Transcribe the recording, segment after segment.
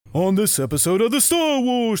On this episode of the Star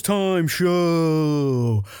Wars Time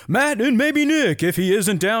Show, Matt and maybe Nick, if he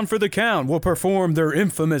isn't down for the count, will perform their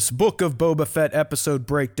infamous Book of Boba Fett episode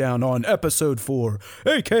breakdown on Episode 4,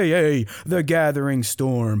 aka The Gathering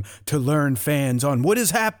Storm, to learn fans on what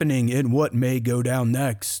is happening and what may go down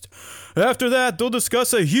next. After that, they'll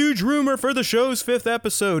discuss a huge rumor for the show's 5th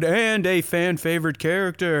episode and a fan-favorite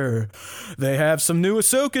character. They have some new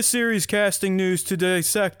Ahsoka series casting news to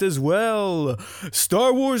dissect as well.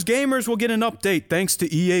 Star Wars gamers will get an update thanks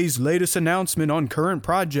to EA's latest announcement on current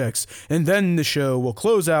projects, and then the show will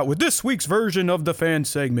close out with this week's version of the fan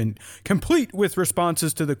segment, complete with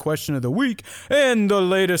responses to the question of the week and the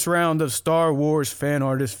latest round of Star Wars fan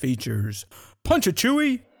artist features. Punch it,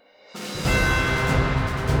 Chewie!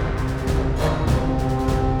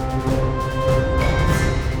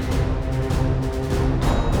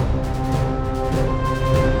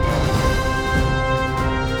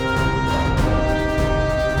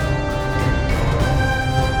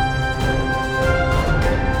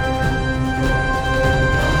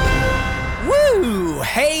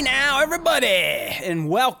 Hey now, everybody, and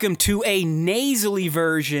welcome to a nasally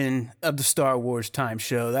version of the Star Wars Time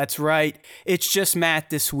Show. That's right, it's just Matt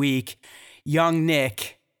this week. Young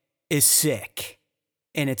Nick is sick,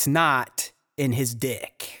 and it's not in his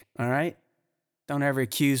dick, all right? Don't ever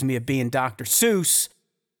accuse me of being Dr. Seuss,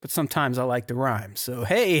 but sometimes I like to rhyme. So,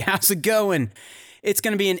 hey, how's it going? It's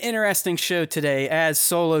going to be an interesting show today, as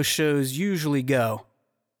solo shows usually go.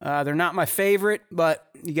 They're not my favorite, but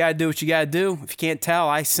you gotta do what you gotta do. If you can't tell,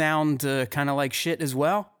 I sound kind of like shit as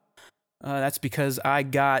well. That's because I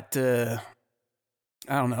got, I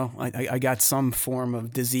don't know, I got some form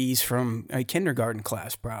of disease from a kindergarten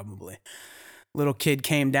class, probably. Little kid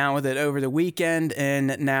came down with it over the weekend,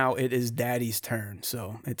 and now it is daddy's turn.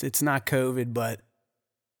 So it's not COVID, but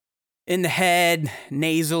in the head,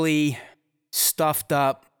 nasally, stuffed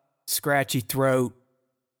up, scratchy throat,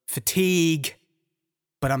 fatigue.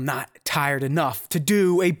 But I'm not tired enough to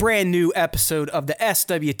do a brand new episode of the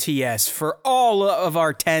SWTS for all of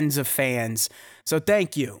our tens of fans. So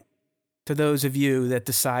thank you to those of you that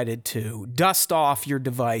decided to dust off your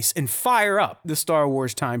device and fire up the Star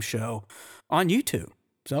Wars Time Show on YouTube.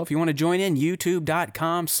 So if you want to join in,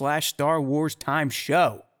 youtube.com/Star Wars Time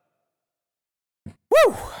Show.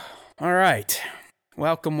 Woo! All right.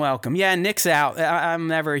 Welcome. Yeah, Nick's out. I'm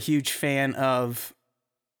never a huge fan of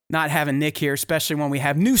not having Nick here, especially when we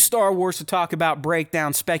have new Star Wars to talk about, break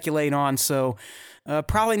down, speculate on. So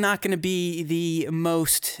probably not going to be the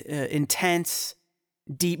most intense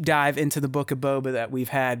deep dive into the Book of Boba that we've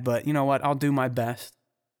had. But you know what? I'll do my best.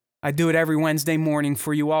 I do it every Wednesday morning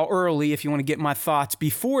for you all early if you want to get my thoughts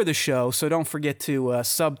before the show. So don't forget to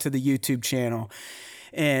sub to the YouTube channel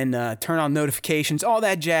and turn on notifications, all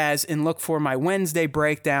that jazz, and look for my Wednesday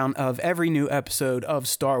breakdown of every new episode of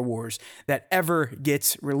Star Wars that ever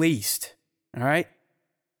gets released. All right?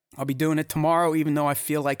 I'll be doing it tomorrow, even though I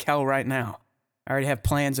feel like hell right now. I already have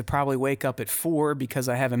plans to probably wake up at 4 because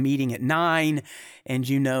I have a meeting at 9, and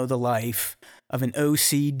you know the life of an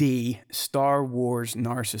OCD Star Wars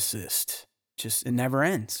narcissist. It never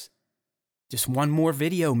ends. Just one more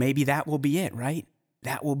video, maybe that will be it, right?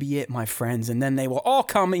 That will be it, my friends. And then they will all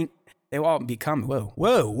be coming.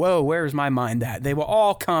 Whoa, where's my mind at? They will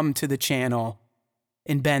all come to the channel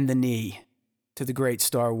and bend the knee to the great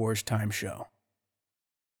Star Wars Time Show.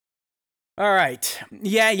 All right.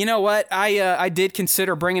 Yeah, you know what? I did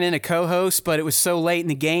consider bringing in a co-host, but it was so late in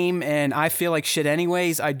the game, and I feel like shit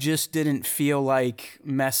anyways. I just didn't feel like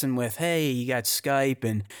messing with, hey, you got Skype,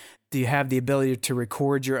 and do you have the ability to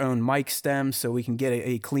record your own mic stems so we can get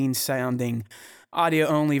a clean-sounding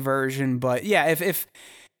audio-only version? But yeah, if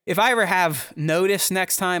I ever have notice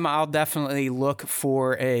next time, I'll definitely look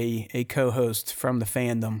for a co-host from the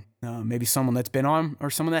fandom. Maybe someone that's been on or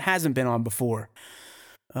someone that hasn't been on before.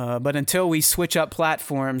 But until we switch up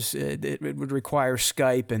platforms, it would require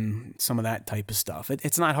Skype and some of that type of stuff.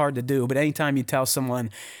 It's not hard to do, but anytime you tell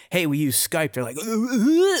someone, hey, we use Skype, they're like,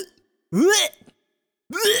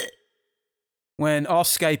 when all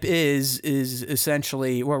Skype is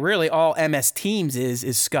essentially, well, really all MS Teams is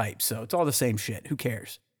Skype. So it's all the same shit. Who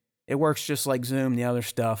cares? It works just like Zoom, the other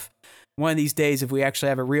stuff. One of these days, if we actually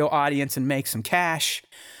have a real audience and make some cash,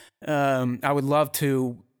 I would love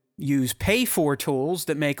to use pay-for tools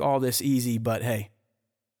that make all this easy. But hey,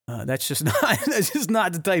 that's just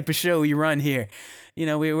not the type of show we run here. You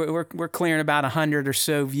know, we're clearing about 100 or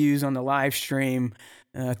so views on the live stream.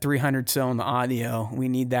 300 so on the audio. We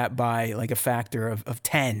need that by like a factor of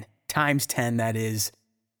 10, times 10 that is,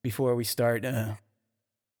 before we start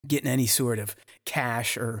getting any sort of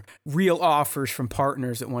cash or real offers from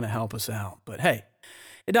partners that want to help us out. But hey,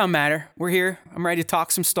 It doesn't matter. We're here. I'm ready to talk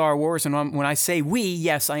some Star Wars. And when I say we,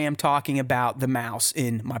 yes, I am talking about the mouse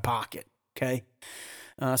in my pocket. Okay?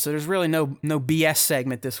 So there's really no BS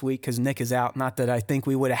segment this week because Nick is out. Not that I think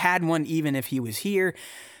we would have had one even if he was here.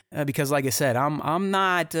 Because like I said, I'm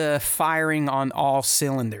not firing on all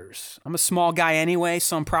cylinders. I'm a small guy anyway,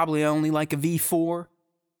 so I'm probably only like a V4.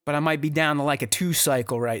 But I might be down to like a 2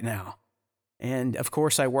 cycle right now. And of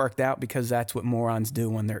course I worked out because that's what morons do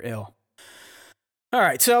when they're ill. All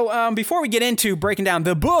right, so before we get into breaking down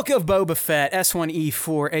the Book of Boba Fett,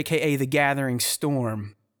 S1E4, a.k.a. The Gathering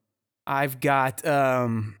Storm, I've got,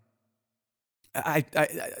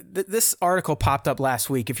 this article popped up last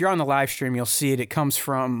week. If you're on the live stream, you'll see it. It comes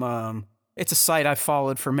from, it's a site I've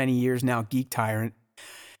followed for many years now, Geek Tyrant.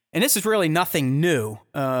 And this is really nothing new.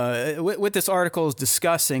 What this article is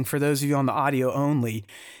discussing, for those of you on the audio only,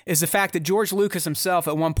 is the fact that George Lucas himself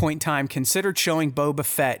at one point in time considered showing Boba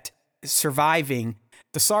Fett surviving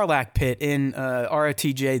the Sarlacc pit in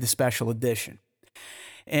ROTJ, the special edition.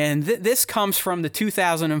 And this comes from the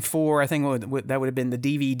 2004, I think that would have been the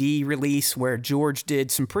DVD release, where George did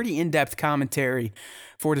some pretty in-depth commentary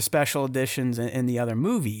for the special editions and the other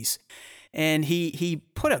movies. And he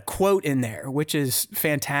put a quote in there, which is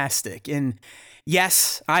fantastic. And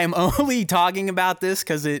yes, I am only talking about this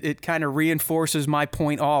because it kind of reinforces my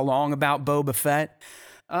point all along about Boba Fett.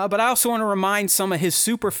 But I also want to remind some of his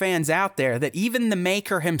super fans out there that even the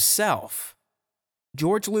maker himself,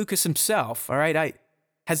 George Lucas himself, all right,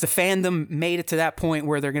 has the fandom made it to that point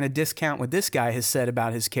where they're going to discount what this guy has said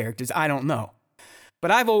about his characters? I don't know.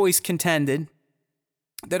 But I've always contended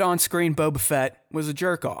that on-screen Boba Fett was a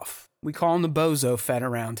jerk-off. We call him the Bozo Fett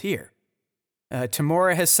around here.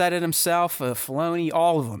 Tamura has said it himself, Filoni,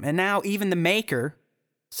 all of them. And now even the maker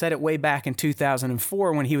said it way back in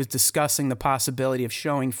 2004 when he was discussing the possibility of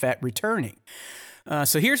showing Fett returning.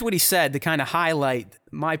 So here's what he said to kind of highlight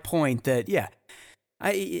my point that, yeah,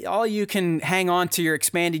 all you can hang on to your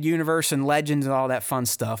expanded universe and legends and all that fun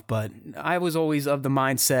stuff, but I was always of the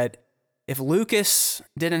mindset, if Lucas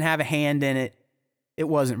didn't have a hand in it, it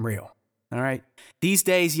wasn't real. All right. These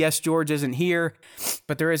days, yes, George isn't here,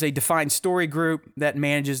 but there is a defined story group that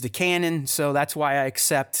manages the canon, so that's why I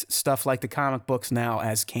accept stuff like the comic books now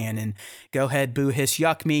as canon. Go ahead, boo, hiss,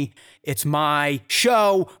 yuck me. It's my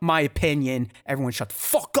show, my opinion. Everyone shut the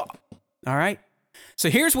fuck up. All right? So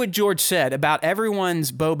here's what George said about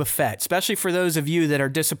everyone's Boba Fett, especially for those of you that are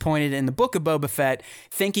disappointed in the Book of Boba Fett,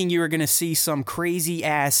 thinking you were going to see some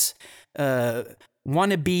crazy-ass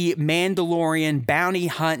wannabe Mandalorian bounty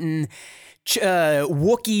hunting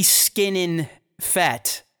Wookiee skinning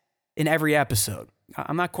Fett in every episode.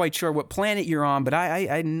 I'm not quite sure what planet you're on, but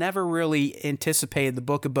I never really anticipated the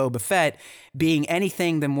Book of Boba Fett being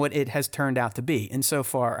anything than what it has turned out to be. And so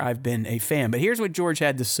far, I've been a fan. But here's what George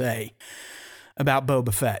had to say about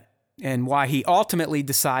Boba Fett and why he ultimately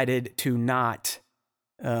decided to not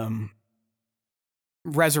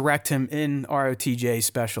resurrect him in ROTJ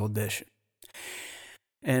Special Edition.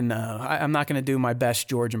 And I'm not going to do my best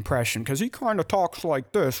George impression because he kind of talks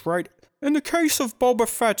like this, right? In the case of Boba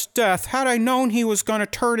Fett's death, had I known he was going to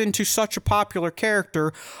turn into such a popular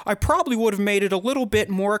character, I probably would have made it a little bit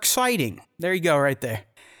more exciting. There you go, right there.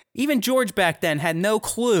 Even George back then had no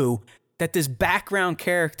clue that this background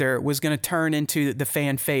character was going to turn into the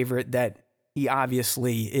fan favorite that he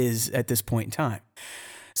obviously is at this point in time.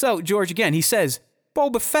 So, George, again, he says,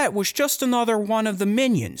 Boba Fett was just another one of the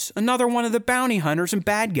minions, another one of the bounty hunters and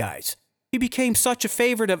bad guys. He became such a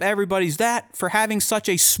favorite of everybody's that, for having such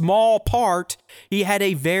a small part, he had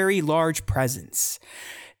a very large presence.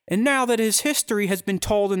 And now that his history has been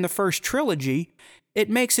told in the first trilogy, it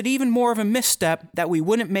makes it even more of a misstep that we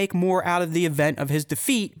wouldn't make more out of the event of his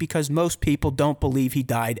defeat because most people don't believe he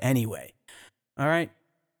died anyway. All right?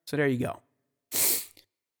 So there you go.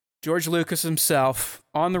 George Lucas himself,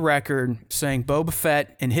 on the record, saying Boba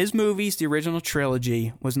Fett in his movies, the original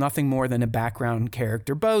trilogy, was nothing more than a background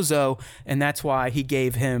character bozo, and that's why he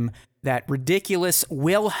gave him that ridiculous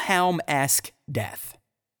Wilhelm-esque death.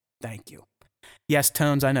 Thank you. Yes,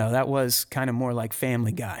 Tones, I know, that was kind of more like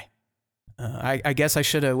Family Guy. I guess I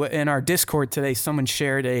should have, in our Discord today, someone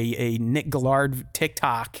shared a Nick Gillard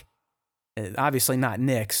TikTok, obviously not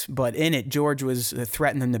Nick's, but in it, George was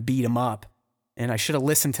threatening to beat him up. And I should have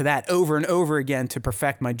listened to that over and over again to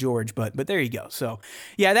perfect my George, but there you go. So,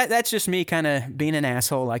 yeah, that's just me kind of being an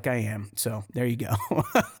asshole like I am. So, there you go.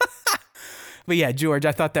 But yeah, George,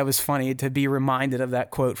 I thought that was funny to be reminded of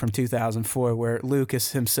that quote from 2004 where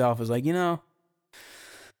Lucas himself was like, you know,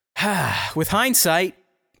 with hindsight,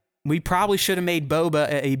 we probably should have made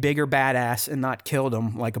Boba a bigger badass and not killed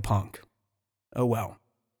him like a punk. Oh well.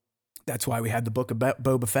 That's why we had the book of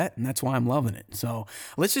Boba Fett, and that's why I'm loving it. So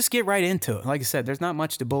let's just get right into it. Like I said, there's not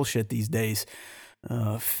much to bullshit these days.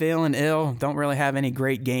 Feeling ill, don't really have any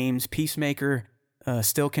great games. Peacemaker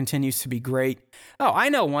still continues to be great. Oh, I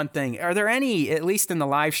know one thing. Are there any, at least in the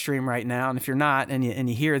live stream right now, and if you're not and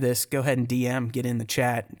you hear this, go ahead and DM, get in the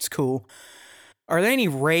chat. It's cool. Are there any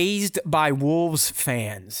Raised by Wolves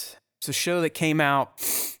fans? It's a show that came out,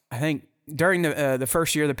 I think, during the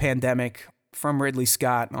first year of the pandemic from Ridley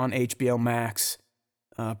Scott on HBO Max.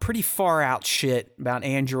 Pretty far out shit about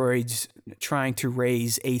androids trying to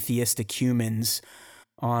raise atheistic humans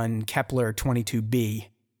on Kepler 22b.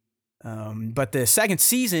 But the second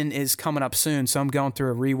season is coming up soon, so I'm going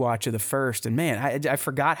through a rewatch of the first, and man, I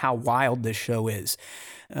forgot how wild this show is.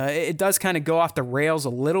 It does kind of go off the rails a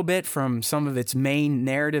little bit from some of its main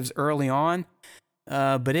narratives early on,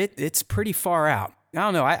 but it's pretty far out. I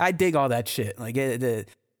don't know. I dig all that shit. Like the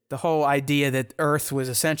whole idea that Earth was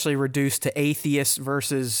essentially reduced to atheists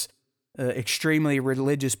versus extremely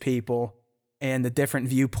religious people, and the different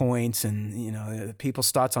viewpoints, and the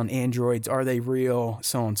people's thoughts on androids. Are they real?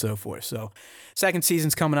 So on and so forth. So, second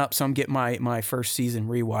season's coming up, so I'm getting my first season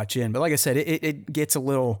rewatch in. But like I said, it gets a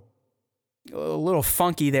little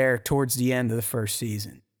funky there towards the end of the first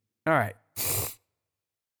season. All right.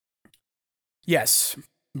 Yes,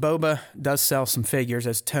 Boba does sell some figures,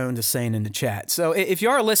 as Tones is saying in the chat. So if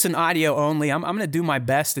you are listening audio only, I'm going to do my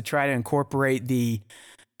best to try to incorporate the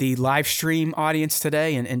live stream audience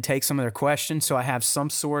today and take some of their questions, so I have some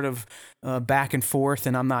sort of back and forth,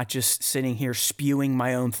 and I'm not just sitting here spewing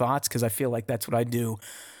my own thoughts, because I feel like that's what I do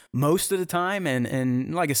most of the time.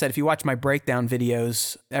 And like I said, if you watch my breakdown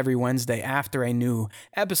videos every Wednesday after a new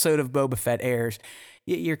episode of Boba Fett airs,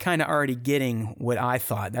 you're kind of already getting what I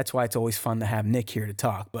thought. That's why it's always fun to have Nick here to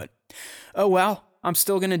talk. But, oh well, I'm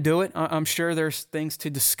still going to do it. I'm sure there's things to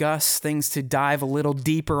discuss, things to dive a little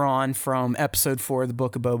deeper on from episode 4 of the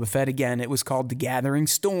Book of Boba Fett. Again, it was called The Gathering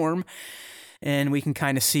Storm, and we can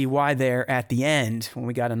kind of see why there at the end, when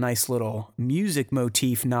we got a nice little music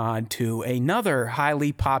motif nod to another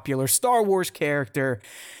highly popular Star Wars character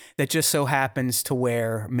that just so happens to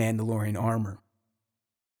wear Mandalorian armor.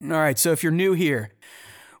 All right, so if you're new here,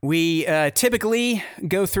 we typically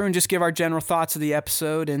go through and just give our general thoughts of the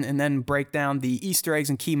episode and then break down the Easter eggs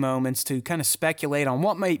and key moments to kind of speculate on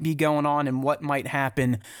what might be going on and what might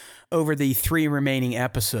happen over the 3 remaining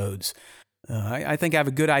episodes. I think I have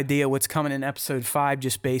a good idea what's coming in episode 5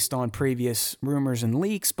 just based on previous rumors and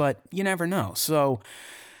leaks, but you never know. So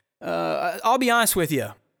I'll be honest with you.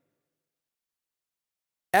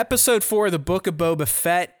 Episode 4 of the Book of Boba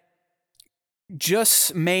Fett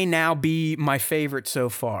just may now be my favorite so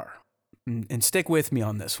far. And stick with me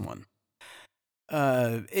on this one.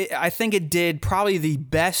 I think it did probably the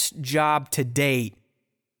best job to date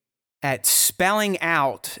at spelling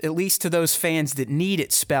out, at least to those fans that need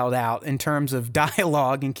it spelled out in terms of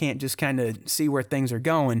dialogue and can't just kind of see where things are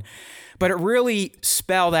going. But it really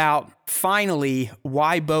spelled out, finally,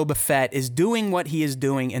 why Boba Fett is doing what he is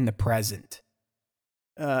doing in the present.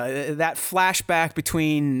 That flashback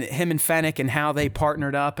between him and Fennec and how they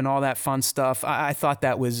partnered up and all that fun stuff, I thought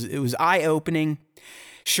it was eye-opening.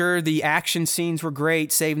 Sure, the action scenes were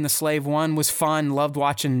great. Saving the Slave One was fun. Loved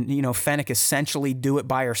watching, Fennec essentially do it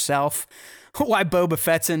by herself. Why Boba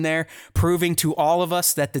Fett's in there, proving to all of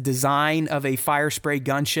us that the design of a fire spray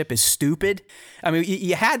gunship is stupid. I mean,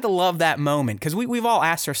 you had to love that moment, because we've all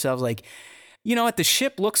asked ourselves, like, you know what, the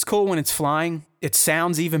ship looks cool when it's flying. It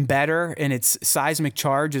sounds even better, and its seismic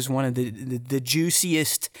charge is one of the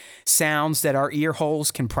juiciest sounds that our ear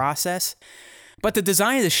holes can process. But the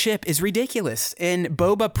design of the ship is ridiculous, and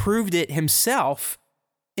Boba proved it himself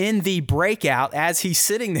in the breakout as he's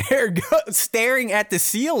sitting there staring at the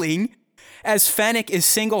ceiling as Fennec is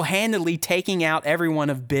single-handedly taking out every one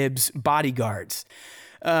of Bib's bodyguards.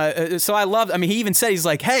 So I loved, he even said, he's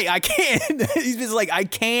like, hey, I can't, he's just like, I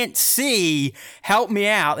can't see, help me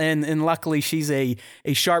out. And luckily she's a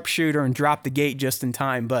sharpshooter and dropped the gate just in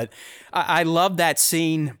time. But I love that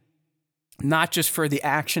scene, not just for the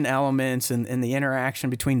action elements and the interaction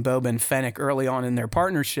between Boba and Fennec early on in their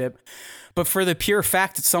partnership, but for the pure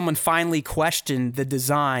fact that someone finally questioned the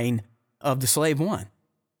design of the Slave One.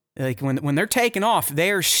 Like when they're taking off,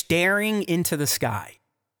 they are staring into the sky.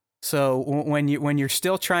 So when you're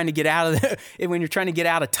still trying to get out of when you're trying to get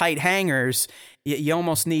out of tight hangars, you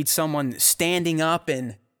almost need someone standing up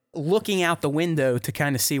and looking out the window to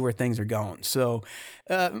kind of see where things are going. So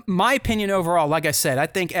my opinion overall, like I said, I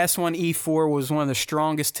think S1E4 was one of the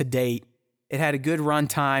strongest to date It had a good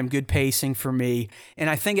runtime, good pacing for me, and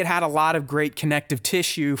I think it had a lot of great connective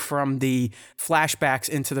tissue from the flashbacks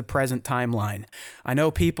into the present timeline. I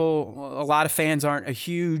know a lot of fans aren't a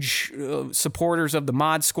huge supporters of the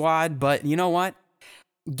Mod Squad, but you know what?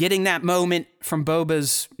 Getting that moment from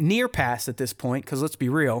Boba's near past at this point, because let's be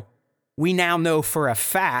real, we now know for a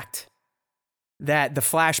fact that the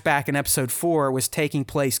flashback in episode 4 was taking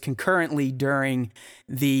place concurrently during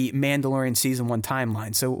the Mandalorian season 1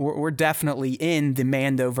 timeline. So we're definitely in the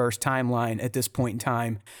Mandoverse timeline at this point in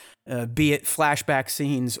time, be it flashback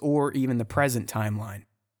scenes or even the present timeline.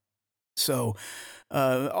 So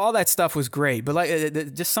all that stuff was great, but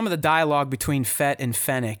just some of the dialogue between Fett and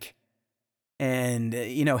Fennec, and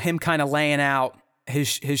him kind of laying out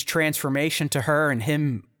his transformation to her, and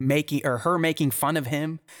her making fun of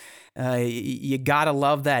him. You gotta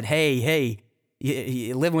love that. Hey,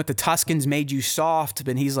 you living with the Tuskens made you soft,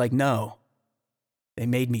 but he's like, no, they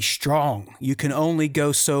made me strong. You can only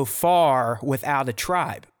go so far without a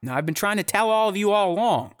tribe. Now, I've been trying to tell all of you all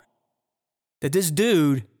along that this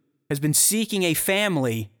dude has been seeking a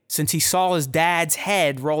family since he saw his dad's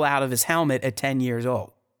head roll out of his helmet at 10 years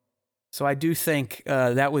old. So I do think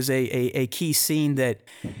that was a key scene that,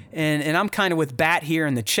 and I'm kind of with Bat here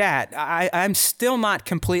in the chat. I'm still not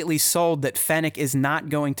completely sold that Fennec is not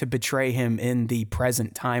going to betray him in the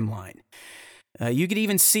present timeline. You could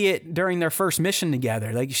even see it during their first mission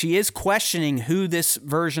together. Like, she is questioning who this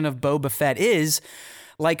version of Boba Fett is,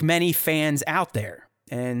 like many fans out there.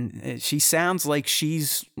 And she sounds like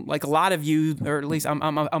she's like a lot of you, or at least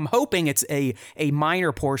I'm hoping it's a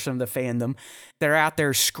minor portion of the fandom that are out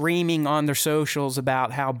there screaming on their socials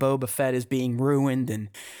about how Boba Fett is being ruined and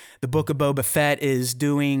the Book of Boba Fett is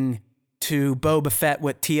doing to Boba Fett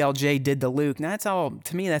what TLJ did to Luke. Now,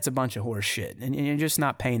 to me, that's a bunch of horse shit, and you're just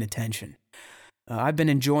not paying attention. I've been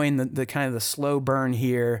enjoying the kind of the slow burn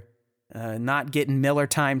here. Not getting Miller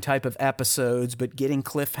time type of episodes, but getting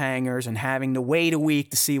cliffhangers and having to wait a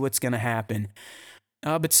week to see what's going to happen.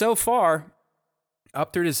 But so far,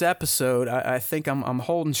 up through this episode, I think I'm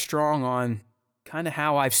holding strong on kind of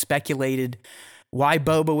how I've speculated why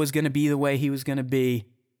Boba was going to be the way he was going to be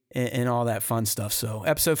and all that fun stuff. So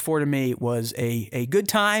episode 4 to me was a good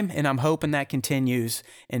time, and I'm hoping that continues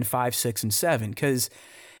in 5, 6, and 7, because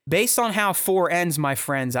based on how 4 ends, my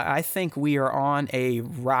friends, I think we are on a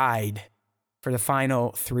ride for the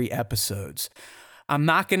final 3 episodes. I'm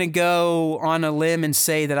not going to go on a limb and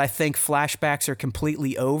say that I think flashbacks are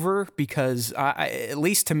completely over, because at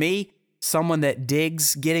least to me, someone that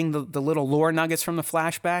digs getting the little lore nuggets from the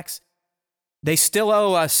flashbacks, they still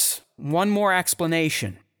owe us one more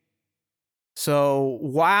explanation. So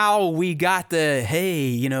while we got the,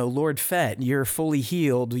 hey, Lord Fett, you're fully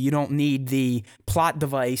healed, you don't need the plot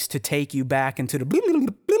device to take you back into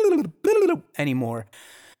the anymore,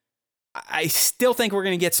 I still think we're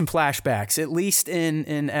going to get some flashbacks, at least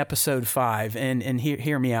in episode 5, and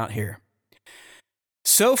hear me out here.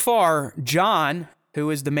 So far, John, who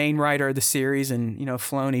is the main writer of the series, and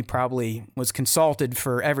Filoni probably was consulted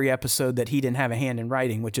for every episode that he didn't have a hand in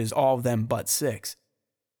writing, which is all of them but 6.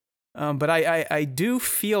 But I do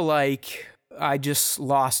feel like I just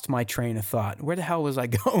lost my train of thought. Where the hell was I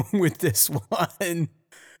going with this one?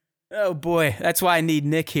 Oh boy, that's why I need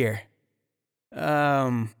Nick here.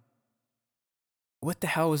 What the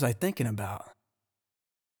hell was I thinking about?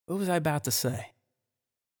 What was I about to say?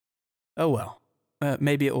 Oh well,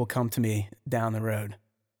 maybe it will come to me down the road.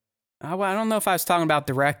 I don't know if I was talking about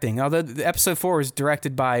directing, although episode 4 was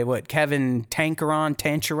directed by Kevin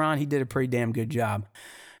Tancheron. He did a pretty damn good job.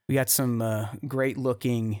 We got some great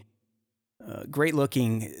looking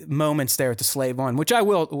moments there at the Slave One, which I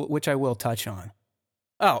will touch on.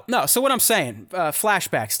 Oh no! So what I'm saying,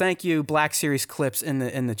 flashbacks. Thank you, Black Series Clips in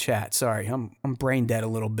the chat. Sorry, I'm brain dead a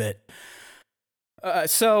little bit.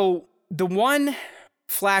 So the one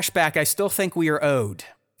flashback I still think we are owed,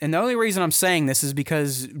 and the only reason I'm saying this is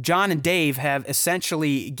because John and Dave have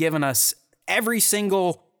essentially given us every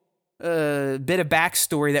single bit of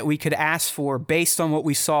backstory that we could ask for based on what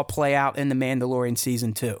we saw play out in The Mandalorian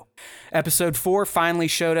Season 2. Episode 4 finally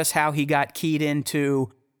showed us how he got keyed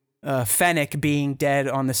into Fennec being dead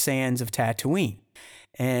on the sands of Tatooine.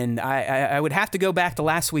 And I would have to go back to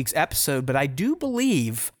last week's episode, but I do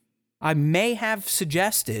believe I may have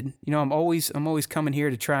suggested, I'm always coming here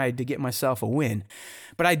to try to get myself a win,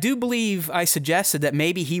 but I do believe I suggested that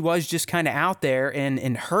maybe he was just kind of out there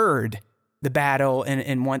and heard the battle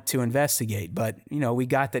and want to investigate. But, we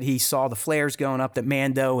got that he saw the flares going up that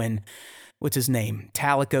Mando and, what's his name,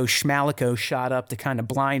 Talico Schmalico shot up to kind of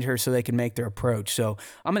blind her so they can make their approach. So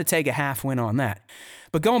I'm going to take a half win on that.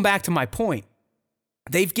 But going back to my point,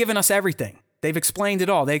 they've given us everything. They've explained it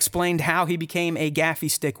all. They explained how he became a gaffy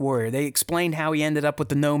stick warrior. They explained how he ended up with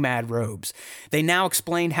the nomad robes. They now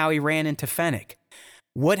explained how he ran into Fennec.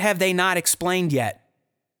 What have they not explained yet?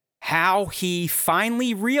 How he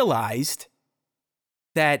finally realized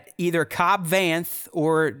that either Cobb Vanth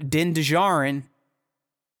or Din Djarin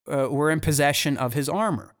were in possession of his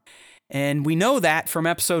armor. And we know that from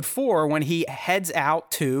episode 4 when he heads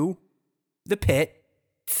out to the pit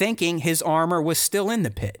thinking his armor was still in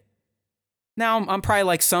the pit. Now, I'm probably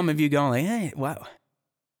like some of you going, hey, wow,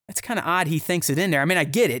 that's kind of odd he thinks it in there. I mean, I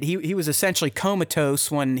get it. He was essentially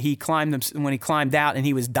comatose when he climbed out and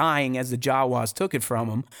he was dying as the Jawas took it from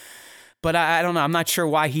him. But I don't know. I'm not sure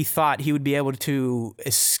why he thought he would be able to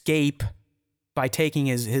escape by taking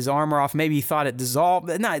his armor off. Maybe he thought it dissolved.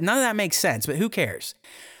 None of that makes sense, but who cares?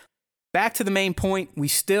 Back to the main point, we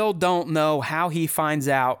still don't know how he finds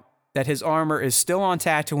out that his armor is still on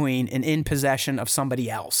Tatooine and in possession of somebody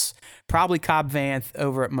else. Probably Cobb Vanth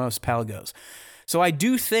over at Mos Pelgos. So I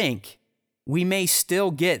do think we may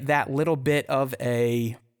still get that little bit of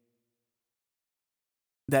a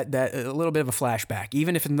little bit of a flashback,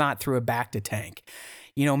 even if it's not through a Bacta tank.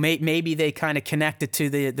 You know, maybe they kind of connected to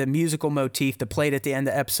the musical motif that played at the end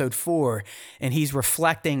of episode 4, and he's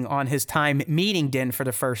reflecting on his time meeting Din for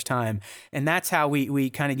the first time. And that's how we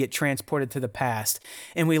kind of get transported to the past.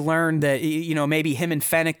 And we learn that, you know, maybe him and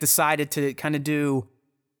Fennec decided to kind of do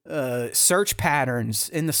search patterns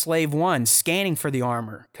in the Slave One, scanning for the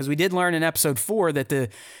armor. Because we did learn in episode 4 that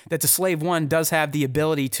the Slave One does have the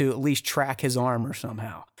ability to at least track his armor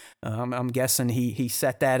somehow. I'm guessing he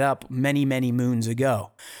set that up many, many moons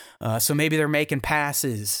ago. So maybe they're making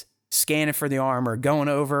passes, scanning for the armor, going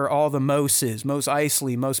over all the Moses, Mos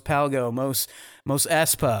Eisley, Mos Pelgo, Mos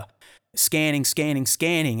Espa,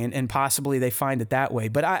 scanning, and possibly they find it that way.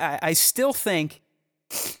 But I still think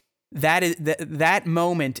that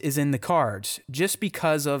moment is in the cards just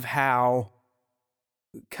because of how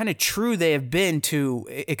kind of true they have been to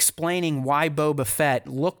explaining why Boba Fett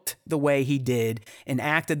looked the way he did and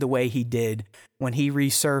acted the way he did when he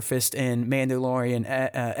resurfaced in Mandalorian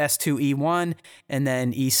S2E1 and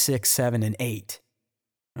then E6, 7, and 8.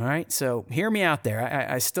 All right, so hear me out there.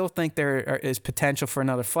 I still think there is potential for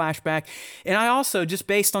another flashback. And I also, just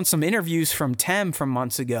based on some interviews from Tem from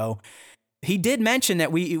months ago, he did mention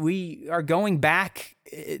that we are going back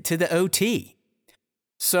to the OT.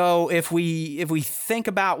 So if we think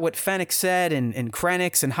about what Fennec said and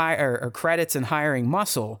Krennic's and credits and hiring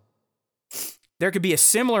Muscle, there could be a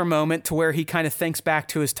similar moment to where he kind of thinks back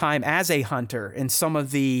to his time as a hunter and some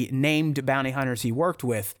of the named bounty hunters he worked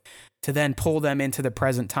with to then pull them into the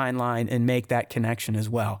present timeline and make that connection as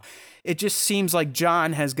well. It just seems like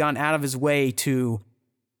John has gone out of his way to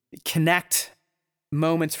connect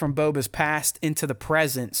moments from Boba's past into the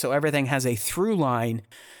present so everything has a through line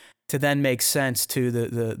to then make sense to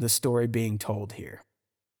the story being told here.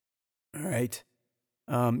 All right.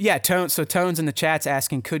 Tones in the chat's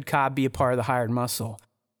asking, could Cobb be a part of the hired muscle?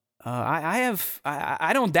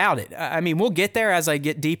 I don't doubt it. I mean, we'll get there as I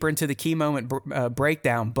get deeper into the key moment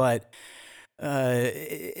breakdown, but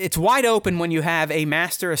it's wide open when you have a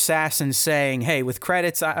master assassin saying, hey, with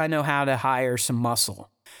credits, I know how to hire some muscle.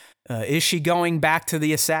 Is she going back to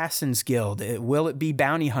the Assassin's Guild? Will it be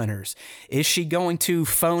bounty hunters? Is she going to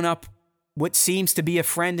phone up what seems to be a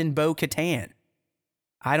friend in Bo-Katan?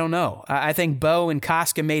 I don't know. I think Bo and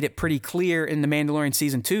Casca made it pretty clear in The Mandalorian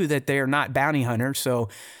Season 2 that they are not bounty hunters, so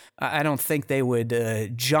I don't think they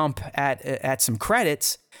would jump at some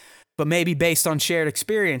credits, but maybe based on shared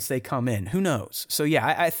experience they come in. Who knows? So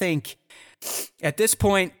yeah, I think at this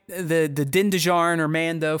point, the Din Djarin or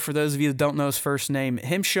Mando, for those of you that don't know his first name,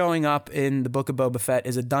 him showing up in the Book of Boba Fett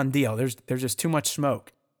is a done deal. There's just too much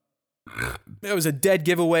smoke. It was a dead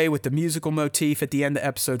giveaway with the musical motif at the end of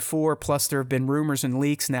episode 4, plus there have been rumors and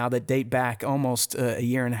leaks now that date back almost a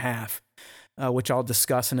year and a half, which I'll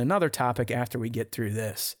discuss in another topic after we get through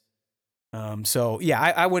this. So yeah,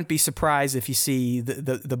 I wouldn't be surprised if you see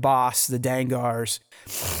the boss, the Dangars.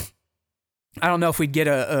 I don't know if we'd get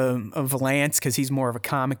a Valance because he's more of a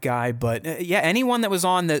comic guy, but yeah, anyone that was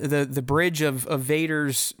on the bridge of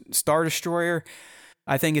Vader's Star Destroyer,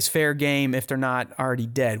 I think is fair game if they're not already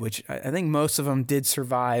dead, which I think most of them did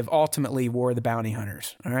survive. Ultimately, War of the Bounty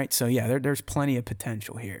Hunters. All right, so yeah, there's plenty of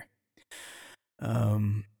potential here.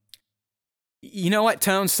 You know what,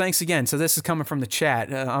 Tones? Thanks again. So this is coming from the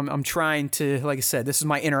chat. I'm trying to, like I said, this is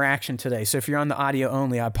my interaction today. So if you're on the audio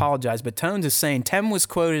only, I apologize. But Tones is saying, Tem was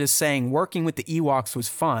quoted as saying, working with the Ewoks was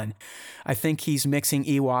fun. I think he's mixing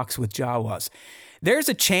Ewoks with Jawas. there's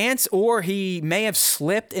a chance, or he may have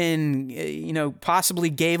slipped and, possibly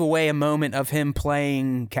gave away a moment of him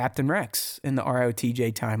playing Captain Rex in the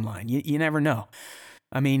ROTJ timeline. You never know.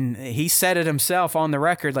 I mean, he said it himself on the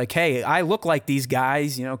record, like, hey, I look like these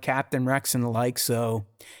guys, Captain Rex and the like, so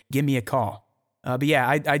give me a call. But yeah,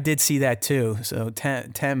 I did see that too. So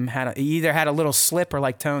Tem he either had a little slip, or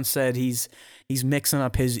like Tone said, he's mixing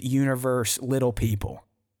up his universe little people.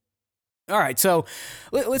 All right, so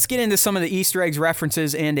let's get into some of the Easter eggs,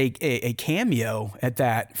 references, and a cameo at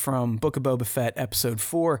that from Book of Boba Fett Episode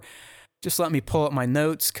 4. Just let me pull up my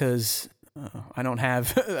notes, because I don't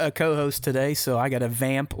have a co-host today, so I got to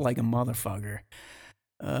vamp like a motherfucker.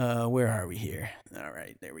 Where are we here? All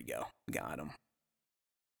right, there we go. Got him.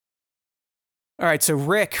 All right, so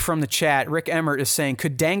Rick from the chat, Rick Emmert, is saying,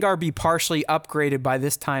 could Dengar be partially upgraded by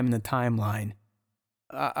this time in the timeline?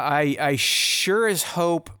 I sure as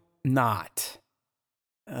hope not.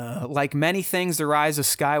 Like many things, The Rise of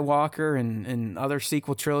Skywalker and other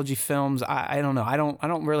sequel trilogy films, I don't know. I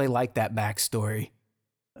don't really like that backstory.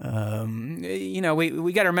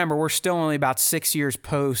 We got to remember, we're still only about 6 years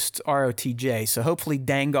post ROTJ, so hopefully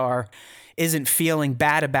Dengar isn't feeling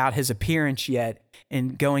bad about his appearance yet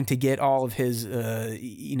and going to get all of his,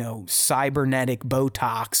 cybernetic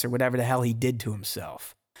Botox or whatever the hell he did to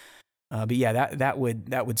himself. But yeah, that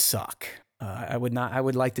would suck. I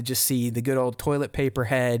would like to just see the good old toilet paper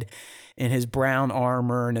head in his brown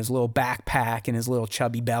armor and his little backpack and his little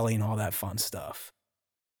chubby belly and all that fun stuff.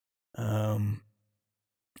 All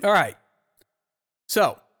right.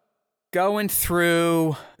 So, going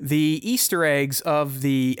through the Easter eggs of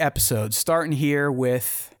the episode, starting here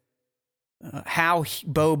with how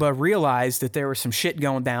Boba realized that there was some shit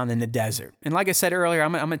going down in the desert. And like I said earlier,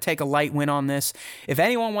 I'm going to take a light win on this. If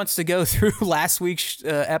anyone wants to go through last week's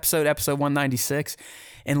episode 196,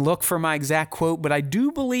 and look for my exact quote, but I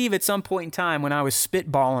do believe at some point in time when I was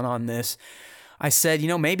spitballing on this, I said,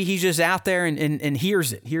 maybe he's just out there and hears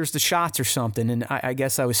the shots or something. And I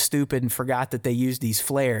guess I was stupid and forgot that they used these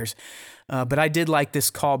flares. But I did like this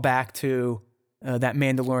call back to that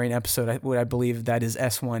Mandalorian episode. I believe that is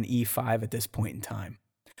S1E5 at this point in time.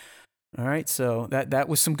 All right, so that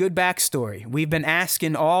was some good backstory. We've been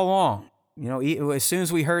asking all along, as soon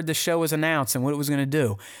as we heard the show was announced and what it was going to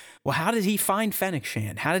do. Well, how did he find Fennec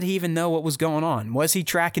Shand? How did he even know what was going on? Was he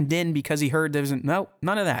tracking Din because he heard there was no,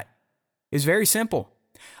 none of that. It was very simple.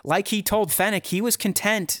 Like he told Fennec, he was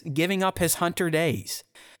content giving up his hunter days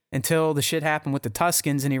until the shit happened with the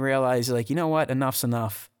Tuskens, and he realized, like, you know what, enough's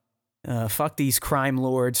enough. Fuck these crime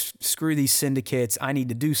lords, screw these syndicates, I need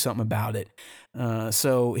to do something about it.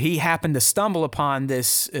 So he happened to stumble upon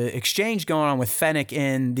this exchange going on with Fennec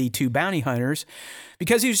and the two bounty hunters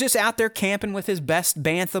because he was just out there camping with his best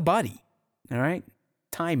Bantha buddy. All right?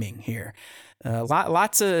 Timing here.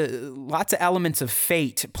 Lots of elements of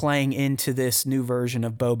fate playing into this new version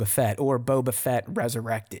of Boba Fett, or Boba Fett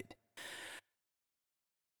Resurrected.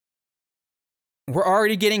 We're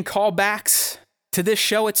already getting callbacks to this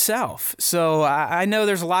show itself. So I know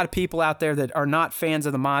there's a lot of people out there that are not fans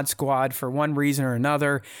of the Mod Squad for one reason or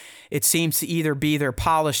another. It seems to either be their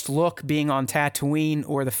polished look being on Tatooine,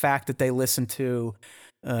 or the fact that they listen to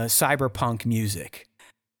cyberpunk music.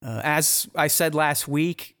 As I said last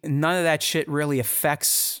week, none of that shit really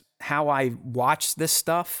affects how I watch this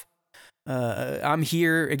stuff. I'm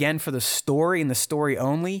here, again, for the story and the story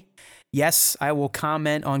only. Yes, I will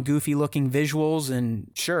comment on goofy-looking visuals,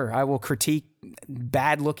 and sure, I will critique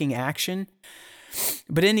bad-looking action.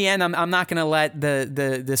 But in the end, I'm not going to let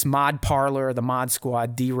this mod parlor or the Mod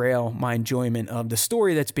Squad derail my enjoyment of the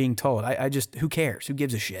story that's being told. I just, who cares? Who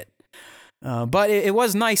gives a shit? But it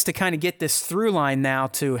was nice to kind of get this through line now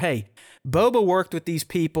to, hey, Boba worked with these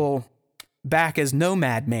people back as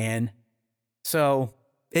Nomad Man, so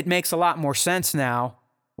it makes a lot more sense now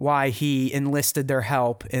why he enlisted their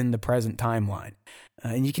help in the present timeline.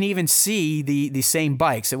 And you can even see the same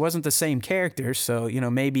bikes. It wasn't the same characters, so,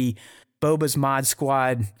 maybe Boba's Mod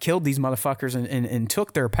Squad killed these motherfuckers and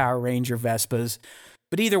took their Power Ranger Vespas.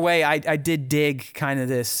 But either way, I did dig kind of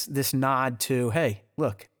this nod to, hey,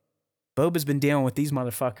 look, Boba's been dealing with these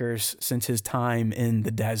motherfuckers since his time in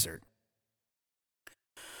the desert.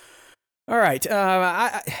 All right,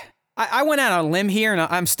 I went out on a limb here, and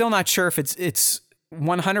I'm still not sure if it's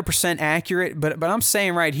 100% accurate, but I'm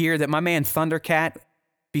saying right here that my man Thundercat,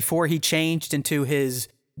 before he changed into his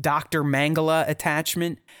Dr. Mangala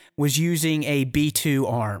attachment, was using a B2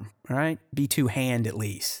 arm, all right? B2 hand, at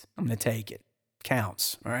least. I'm going to take it.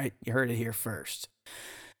 Counts, all right? You heard it here first.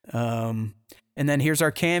 And then here's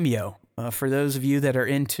our cameo. For those of you that are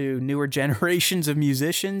into newer generations of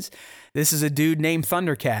musicians, this is a dude named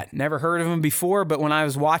Thundercat. Never heard of him before, but when I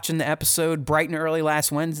was watching the episode bright and early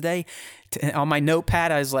last Wednesday, on my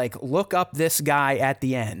notepad, I was like, look up this guy at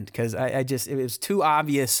the end, because it was too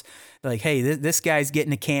obvious. Like, hey, this guy's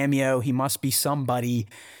getting a cameo. He must be somebody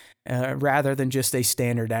rather than just a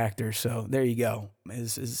standard actor. So there you go.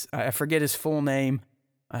 I forget his full name.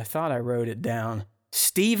 I thought I wrote it down.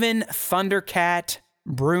 Steven Thundercat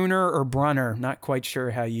Brunner or Brunner, not quite sure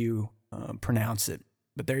how you pronounce it,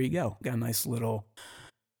 but there you go. Got a nice little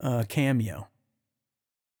cameo.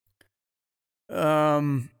 All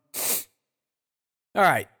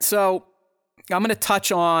right, so I'm going to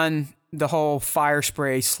touch on the whole fire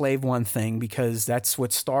spray Slave One thing because that's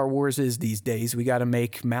what Star Wars is these days. We got to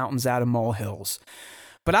make mountains out of molehills.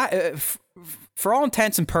 But for all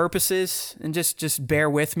intents and purposes, and just bear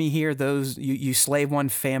with me here, those you Slave One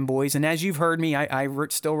fanboys, and as you've heard me, I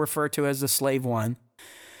still refer to as the Slave One.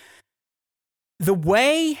 The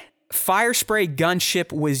way fire spray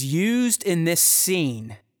gunship was used in this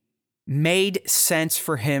scene made sense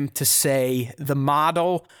for him to say the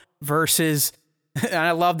model versus, and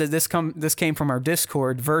I love that this came from our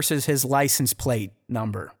Discord, versus his license plate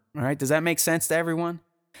number. All right, does that make sense to everyone?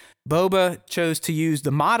 Boba chose to use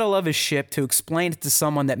the model of his ship to explain it to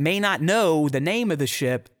someone that may not know the name of the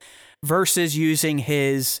ship versus using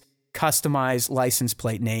his customized license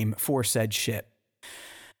plate name for said ship.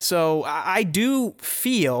 So I do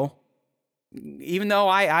feel, even though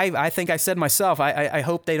I think I said myself, I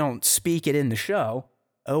hope they don't speak it in the show.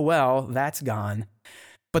 Oh, well, that's gone.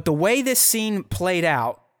 But the way this scene played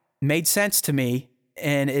out made sense to me.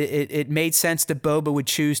 And it made sense that Boba would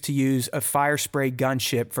choose to use a fire spray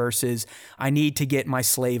gunship versus I need to get my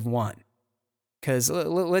Slave One. Because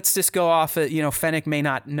let's just go off of, Fennec may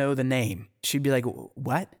not know the name. She'd be like,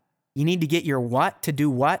 what? You need to get your what to do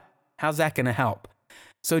what? How's that going to help?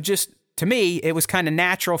 So just, to me, it was kind of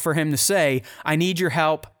natural for him to say, I need your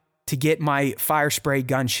help to get my fire spray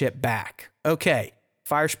gunship back. Okay,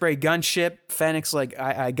 fire spray gunship. Fennec's like,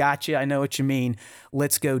 I got you. I know what you mean.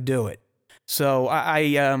 Let's go do it. So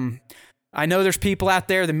I know there's people out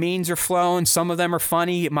there, the memes are flowing. Some of them are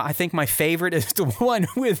funny. I think my favorite is the one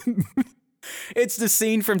with, it's the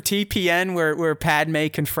scene from TPN where Padme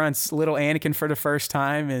confronts little Anakin for the first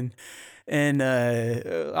time. And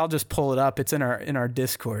I'll just pull it up. It's in our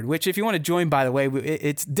Discord, which if you want to join, by the way,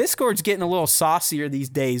 it's Discord's getting a little saucier these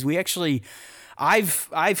days. We actually,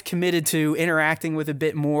 I've committed to interacting with a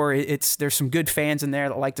bit more. There's some good fans in there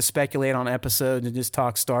that like to speculate on episodes and just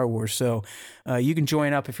talk Star Wars. So you can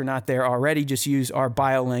join up if you're not there already. Just use our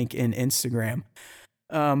bio link in Instagram.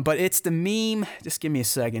 But it's the meme. Just give me a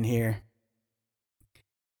second here.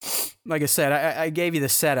 Like I said, I gave you the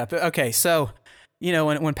setup. Okay, so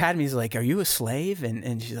when Padme's like, are you a slave?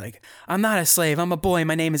 And she's like, I'm not a slave. I'm a boy.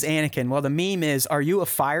 My name is Anakin. Well, the meme is, are you a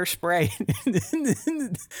fire spray?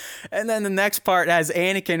 And then the next part has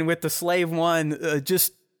Anakin with the Slave One.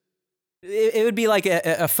 It would be like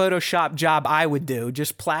a Photoshop job I would do,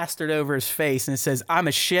 just plastered over his face. And it says, I'm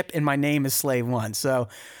a ship and my name is Slave One. So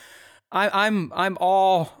I'm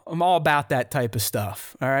all about that type of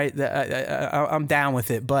stuff. All right, I'm down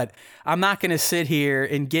with it, but I'm not going to sit here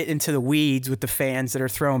and get into the weeds with the fans that are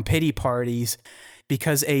throwing pity parties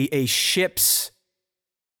because a ship's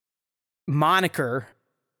moniker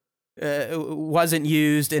wasn't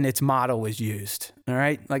used and its model was used. All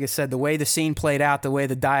right, like I said, the way the scene played out, the way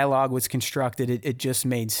the dialogue was constructed, it just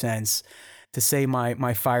made sense to say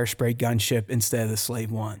my fire spray gunship instead of the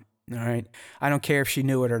Slave One. All right, I don't care if she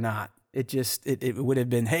knew it or not. It would have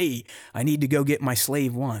been, hey, I need to go get my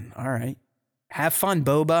Slave One. All right. Have fun,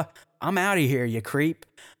 Boba. I'm out of here, you creep.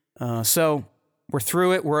 So we're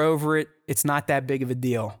through it. We're over it. It's not that big of a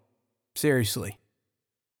deal. Seriously.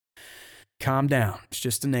 Calm down. It's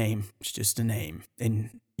just a name. It's just a name.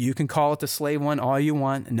 And you can call it the Slave One all you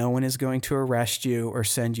want. No one is going to arrest you or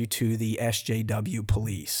send you to the SJW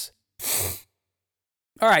police.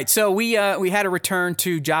 All right, so we had a return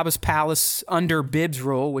to Jabba's palace under Bib's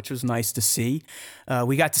rule, which was nice to see.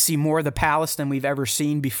 We got to see more of the palace than we've ever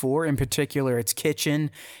seen before, in particular its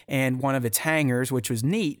kitchen and one of its hangars, which was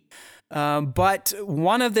neat. But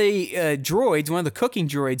one of the droids, one of the cooking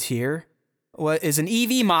droids here, is an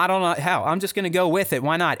EV model. Hell, I'm just going to go with it.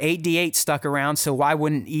 Why not? 8D8 stuck around, so why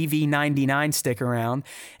wouldn't EV99 stick around?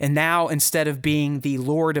 And now, instead of being the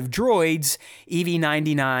Lord of Droids,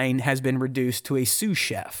 EV99 has been reduced to a sous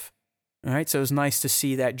chef. All right, so it was nice to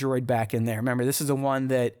see that droid back in there. Remember, this is the one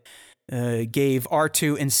that gave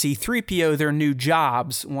R2 and C-3PO their new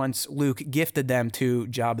jobs once Luke gifted them to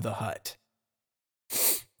Jabba the Hutt.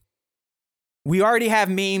 We already have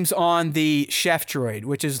memes on the chef droid,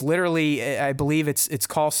 which is literally, I believe its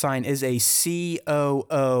call sign is a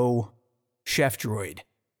COO chef droid.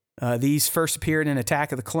 These first appeared in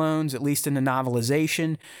Attack of the Clones, at least in the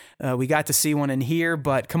novelization. We got to see one in here,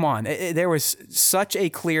 but come on. There was such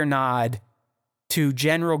a clear nod to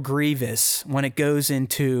General Grievous when it goes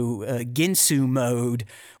into Ginsu mode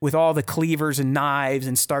with all the cleavers and knives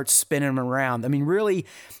and starts spinning them around. I mean, really,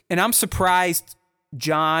 and I'm surprised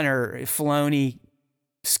John or Filoni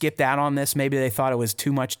skipped out on this. Maybe they thought it was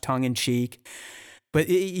too much tongue-in-cheek. But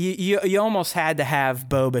you almost had to have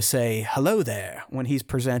Boba say, hello there, when he's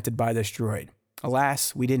presented by this droid.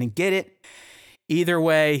 Alas, we didn't get it. Either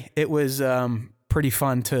way, it was pretty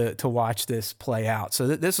fun to watch this play out. So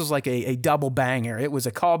this was like a double banger. It was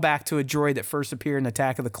a callback to a droid that first appeared in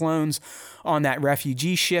Attack of the Clones on that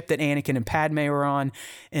refugee ship that Anakin and Padme were on,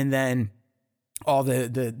 and then all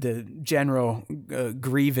the general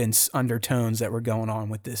grievance undertones that were going on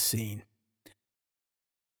with this scene.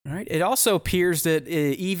 All right. It also appears that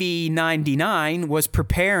EV-99 was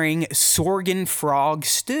preparing Sorgan frog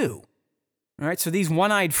stew. All right, so these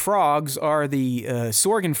one-eyed frogs are the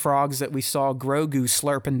Sorgan frogs that we saw Grogu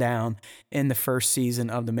slurping down in the first season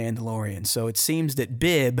of The Mandalorian. So it seems that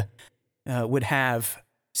Bib would have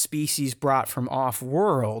species brought from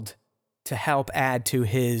off-world to help add to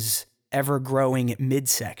his ever-growing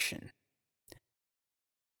midsection.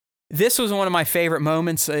 This was one of my favorite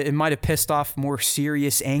moments. It might have pissed off more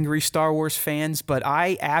serious, angry Star Wars fans, but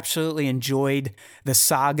I absolutely enjoyed the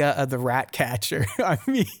saga of the Ratcatcher. I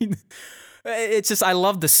mean, it's just, I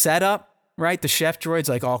love the setup, right? The chef droid's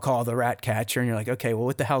like, I'll call the Ratcatcher. And you're like, okay, well,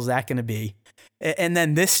 what the hell's that going to be? And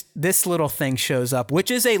then this little thing shows up, which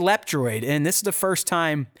is a LEP droid. And this is the first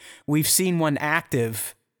time we've seen one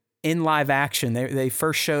active in live action. They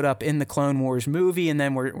first showed up in the Clone Wars movie, and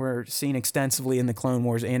then we're seen extensively in the Clone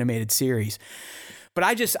Wars animated series. But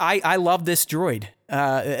I love this droid.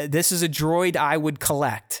 This is a droid I would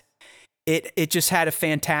collect. It just had a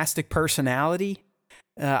fantastic personality.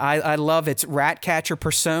 I love its Ratcatcher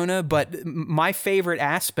persona, but my favorite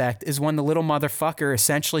aspect is when the little motherfucker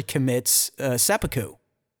essentially commits seppuku.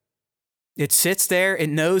 It sits there,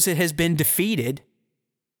 it knows it has been defeated.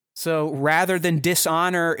 So rather than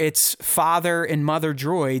dishonor its father and mother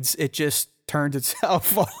droids, it just turned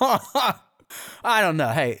itself off. I don't know.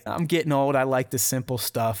 Hey, I'm getting old. I like the simple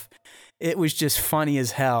stuff. It was just funny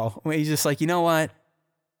as hell. He's just like, you know what?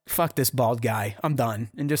 Fuck this bald guy. I'm done.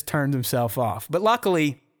 And just turned himself off. But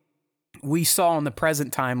luckily, we saw in the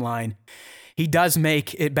present timeline, he does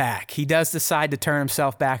make it back. He does decide to turn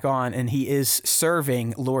himself back on, and he is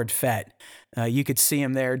serving Lord Fett. You could see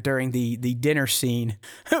him there during the dinner scene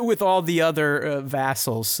with all the other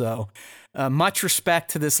vassals. So much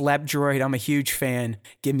respect to this LEP droid. I'm a huge fan.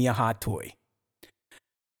 Give me a hot toy.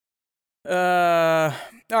 All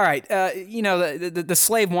right. The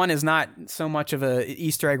Slave One is not so much of a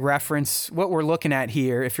Easter egg reference. What we're looking at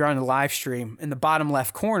here, if you're on the live stream, in the bottom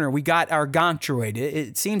left corner, we got our Gonk droid.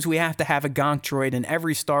 It seems we have to have a Gonk droid in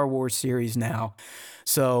every Star Wars series now.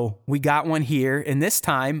 So we got one here, and this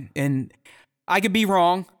time, and I could be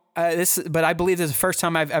wrong, but I believe this is the first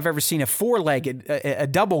time I've ever seen a four-legged, a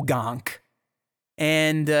double Gonk.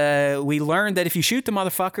 And we learned that if you shoot the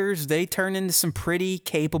motherfuckers, they turn into some pretty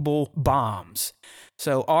capable bombs.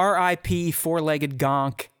 So R.I.P. four-legged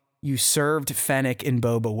Gonk, you served Fennec and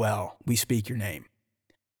Boba well. We speak your name.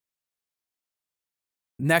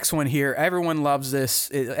 Next one here, everyone loves this.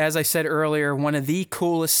 As I said earlier, one of the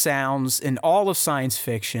coolest sounds in all of science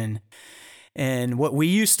fiction, and what we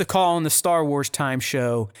used to call in the Star Wars Time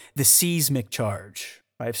Show, the seismic charge.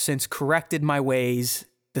 I've since corrected my ways.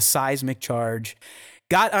 The seismic charge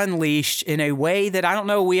got unleashed in a way that I don't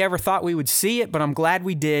know we ever thought we would see it, but I'm glad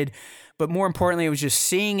we did. But more importantly, it was just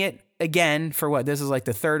seeing it again for what? This is like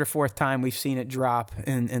the third or fourth time we've seen it drop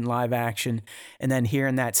in live action, and then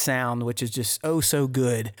hearing that sound, which is just oh so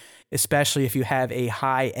good, especially if you have a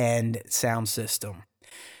high-end sound system.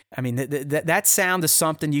 I mean, that sound is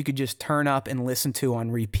something you could just turn up and listen to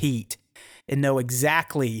on repeat and know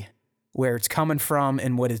exactly where it's coming from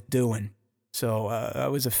and what it's doing. So I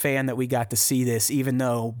was a fan that we got to see this, even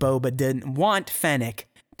though Boba didn't want Fennec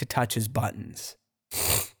to touch his buttons.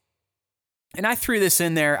 And I threw this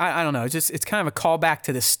in there. I don't know. It's kind of a callback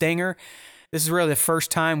to the Stinger. This is really the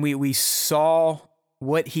first time we saw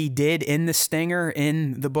what he did in the Stinger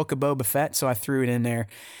in the Book of Boba Fett. So I threw it in there.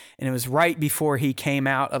 And it was right before he came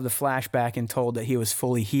out of the flashback and told that he was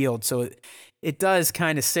fully healed. So it does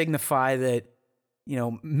kind of signify that, you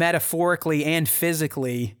know, metaphorically and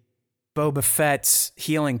physically, Boba Fett's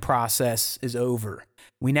healing process is over.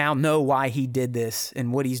 We now know why he did this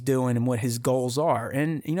and what he's doing and what his goals are.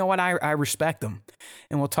 And you know what? I respect them.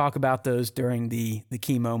 And we'll talk about those during the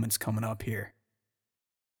key moments coming up here.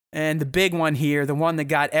 And the big one here, the one that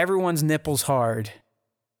got everyone's nipples hard,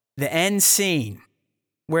 the end scene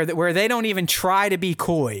where they don't even try to be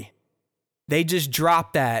coy. They just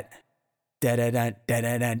drop that da-da-dun,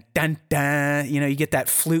 da-da-dun, dun-dun. You know, you get that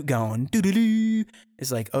flute going. Doo-doo-doo.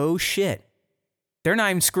 It's like, oh, shit. They're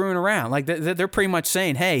not even screwing around. Like, they're pretty much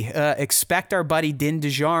saying, hey, expect our buddy Din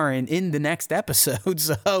Djarin in the next episode.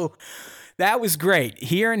 So that was great.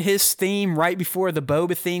 Hearing his theme right before the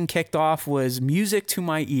Boba theme kicked off was music to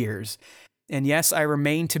my ears. And yes, I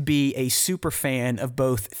remain to be a super fan of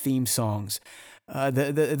both theme songs.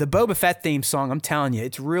 The Boba Fett theme song, I'm telling you,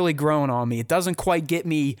 it's really growing on me. It doesn't quite get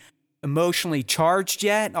me emotionally charged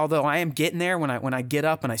yet, although I am getting there when I get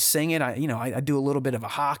up and I sing it. I do a little bit of a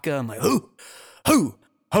haka. I'm like, hoo, hoo,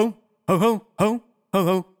 ho, ho, ho, ho, ho,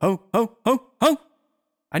 ho, ho, ho, ho, ho.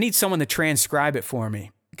 I need someone to transcribe it for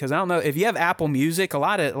me, because I don't know if you have Apple Music. A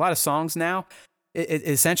lot of songs now, it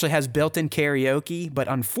essentially has built-in karaoke, but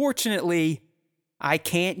unfortunately, I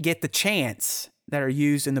can't get the chants that are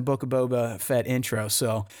used in the Book of Boba Fett intro.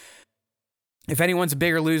 So if anyone's a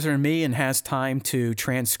bigger loser than me and has time to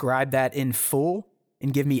transcribe that in full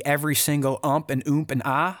and give me every single and and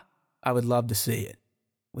ah, I would love to see it.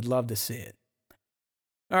 Would love to see it.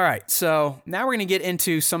 All right, so now we're going to get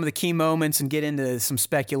into some of the key moments and get into some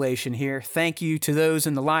speculation here. Thank you to those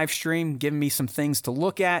in the live stream giving me some things to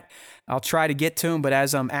look at. I'll try to get to them, but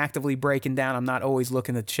as I'm actively breaking down, I'm not always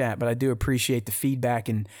looking at the chat, but I do appreciate the feedback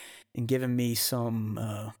and giving me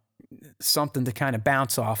some something to kind of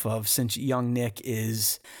bounce off of, since young Nick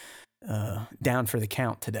is down for the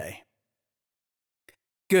count today.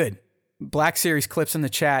 Good. Black Series Clips in the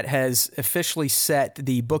chat has officially set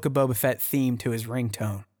the Book of Boba Fett theme to his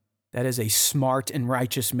ringtone. That is a smart and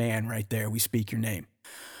righteous man right there. We speak your name.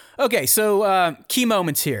 Okay, so key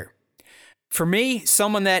moments here. For me,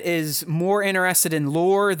 someone that is more interested in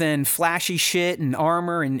lore than flashy shit and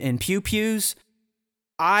armor and pew-pews,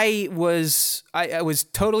 I was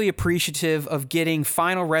totally appreciative of getting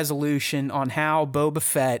final resolution on how Boba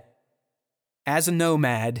Fett, as a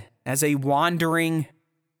nomad, as a wandering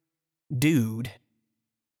dude,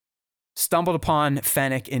 stumbled upon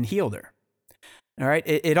Fennec and healed her. All right,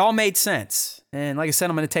 it all made sense. And like I said,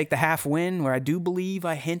 I'm going to take the half win, where I do believe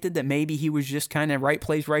I hinted that maybe he was just kind of right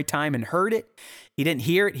place, right time and heard it. He didn't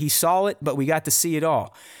hear it, he saw it, but we got to see it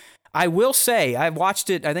all. I will say, I've watched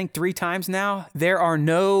it, I think 3 times now. There are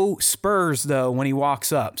no spurs, though, when he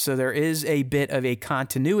walks up. So there is a bit of a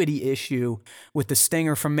continuity issue with the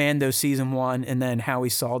stinger from Mando Season 1 and then how we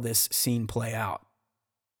saw this scene play out.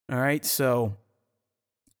 All right, so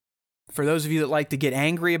for those of you that like to get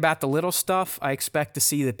angry about the little stuff, I expect to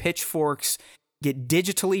see the pitchforks get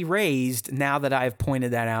digitally raised now that I've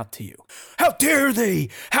pointed that out to you. How dare they?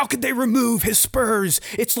 How could they remove his spurs?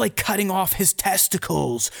 It's like cutting off his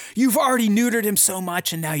testicles. You've already neutered him so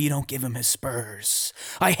much and now you don't give him his spurs.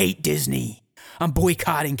 I hate Disney. I'm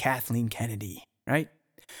boycotting Kathleen Kennedy, right?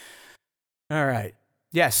 All right.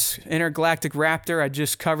 Yes, Intergalactic Raptor, I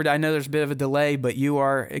just covered. I know there's a bit of a delay, but you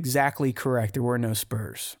are exactly correct. There were no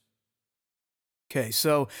spurs. Okay,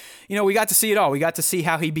 so, we got to see it all. We got to see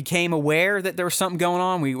how he became aware that there was something going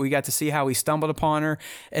on. We got to see how he stumbled upon her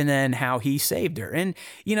and then how he saved her. And,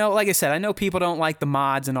 like I said, I know people don't like the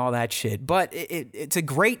mods and all that shit, but it's a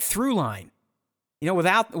great through line.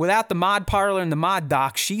 Without the mod parlor and the mod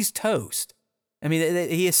doc, she's toast. I mean,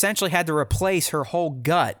 he essentially had to replace her whole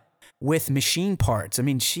gut with machine parts. I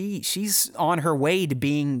mean, she's on her way to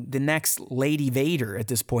being the next Lady Vader at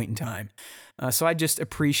this point in time. So I just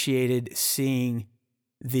appreciated seeing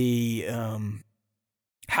the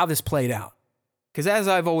how this played out. Because as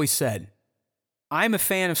I've always said, I'm a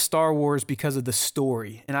fan of Star Wars because of the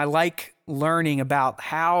story, and I like learning about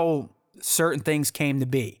how certain things came to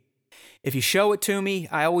be. If you show it to me,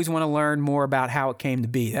 I always want to learn more about how it came to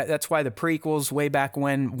be. That's why the prequels, way back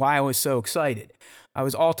when, why I was so excited. I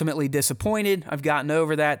was ultimately disappointed. I've gotten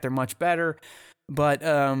over that. They're much better. But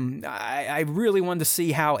I really wanted to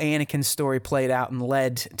see how Anakin's story played out and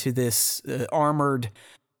led to this armored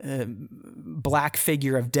black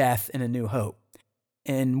figure of death in A New Hope.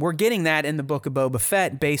 And we're getting that in the Book of Boba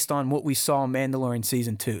Fett based on what we saw in Mandalorian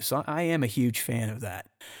Season 2. So I am a huge fan of that.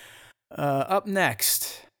 Up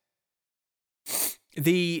next,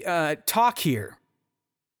 the talk here.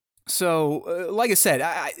 So, like I said,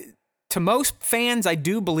 to most fans, I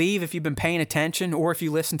do believe, if you've been paying attention or if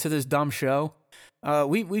you listen to this dumb show,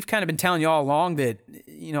 we've kind of been telling you all along that,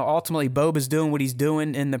 ultimately Boba's doing what he's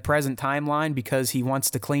doing in the present timeline because he wants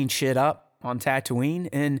to clean shit up on Tatooine.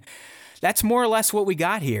 And that's more or less what we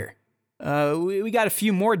got here. We got a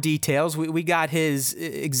few more details. We got his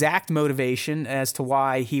exact motivation as to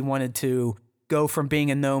why he wanted to go from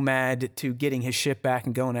being a nomad to getting his ship back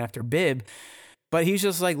and going after Bib. But he's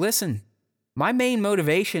just like, listen, my main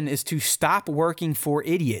motivation is to stop working for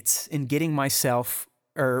idiots and getting myself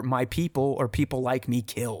or my people or people like me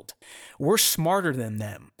killed. We're smarter than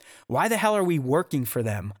them. Why the hell are we working for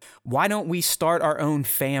them? Why don't we start our own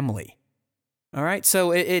family? All right,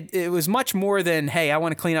 so it was much more than, hey, I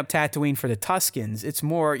want to clean up Tatooine for the Tuskens. It's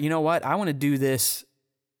more, you know what? I want to do this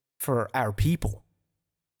for our people,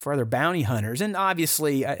 for other bounty hunters. And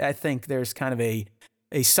obviously, I think there's kind of a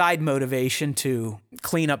side motivation to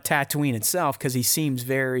clean up Tatooine itself because he seems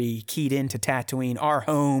very keyed into Tatooine, our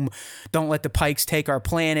home. Don't let the Pikes take our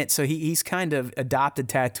planet. So he's kind of adopted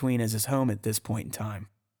Tatooine as his home at this point in time.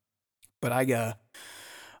 But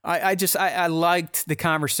I liked the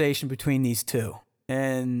conversation between these two.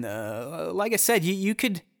 And like I said, you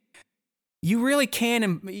really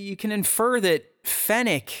can infer that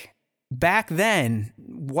Fennec back then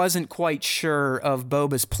wasn't quite sure of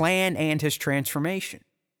Boba's plan and his transformation.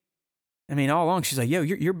 I mean, all along she's like, yo,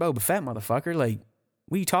 you're Boba Fett, motherfucker. Like,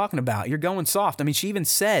 what are you talking about? You're going soft. I mean, she even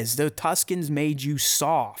says, the Tuskens made you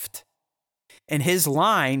soft. And his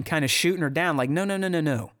line kind of shooting her down like,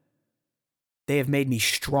 no. They have made me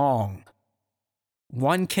strong.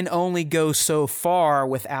 One can only go so far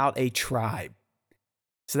without a tribe.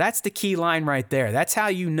 So that's the key line right there. That's how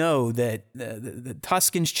you know that the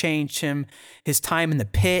Tuskens changed him. His time in the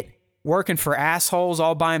pit, working for assholes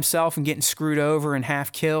all by himself and getting screwed over and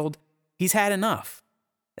half killed. He's had enough.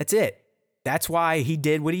 That's it. That's why he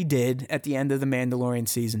did what he did at the end of The Mandalorian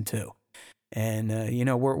Season 2. And,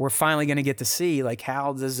 we're finally going to get to see, like,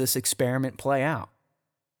 how does this experiment play out?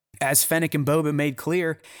 As Fennec and Boba made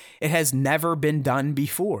clear, it has never been done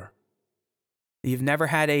before. You've never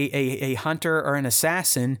had a hunter or an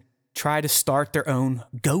assassin try to start their own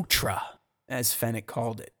Gotra, as Fennec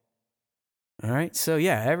called it. All right, so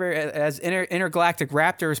yeah, as Intergalactic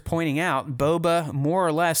Raptor is pointing out, Boba more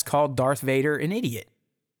or less called Darth Vader an idiot.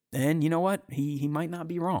 And you know what? He might not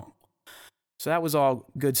be wrong. So that was all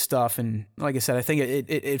good stuff. And like I said, I think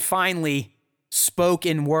it finally spoke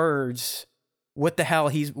in words what the hell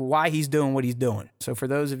why he's doing what he's doing. So for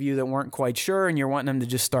those of you that weren't quite sure and you're wanting him to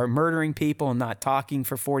just start murdering people and not talking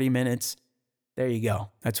for 40 minutes, there you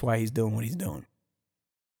go. That's why he's doing what he's doing.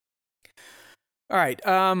 All right.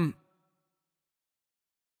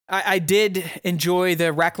 I did enjoy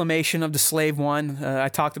the reclamation of the Slave One. I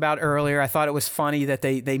talked about earlier. I thought it was funny that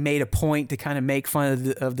they made a point to kind of make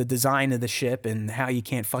fun of the design of the ship and how you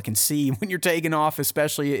can't fucking see when you're taking off,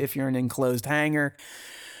 especially if you're in an enclosed hangar.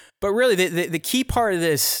 But really, the key part of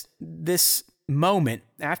this moment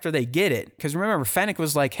after they get it, because remember, Fennec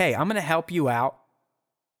was like, hey, I'm going to help you out,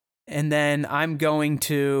 and then I'm going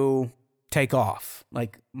to take off.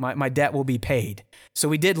 Like, my debt will be paid. So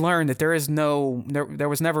we did learn that there was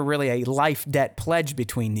never really a life debt pledge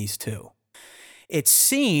between these two. It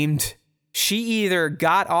seemed she either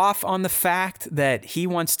got off on the fact that he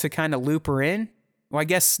wants to kind of loop her in. Well, I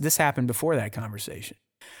guess this happened before that conversation.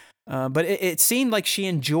 But it seemed like she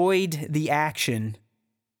enjoyed the action,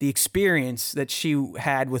 the experience that she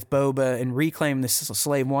had with Boba and reclaiming the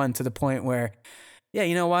Slave One to the point where, yeah,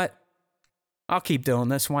 you know what? I'll keep doing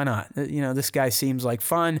this. Why not? This guy seems like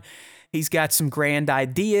fun. He's got some grand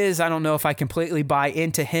ideas. I don't know if I completely buy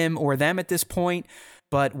into him or them at this point,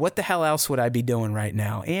 but what the hell else would I be doing right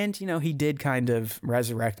now? And, he did kind of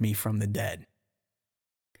resurrect me from the dead.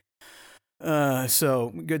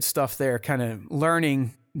 So good stuff there, kind of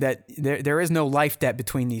learning that there is no life debt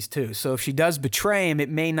between these two. So if she does betray him, it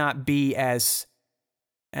may not be as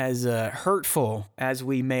hurtful as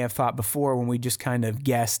we may have thought before when we just kind of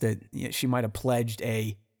guessed that she might have pledged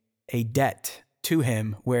a debt to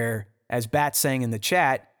him, where, as Bat's saying in the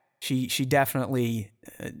chat, she definitely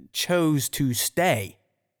chose to stay.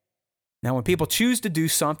 Now, when people choose to do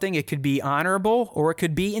something, it could be honorable or it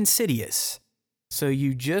could be insidious. So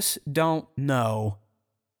you just don't know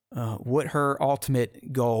what her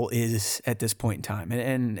ultimate goal is at this point in time.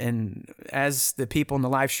 And as the people in the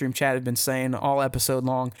live stream chat have been saying all episode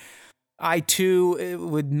long, I too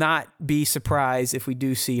would not be surprised if we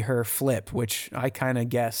do see her flip, which I kind of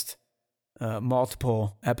guessed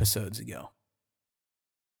multiple episodes ago.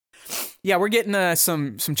 Yeah, we're getting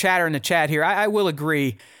some chatter in the chat here. I will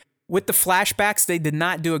agree. With the flashbacks, they did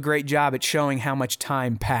not do a great job at showing how much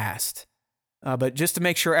time passed. But just to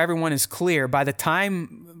make sure everyone is clear, by the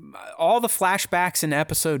time all the flashbacks in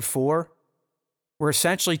episode 4 were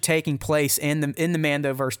essentially taking place in the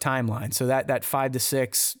Mandoverse timeline. So that 5 to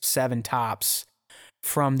 6, 7 tops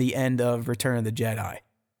from the end of Return of the Jedi.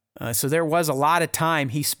 So there was a lot of time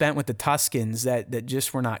he spent with the Tuskens that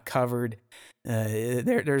just were not covered.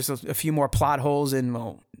 There's a few more plot holes in,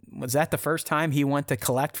 well, was that the first time he went to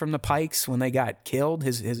collect from the Pikes when they got killed?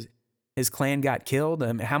 His clan got killed?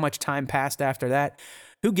 How much time passed after that?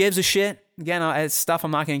 Who gives a shit? Again, it's stuff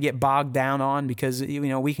I'm not going to get bogged down on because,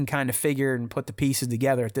 we can kind of figure and put the pieces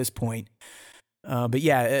together at this point. But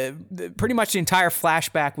yeah, pretty much the entire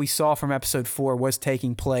flashback we saw from episode 4 was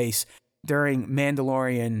taking place during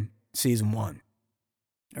Mandalorian season 1,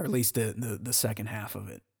 or at least the second half of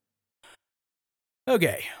it.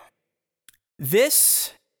 Okay.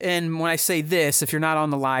 This, and when I say this, if you're not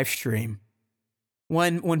on the live stream,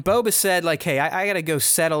 when Boba said, like, hey, I got to go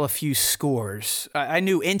settle a few scores, I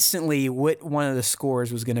knew instantly what one of the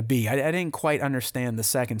scores was going to be. I didn't quite understand the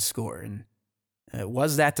second score. And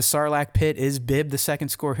was that the Sarlacc pit? Is Bib the second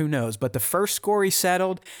score? Who knows? But the first score he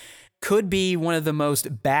settled could be one of the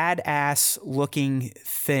most badass looking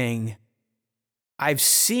thing I've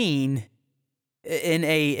seen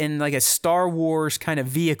in like a Star Wars kind of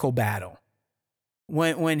vehicle battle.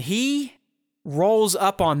 When he rolls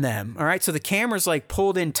up on them, all right, so the camera's like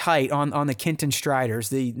pulled in tight on the Kenton Striders,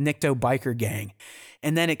 the Nikto biker gang,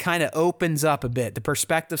 and then it kind of opens up a bit. The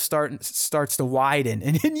perspective starts to widen,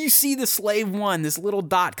 and then you see the Slave One, this little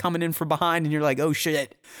dot coming in from behind, and you're like, oh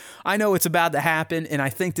shit, I know what's about to happen, and I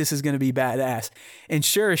think this is going to be badass. And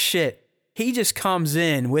sure as shit, he just comes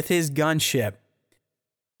in with his gunship,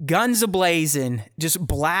 guns ablazing, just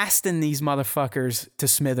blasting these motherfuckers to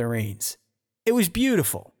smithereens. It was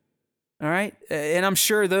beautiful. All right. And I'm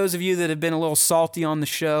sure those of you that have been a little salty on the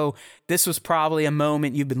show, this was probably a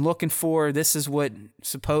moment you've been looking for. This is what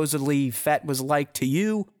supposedly Fett was like to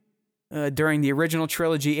you during the original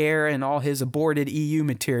trilogy era and all his aborted EU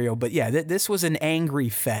material. But yeah, this was an angry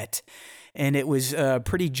Fett, and it was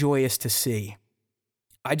pretty joyous to see.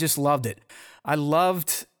 I just loved it. I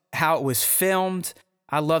loved how it was filmed.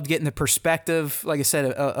 I loved getting the perspective, like I said,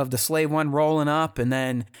 of the Slave One rolling up, and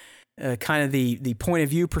then kind of the point of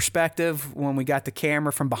view perspective when we got the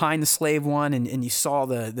camera from behind the Slave One, and you saw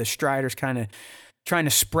the Striders kind of trying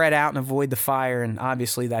to spread out and avoid the fire, and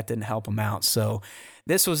obviously that didn't help them out. So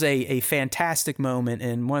this was a fantastic moment,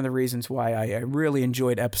 and one of the reasons why I really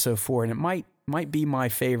enjoyed episode 4, and it might be my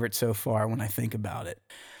favorite so far when I think about it.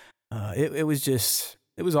 It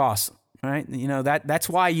was awesome. All right, that's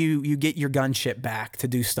why you get your gunship back to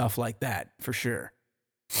do stuff like that for sure.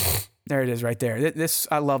 There it is right there.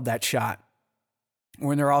 I love that shot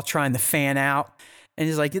when they're all trying to fan out, and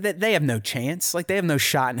it's like they have no chance. Like, they have no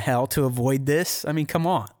shot in hell to avoid this. I mean, come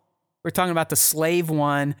on. We're talking about the Slave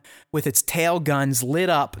One with its tail guns lit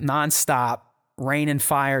up nonstop, raining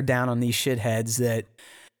fire down on these shitheads that,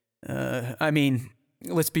 I mean,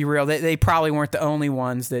 let's be real. They probably weren't the only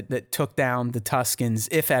ones that took down the Tuskens,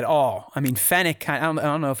 if at all. I mean, Fennec, I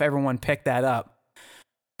don't know if everyone picked that up,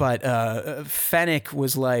 but Fennec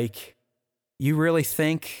was like, you really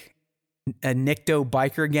think a Nikto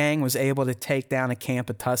biker gang was able to take down a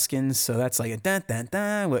camp of Tuskens? So that's like a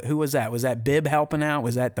dun-dun-dun. Who was that? Was that Bib helping out?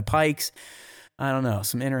 Was that the Pikes? I don't know.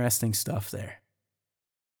 Some interesting stuff there.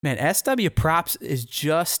 Man, SW Props is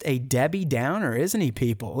just a Debbie Downer, isn't he,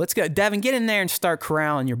 people? Let's go. Devin, get in there and start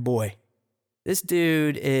corralling your boy. This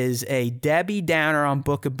dude is a Debbie Downer on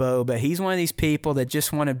Book of Boba. He's one of these people that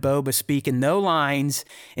just wanted Boba speaking no lines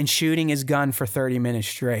and shooting his gun for 30 minutes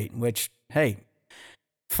straight, which, hey,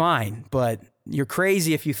 fine, but you're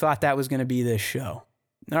crazy if you thought that was going to be this show.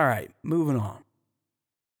 All right, moving on.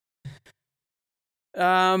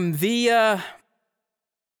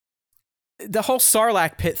 The whole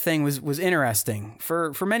Sarlacc pit thing was interesting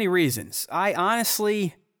for many reasons. I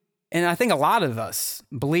honestly, and I think a lot of us,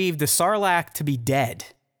 believe the Sarlacc to be dead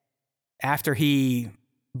after he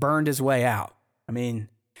burned his way out. I mean,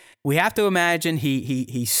 we have to imagine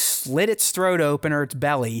he slit its throat open, or its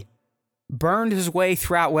belly, burned his way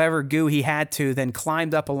throughout whatever goo he had to, then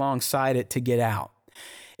climbed up alongside it to get out.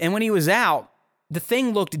 And when he was out, the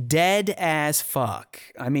thing looked dead as fuck.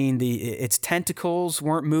 I mean, its tentacles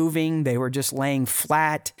weren't moving. They were just laying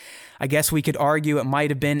flat. I guess we could argue it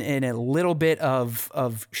might have been in a little bit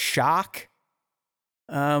of shock.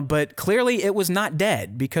 But clearly it was not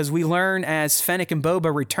dead, because we learn as Fennec and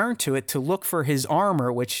Boba return to it to look for his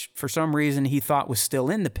armor, which for some reason he thought was still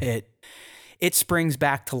in the pit. It springs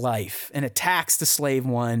back to life and attacks the Slave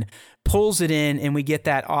One, pulls it in, and we get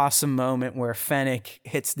that awesome moment where Fennec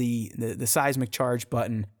hits the seismic charge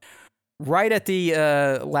button right at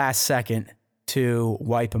the last second to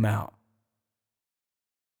wipe him out.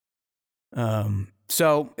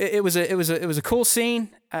 So it was a cool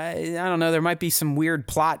scene. I don't know. There might be some weird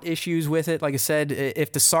plot issues with it. Like I said,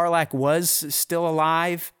 if the Sarlacc was still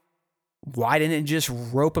alive, Why didn't it just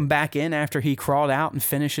rope him back in after he crawled out and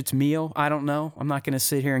finished its meal? I don't know. I'm not going to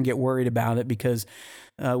sit here and get worried about it because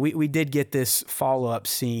we did get this follow-up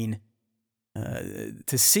scene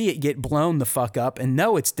to see it get blown the fuck up and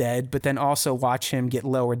know it's dead, but then also watch him get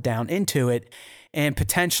lowered down into it and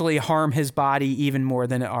potentially harm his body even more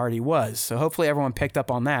than it already was. So hopefully everyone picked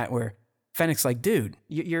up on that, where Fennec's like, dude,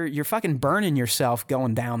 you're fucking burning yourself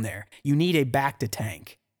going down there. You need a Bacta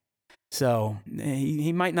tank. So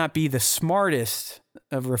he might not be the smartest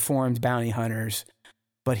of reformed bounty hunters,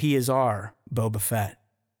 but he is our Boba Fett.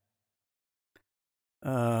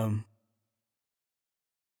 All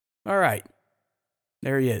right.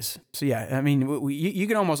 There he is. So yeah, I mean, you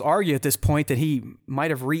can almost argue at this point that he might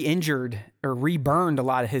have re-injured or reburned a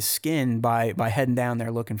lot of his skin by heading down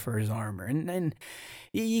there looking for his armor. And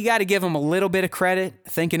you got to give him a little bit of credit,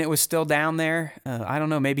 thinking it was still down there. I don't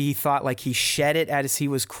know, maybe he thought like he shed it as he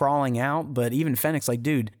was crawling out, but even Fennec's like,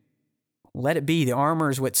 dude, let it be. The armor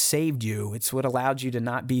is what saved you. It's what allowed you to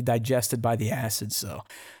not be digested by the acid. So,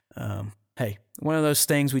 hey, one of those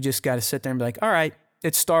things we just got to sit there and be like, all right,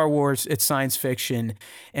 it's Star Wars, it's science fiction,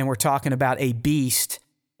 and we're talking about a beast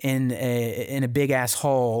in a big-ass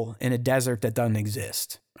hole in a desert that doesn't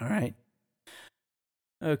exist. All right?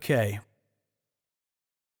 Okay.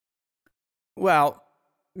 Well,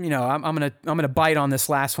 you know, I'm gonna bite on this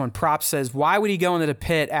last one. Prop says, why would he go into the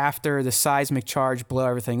pit after the seismic charge blow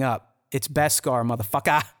everything up? It's Beskar,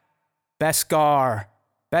 motherfucker. Beskar.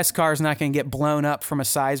 Beskar's not going to get blown up from a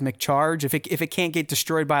seismic charge. If it can't get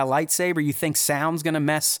destroyed by a lightsaber, you think sound's going to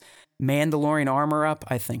mess Mandalorian armor up?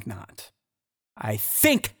 I think not. I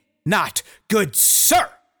think not, good sir.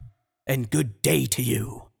 And good day to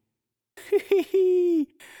you.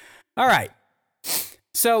 All right.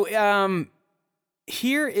 So,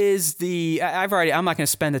 here is the. I'm not going to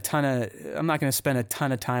spend a ton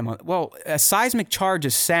of time on. Well, a seismic charge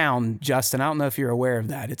is sound, Justin. I don't know if you're aware of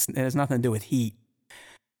that. It has nothing to do with heat.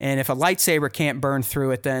 And if a lightsaber can't burn through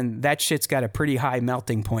it, then that shit's got a pretty high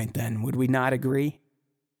melting point. Then would we not agree?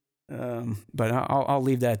 But I'll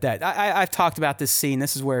leave that at that. I've talked about this scene.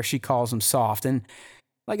 This is where she calls him soft, and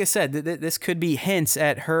like I said, this could be hints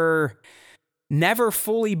at her never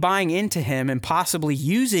fully buying into him and possibly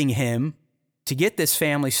using him to get this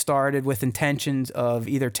family started with intentions of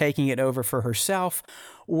either taking it over for herself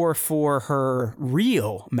or for her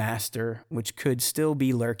real master, which could still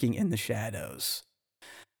be lurking in the shadows.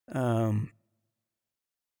 All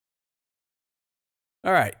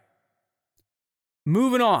right.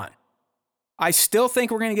 Moving on. I still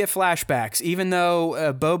think we're going to get flashbacks, even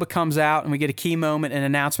though Boba comes out and we get a key moment, an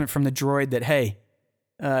announcement from the droid that, hey,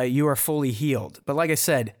 you are fully healed. But like I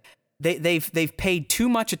said, they've paid too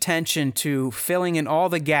much attention to filling in all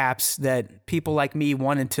the gaps that people like me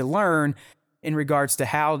wanted to learn in regards to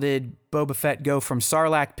how did Boba Fett go from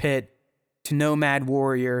Sarlacc Pit to Nomad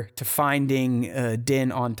Warrior to finding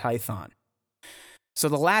Din on Tython. So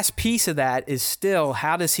the last piece of that is still,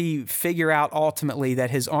 how does he figure out ultimately that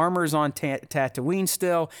his armor is on Tatooine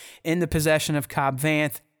still in the possession of Cobb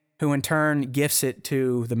Vanth, who in turn gifts it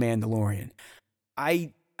to the Mandalorian?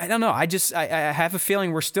 I don't know. I have a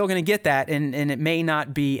feeling we're still going to get that, and it may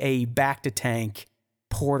not be a Bacta tank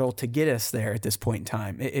portal to get us there at this point in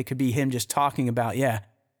time. It could be him just talking about, yeah,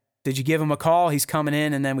 did you give him a call? He's coming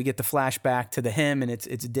in, and then we get the flashback to him, and it's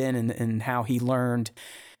Din and how he learned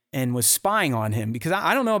and was spying on him. Because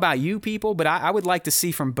I don't know about you people, but I would like to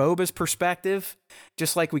see from Boba's perspective,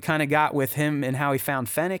 just like we kind of got with him and how he found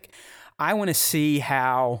Fennec. I want to see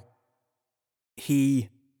how he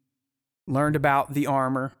learned about the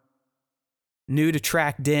armor, knew to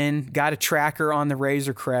track Din, got a tracker on the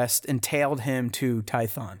Razor Crest, and tailed him to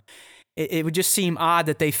Tython. It would just seem odd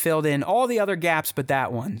that they filled in all the other gaps but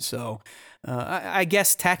that one. So I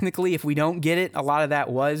guess technically if we don't get it, a lot of that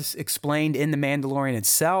was explained in The Mandalorian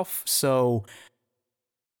itself. So,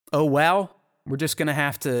 oh well, we're just going to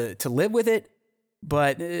have to live with it.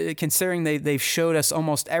 But considering they've showed us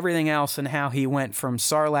almost everything else and how he went from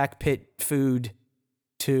Sarlacc Pit food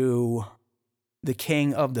to the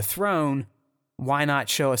king of the throne, why not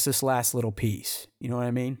show us this last little piece? You know what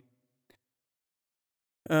I mean?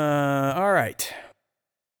 All right.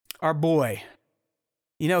 Our boy.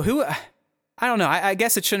 You know who? I don't know. I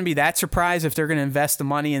guess it shouldn't be that surprised if they're going to invest the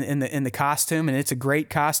money in the costume, and it's a great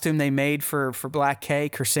costume they made for Black K,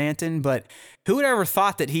 Chrysanthemum. But who would ever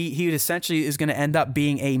thought that he would essentially is going to end up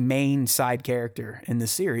being a main side character in the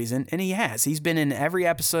series? And he has. He's been in every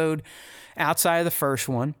episode outside of the first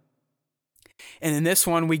one. And in this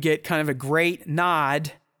one, we get kind of a great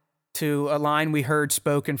nod to a line we heard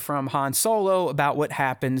spoken from Han Solo about what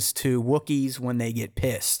happens to Wookiees when they get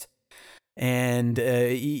pissed. And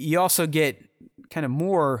you also get kind of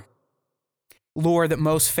more lore that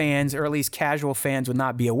most fans, or at least casual fans, would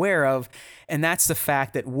not be aware of, and that's the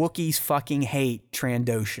fact that Wookiees fucking hate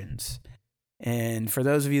Trandoshans. And for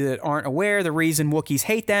those of you that aren't aware, the reason Wookiees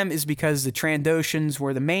hate them is because the Trandoshans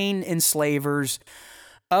were the main enslavers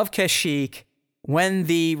of Kashyyyk when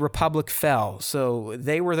the Republic fell. So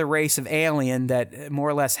they were the race of alien that more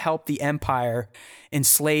or less helped the Empire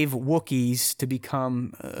enslave Wookiees to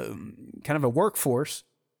become kind of a workforce,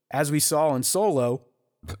 as we saw in Solo,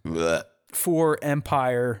 for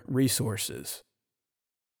Empire resources.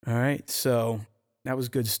 All right, so that was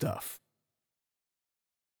good stuff.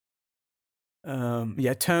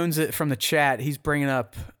 Tones from the chat, he's bringing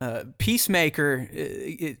up Peacemaker.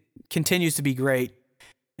 It continues to be great.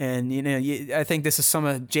 And, I think this is some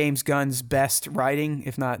of James Gunn's best writing,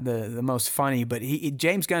 if not the most funny. But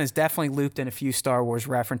James Gunn has definitely looped in a few Star Wars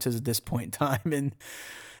references at this point in time. And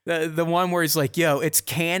the one where he's like, yo, it's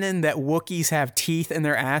canon that Wookiees have teeth in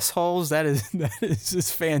their assholes. That is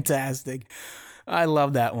just fantastic. I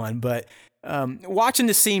love that one. But watching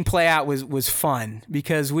the scene play out was fun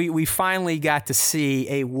because we finally got to see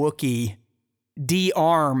a Wookiee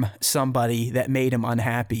de-arm somebody that made him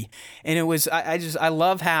unhappy. And it was, I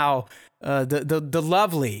love how the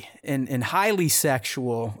lovely and highly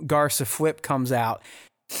sexual Garsa Fwip comes out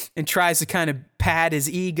and tries to kind of pad his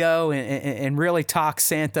ego and really talk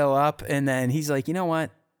Santo up. And then he's like, you know what?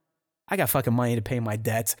 I got fucking money to pay my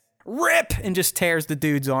debts. Rip! And just tears the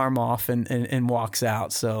dude's arm off and walks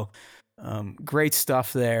out. So great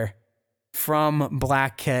stuff there from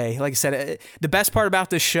Black K. Like I said, the best part about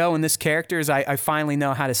this show and this character is I finally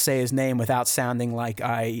know how to say his name without sounding like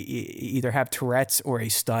I either have Tourette's or a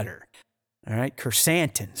stutter. All right,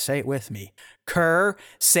 Krrsantan. Say it with me.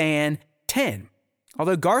 Krrsantan.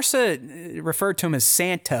 Although Garsa referred to him as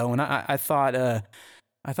Santo, and I thought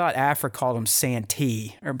Afra called him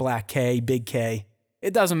Santee or Black K, Big K.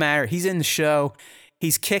 It doesn't matter. He's in the show.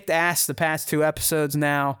 He's kicked ass the past 2 episodes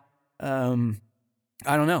now. I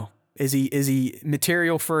don't know. Is he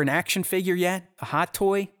material for an action figure yet? A hot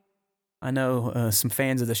toy? I know some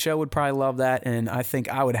fans of the show would probably love that, and I think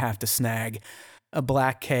I would have to snag a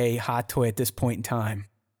Black K hot toy at this point in time.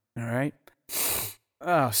 All right?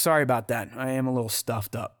 Oh, sorry about that. I am a little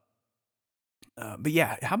stuffed up. But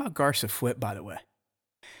yeah, how about Garsa Fwip, by the way?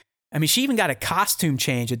 I mean, she even got a costume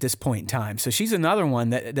change at this point in time. So she's another one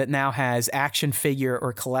that now has action figure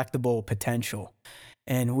or collectible potential.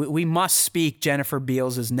 And we must speak Jennifer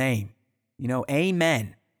Beals' name.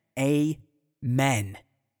 Amen. Amen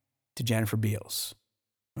to Jennifer Beals.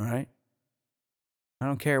 All right? I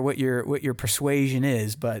don't care what your persuasion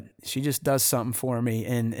is, but she just does something for me.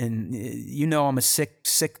 And I'm a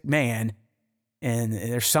sick man. And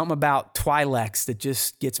there's something about Twi'leks that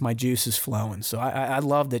just gets my juices flowing. So I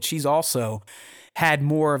love that she's also had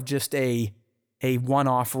more of just a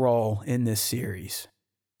one-off role in this series.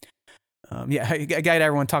 I got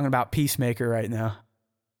everyone talking about Peacemaker right now.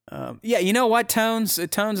 You know what, Tones?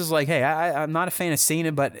 Tones is like, hey, I'm not a fan of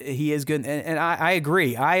Cena, but he is good. And I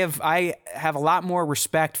agree. I have a lot more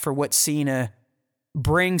respect for what Cena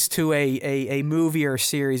brings to a movie or a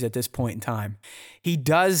series at this point in time. He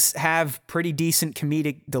does have pretty decent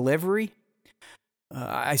comedic delivery.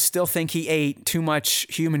 I still think he ate too much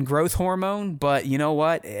human growth hormone, but you know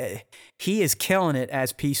what? He is killing it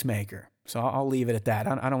as Peacemaker. So I'll leave it at that.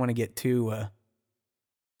 I don't want to get too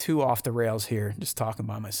off the rails here, just talking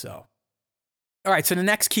by myself. All right, so the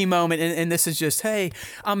next key moment, and this is just, hey,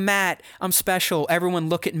 I'm Matt, I'm special, everyone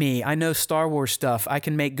look at me, I know Star Wars stuff, I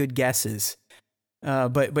can make good guesses.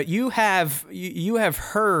 But you have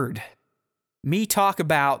heard me talk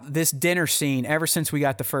about this dinner scene ever since we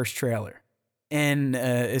got the first trailer. And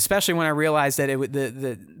especially when I realized that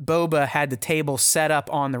the Boba had the table set up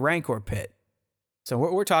on the Rancor pit. So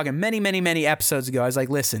we're talking many episodes ago. I was like,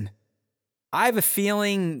 listen, I have a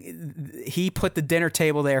feeling he put the dinner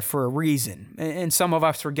table there for a reason. And some of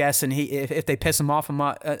us were guessing if they piss him off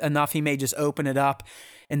enough, he may just open it up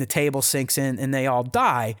and the table sinks in and they all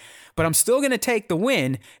die. But I'm still going to take the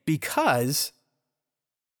win because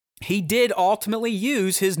he did ultimately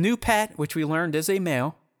use his new pet, which we learned is a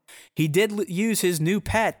male. He did use his new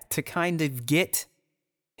pet to kind of get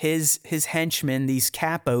his henchmen, these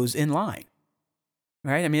capos, in line.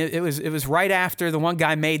 Right? I mean, it was right after the one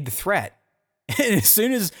guy made the threat. And as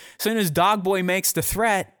soon as Dog Boy makes the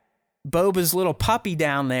threat, Boba's little puppy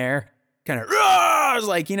down there kind of was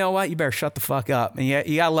like, you know what? You better shut the fuck up. And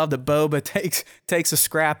you gotta love that Boba takes a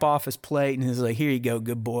scrap off his plate and is like, here you go,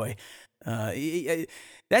 good boy.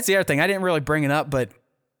 That's the other thing. I didn't really bring it up, but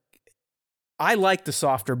I like the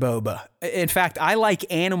softer Boba. In fact, I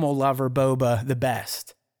like Animal Lover Boba the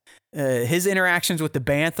best. His interactions with the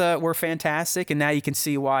Bantha were fantastic, and now you can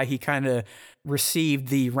see why he kind of received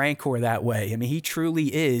the Rancor that way. I mean, he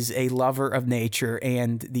truly is a lover of nature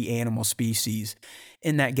and the animal species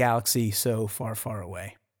in that galaxy so far, far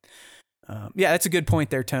away. Yeah, that's a good point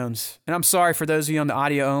there, Tones. And I'm sorry for those of you on the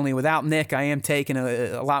audio only. Without Nick, I am taking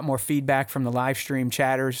a lot more feedback from the live stream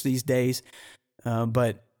chatters these days.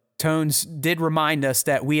 But Tones did remind us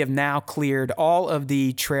that we have now cleared all of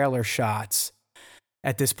the trailer shots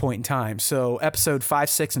at this point in time. So episode 5,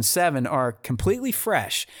 6, and 7 are completely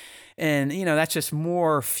fresh. And, that's just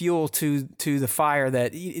more fuel to the fire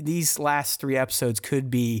that these last 3 episodes could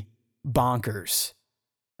be bonkers,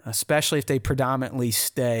 especially if they predominantly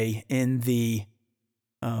stay in the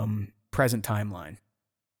present timeline.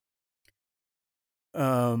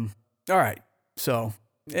 All right. So,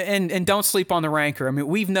 and don't sleep on the Rancor. I mean,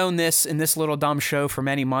 we've known this in this little dumb show for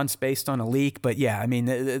many months based on a leak, but yeah, I mean,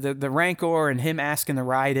 the Rancor and him asking to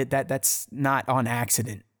ride it, that's not on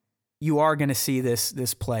accident. You are going to see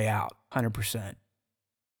this play out 100%.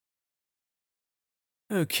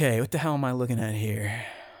 Okay, what the hell am I looking at here?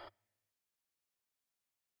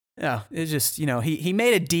 Yeah, it's just, he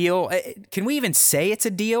made a deal. Can we even say it's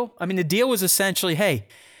a deal? I mean, the deal was essentially, hey,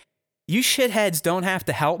 you shitheads don't have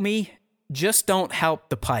to help me. Just don't help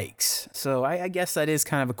the Pikes. So I guess that is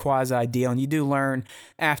kind of a quasi deal. And you do learn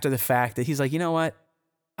after the fact that he's like, you know what?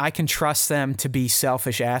 I can trust them to be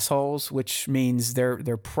selfish assholes, which means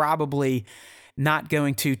they're probably not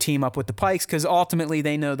going to team up with the Pikes because ultimately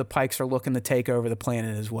they know the Pikes are looking to take over the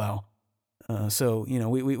planet as well. So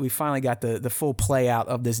we finally got the full play out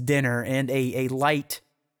of this dinner and a light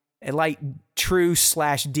truce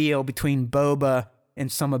 / deal between Boba and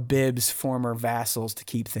some of Bib's former vassals to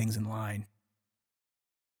keep things in line.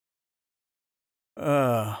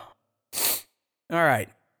 All right.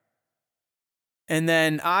 And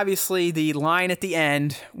then obviously the line at the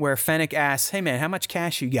end where Fennec asks, hey man, how much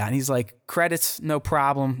cash you got? And he's like, credits, no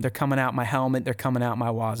problem. They're coming out my helmet. They're coming out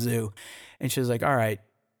my wazoo. And she's like, all right,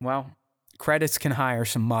 well, credits can hire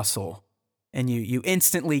some muscle. And you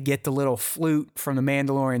instantly get the little flute from the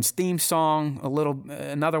Mandalorian's theme song,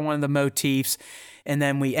 another one of the motifs. And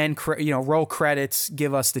then we end, roll credits,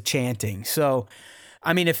 give us the chanting. So,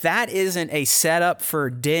 I mean, if that isn't a setup for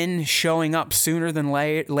Din showing up sooner than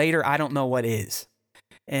later, I don't know what is.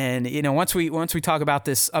 And once we talk about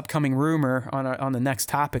this upcoming rumor on the next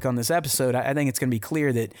topic on this episode, I think it's going to be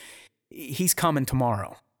clear that he's coming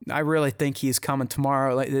tomorrow. I really think he is coming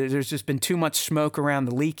tomorrow. There's just been too much smoke around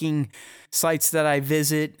the leaking sites that I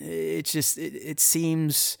visit. It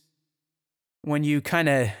seems when you kind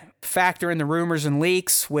of factor in the rumors and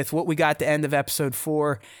leaks with what we got at the end of episode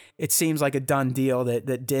 4, it seems like a done deal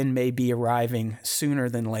that Din may be arriving sooner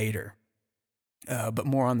than later. But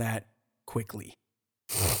more on that quickly.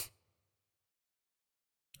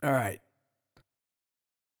 All right.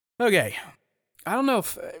 Okay. I don't know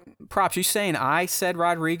if, Props, you saying I said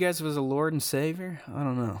Rodriguez was a Lord and Savior? I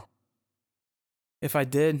don't know. If I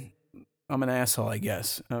did, I'm an asshole, I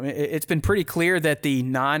guess. I mean, it's been pretty clear that the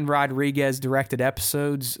non-Rodriguez directed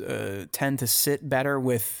episodes tend to sit better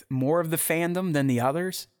with more of the fandom than the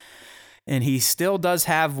others. And he still does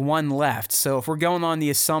have one left. So if we're going on the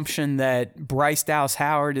assumption that Bryce Dallas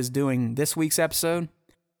Howard is doing this week's episode,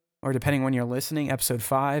 or depending when you're listening, episode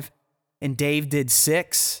 5, and Dave did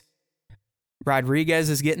 6, Rodriguez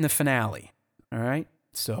is getting the finale. All right?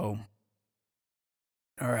 So,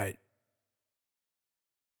 all right.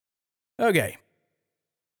 Okay.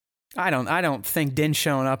 I don't think Din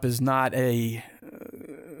showing up is not a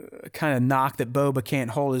kind of knock that Boba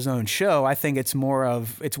can't hold his own show. I think it's more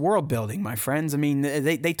of, it's world building, my friends. I mean,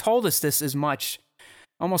 they told us this as much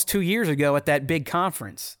almost 2 years ago at that big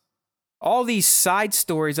conference. All these side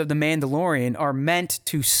stories of The Mandalorian are meant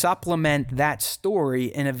to supplement that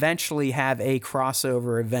story and eventually have a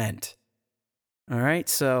crossover event. All right,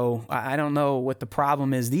 so I don't know what the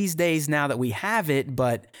problem is these days now that we have it,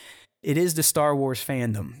 but it is the Star Wars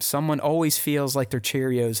fandom. Someone always feels like their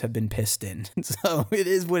Cheerios have been pissed in. So it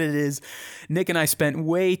is what it is. Nick and I spent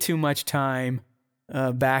way too much time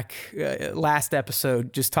back last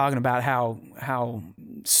episode just talking about how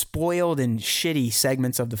spoiled and shitty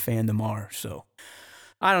segments of the fandom are. So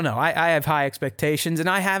I don't know. I have high expectations, and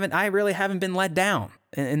I really haven't been let down.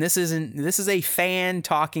 And this is a fan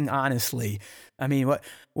talking honestly. I mean,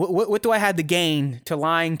 what do I have to gain to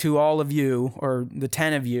lying to all of you, or the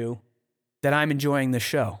 10 of you, that I'm enjoying the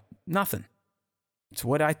show? Nothing. It's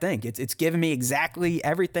what I think. It's given me exactly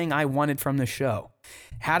everything I wanted from the show.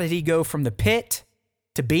 How did he go from the pit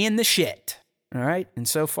to being the shit? All right. And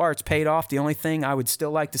so far it's paid off. The only thing I would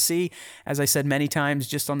still like to see, as I said many times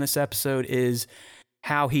just on this episode, is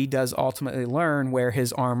how he does ultimately learn where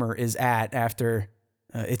his armor is at after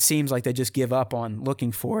it seems like they just give up on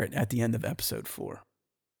looking for it at the end of episode 4.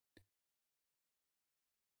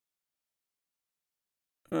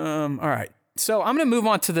 All right. So I'm going to move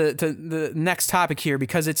on to the next topic here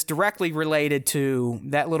because it's directly related to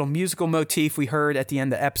that little musical motif we heard at the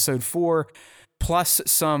end of episode 4, plus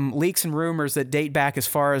some leaks and rumors that date back as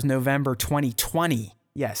far as November 2020.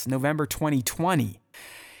 Yes, November 2020.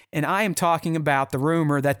 And I am talking about the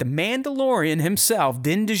rumor that the Mandalorian himself,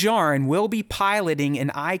 Din Djarin, will be piloting an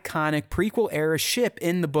iconic prequel-era ship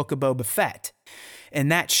in the Book of Boba Fett.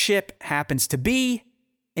 And that ship happens to be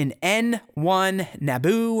an N1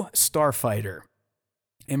 Naboo starfighter.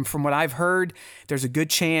 And from what I've heard, there's a good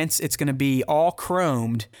chance it's going to be all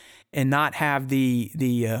chromed and not have the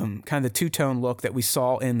kind of the two-tone look that we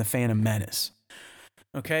saw in The Phantom Menace.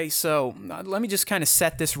 Okay, so let me just kind of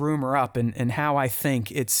set this rumor up and how I think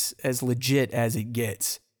it's as legit as it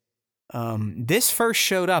gets. This first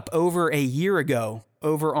showed up over a year ago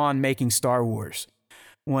over on Making Star Wars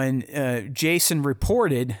when Jason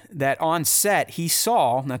reported that on set he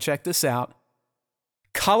saw, now check this out,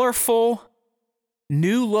 colorful,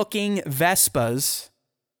 new-looking Vespas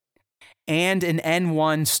and an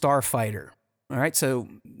N1 starfighter. All right, so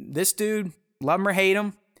this dude, love him or hate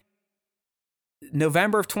him,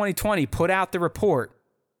 November of 2020 put out the report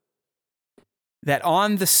that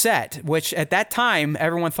on the set, which at that time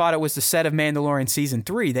everyone thought it was the set of Mandalorian Season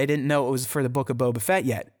 3. They didn't know it was for the Book of Boba Fett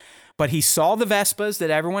yet. But he saw the Vespas that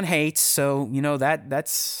everyone hates, so you know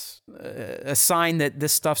that's a sign that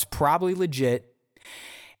this stuff's probably legit.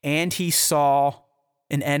 And he saw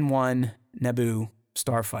an N1 Naboo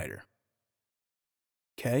starfighter.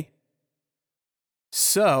 Okay?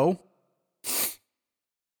 So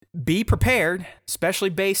be prepared, especially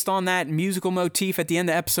based on that musical motif at the end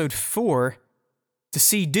of episode 4, to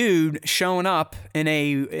see dude showing up in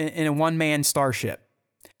a one-man starship.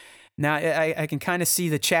 Now, I can kind of see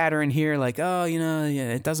the chatter in here like, oh,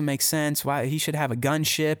 it doesn't make sense. Why he should have a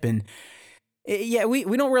gunship. And yeah, we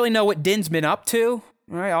don't really know what Din's been up to.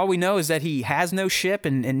 All right, all we know is that he has no ship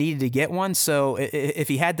and needed to get one. So if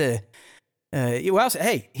he had to, he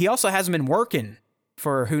also hasn't been working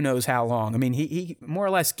for who knows how long. I mean, he more or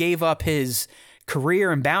less gave up his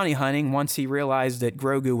career in bounty hunting once he realized that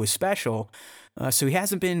Grogu was special. So he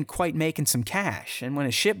hasn't been quite making some cash. And when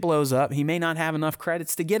his ship blows up, he may not have enough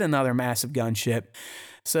credits to get another massive gunship.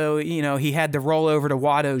 So, he had to roll over to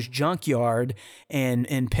Watto's junkyard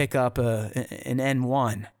and pick up an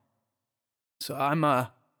N1. So I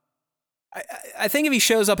think if he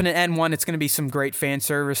shows up in an N1, it's going to be some great fan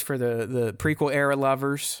service for the prequel era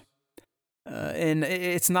lovers. And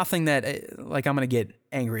it's nothing that I'm going to get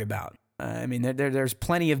angry about. I mean, there's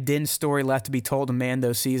plenty of Din story left to be told in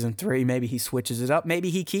Mando Season 3. Maybe he switches it up.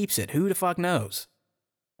 Maybe he keeps it. Who the fuck knows?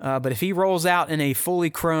 But if he rolls out in a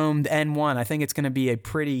fully chromed N1, I think it's going to be a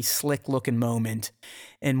pretty slick-looking moment,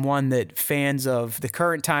 and one that fans of the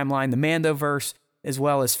current timeline, the Mandoverse, as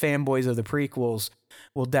well as fanboys of the prequels,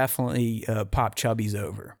 will definitely pop chubbies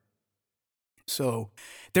over. So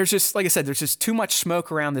there's just, like I said, there's just too much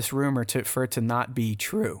smoke around this rumor for it to not be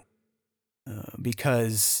true.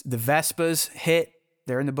 Because the Vespas hit,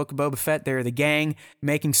 they're in the Book of Boba Fett, they're the gang.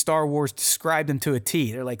 Making Star Wars described them to a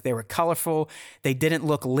T. They were colorful, they didn't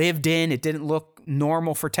look lived in, it didn't look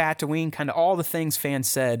normal for Tatooine, kind of all the things fans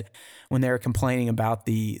said when they were complaining about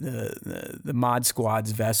the Mod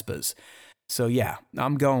Squad's Vespas. So yeah,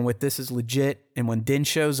 I'm going with this is legit, and when Din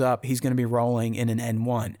shows up, he's going to be rolling in an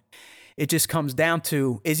N1. It just comes down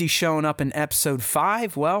to, is he showing up in episode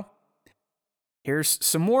 5? Well, here's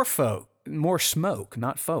some more smoke,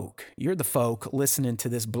 not folk. You're the folk listening to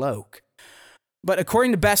this bloke. But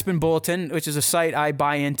according to Bespin Bulletin, which is a site I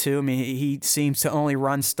buy into, I mean, he seems to only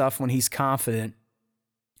run stuff when he's confident.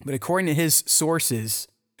 But according to his sources,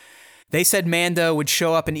 they said Mando would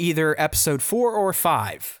show up in either episode 4 or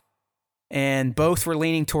 5. And both were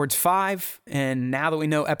leaning towards 5. And now that we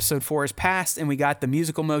know episode 4 is past and we got the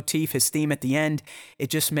musical motif, his theme at the end, it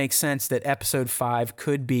just makes sense that episode 5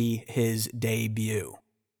 could be his debut.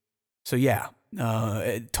 So yeah,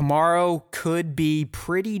 tomorrow could be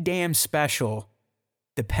pretty damn special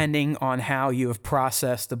depending on how you have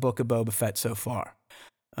processed the Book of Boba Fett so far.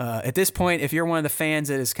 At this point, if you're one of the fans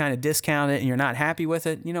that is kind of discounted and you're not happy with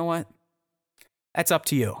it, you know what? That's up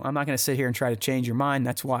to you. I'm not going to sit here and try to change your mind.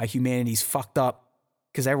 That's why humanity's fucked up,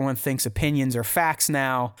 because everyone thinks opinions are facts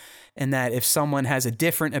now, and that if someone has a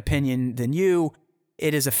different opinion than you,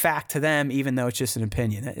 it is a fact to them, even though it's just an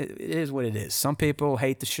opinion. It is what it is. Some people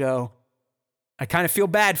hate the show. I kind of feel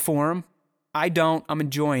bad for them, I don't. I'm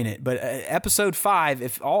enjoying it. But episode 5,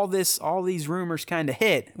 if all these rumors kind of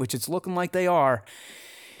hit, which it's looking like they are,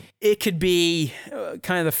 it could be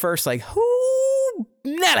kind of the first like, whoo,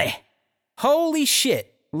 Nelly, holy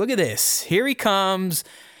shit, look at this. Here he comes,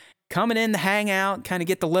 coming in to hang out, kind of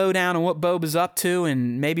get the lowdown on what Boba's up to,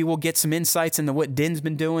 and maybe we'll get some insights into what Din's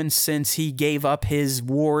been doing since he gave up his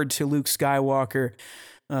ward to Luke Skywalker.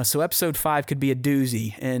 So episode 5 could be a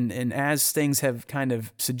doozy, and as things have kind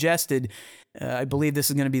of suggested, I believe this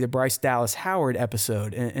is going to be the Bryce Dallas Howard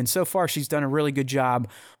episode, and so far she's done a really good job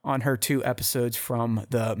on her 2 episodes from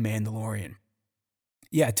The Mandalorian.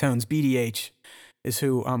 Yeah, Tones, BDH is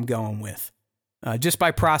who I'm going with. Just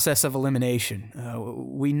by process of elimination.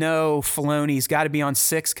 We know Filoni's got to be on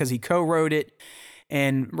 6 because he co-wrote it,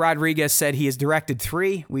 and Rodriguez said he has directed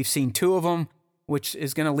 3. We've seen 2 of them, which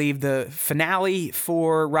is going to leave the finale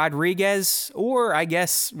for Rodriguez, or I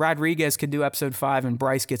guess Rodriguez could do episode 5 and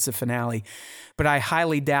Bryce gets the finale. But I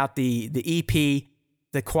highly doubt the EP,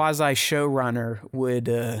 the quasi-showrunner,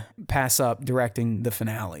 would pass up directing the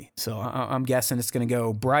finale. So I'm guessing it's going to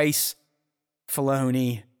go Bryce,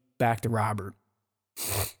 Filoni, back to Robert.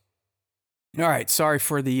 All right, sorry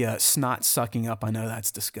for the snot sucking up. I know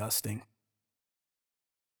that's disgusting.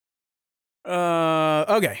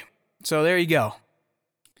 Okay. So there you go.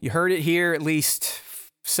 You heard it here, at least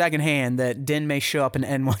secondhand, that Din may show up in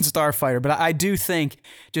N1 Starfighter. But I do think,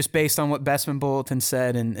 just based on what Bespin Bulletin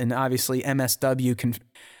said, and obviously MSW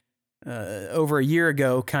over a year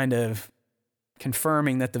ago kind of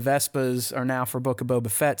confirming that the Vespas are now for Book of Boba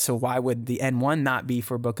Fett, so why would the N1 not be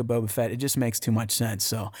for Book of Boba Fett? It just makes too much sense.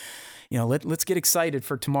 So, let's get excited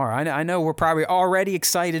for tomorrow. I know we're probably already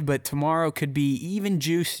excited, but tomorrow could be even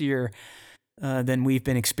juicier than we've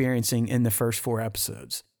been experiencing in the first 4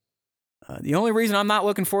 episodes. The only reason I'm not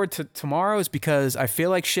looking forward to tomorrow is because I feel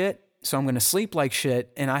like shit, so I'm going to sleep like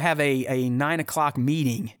shit, and I have a 9 o'clock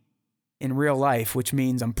meeting in real life, which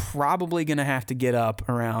means I'm probably going to have to get up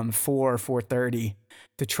around 4 or 4:30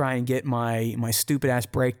 to try and get my stupid-ass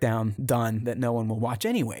breakdown done that no one will watch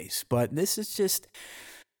anyways. But this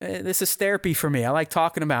is therapy for me. I like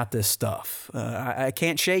talking about this stuff. I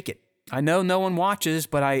can't shake it. I know no one watches,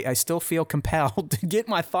 but I still feel compelled to get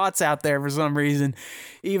my thoughts out there for some reason,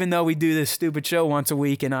 even though we do this stupid show once a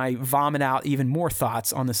week and I vomit out even more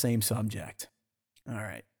thoughts on the same subject. All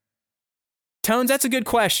right. Tones, that's a good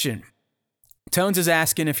question. Tones is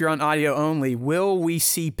asking, if you're on audio only, will we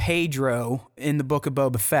see Pedro in the Book of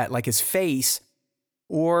Boba Fett, like his face,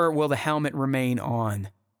 or will the helmet remain on?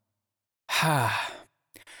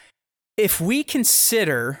 If we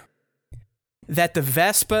consider that the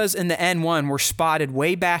Vespas and the N1 were spotted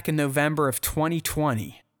way back in November of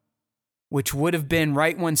 2020, which would have been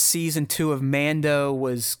right when season 2 of Mando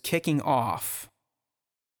was kicking off,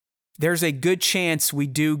 there's a good chance we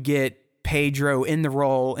do get Pedro in the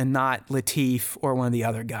role and not Latif or one of the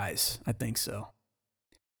other guys. I think so.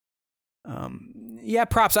 Yeah,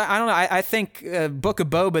 props. I don't know. I think Book of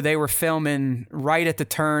Boba, they were filming right at the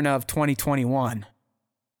turn of 2021.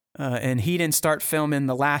 And he didn't start filming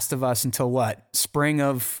The Last of Us until what? Spring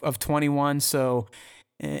of 21. So,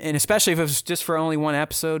 and especially if it was just for only 1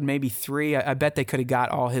 episode, maybe 3, I bet they could have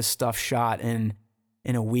got all his stuff shot in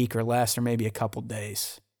a week or less, or maybe a couple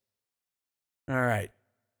days. All right.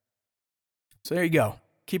 So there you go.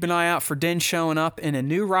 Keep an eye out for Din showing up in a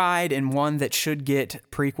new ride and one that should get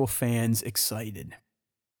prequel fans excited.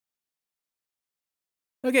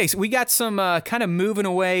 Okay, so we got some kind of moving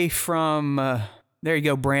away from... there you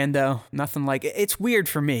go, Brando. Nothing like... It's weird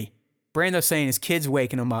for me. Brando's saying his kid's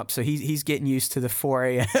waking him up, so he's getting used to the 4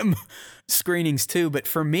 a.m. screenings too. But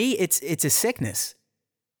for me, it's a sickness.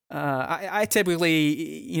 I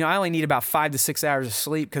typically, I only need about 5 to 6 hours of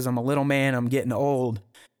sleep because I'm a little man. I'm getting old.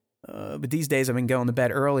 But these days I've been going to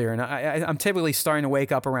bed earlier, and I'm typically starting to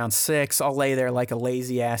wake up around 6. I'll lay there like a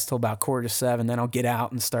lazy ass till about 6:45, then I'll get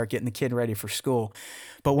out and start getting the kid ready for school.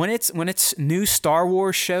 But when it's new Star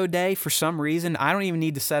Wars show day, for some reason, I don't even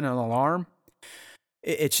need to set an alarm.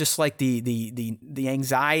 It's just like the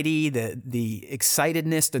anxiety, the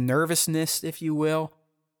excitedness, the nervousness, if you will.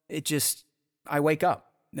 I wake up.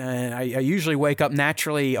 And I usually wake up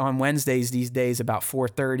naturally on Wednesdays these days about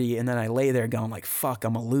 4:30, and then I lay there going like, fuck,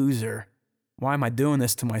 I'm a loser. Why am I doing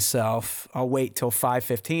this to myself? I'll wait till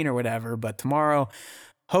 5:15 or whatever, but tomorrow,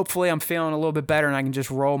 hopefully I'm feeling a little bit better and I can just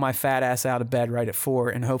roll my fat ass out of bed right at 4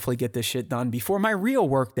 and hopefully get this shit done before my real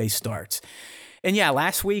work day starts. And yeah,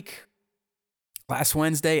 last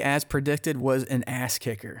Wednesday, as predicted, was an ass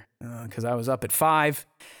kicker because I was up at 5.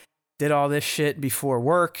 Did all this shit before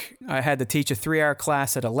work. I had to teach a 3-hour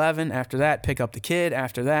class at 11. After that, pick up the kid.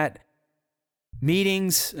 After that,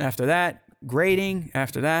 meetings. After that, grading.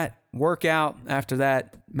 After that, workout. After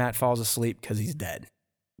that, Matt falls asleep because he's dead.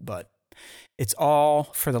 But it's all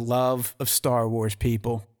for the love of Star Wars,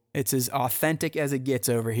 people. It's as authentic as it gets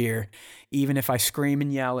over here. Even if I scream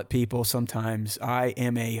and yell at people sometimes, I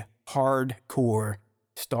am a hardcore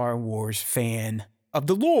Star Wars fan of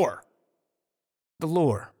the lore. The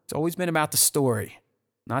lore. It's always been about the story,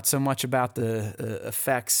 not so much about the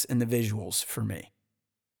effects and the visuals for me.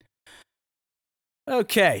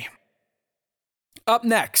 Okay. Up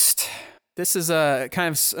next, this is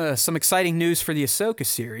some exciting news for the Ahsoka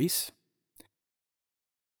series.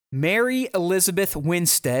 Mary Elizabeth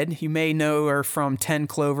Winstead, you may know her from 10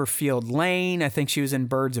 Cloverfield Lane. I think she was in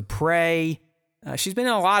Birds of Prey. She's been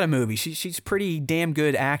in a lot of movies. She's a pretty damn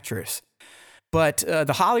good actress. But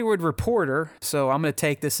The Hollywood Reporter, so I'm going to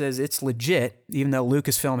take this as it's legit, even though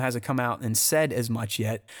Lucasfilm hasn't come out and said as much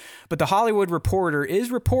yet. But The Hollywood Reporter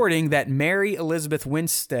is reporting that Mary Elizabeth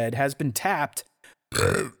Winstead has been tapped.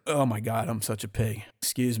 Oh my God, I'm such a pig.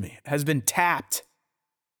 Excuse me. Has been tapped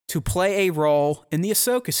to play a role in the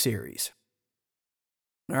Ahsoka series.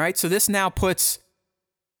 All right, so this now puts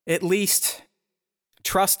at least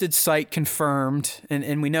trusted site confirmed,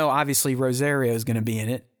 and we know obviously Rosario is going to be in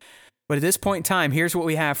it. But at this point in time, here's what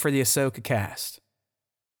we have for the Ahsoka cast.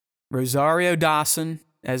 Rosario Dawson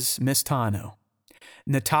as Miss Tano.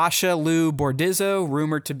 Natasha Liu Bordizzo,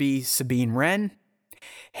 rumored to be Sabine Wren.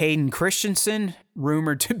 Hayden Christensen,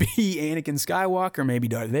 rumored to be Anakin Skywalker, maybe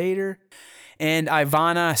Darth Vader. And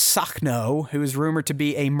Ivana Sakno, who is rumored to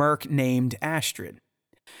be a merc named Astrid.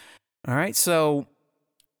 All right, so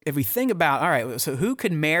if we think about, all right, so who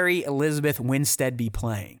could Mary Elizabeth Winstead be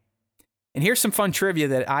playing? And here's some fun trivia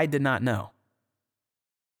that I did not know.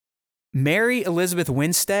 Mary Elizabeth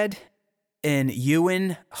Winstead and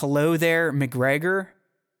Ewan Hello There McGregor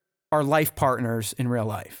are life partners in real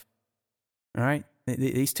life. All right,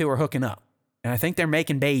 these two are hooking up. And I think they're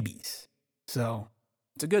making babies. So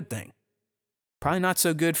it's a good thing. Probably not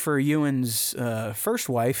so good for Ewan's first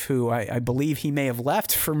wife, who I believe he may have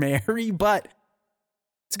left for Mary, but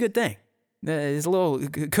it's a good thing. There's a little.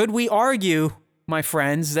 Could we argue, my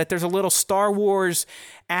friends, that there's a little Star Wars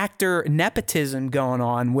actor nepotism going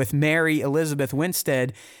on with Mary Elizabeth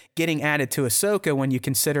Winstead getting added to Ahsoka when you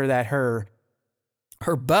consider that her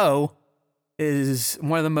beau is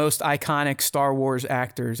one of the most iconic Star Wars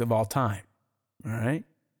actors of all time. All right.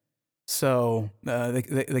 So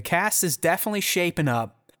the cast is definitely shaping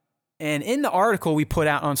up. And in the article we put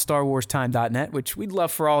out on StarWarsTime.net, which we'd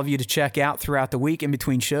love for all of you to check out throughout the week in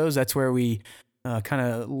between shows, that's where we kind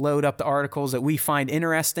of load up the articles that we find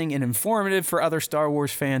interesting and informative for other Star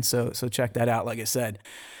Wars fans. So check that out, like I said.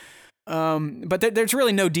 But there's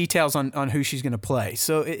really no details on who she's going to play.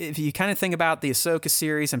 So if you kind of think about the Ahsoka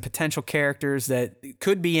series and potential characters that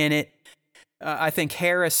could be in it, I think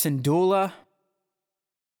Hera Syndulla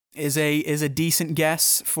is a decent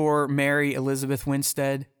guess for Mary Elizabeth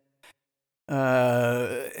Winstead.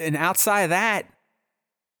 And outside of that,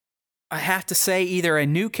 I have to say either a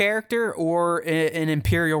new character or an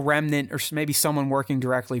Imperial remnant, or maybe someone working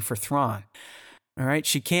directly for Thrawn. All right,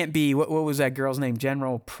 she can't be, what was that girl's name?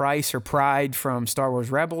 General Price or Pride from Star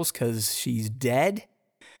Wars Rebels, because she's dead.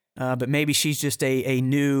 But maybe she's just a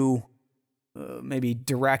new, maybe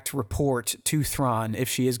direct report to Thrawn if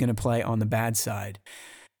she is going to play on the bad side.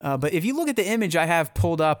 But if you look at the image I have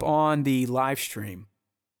pulled up on the live stream,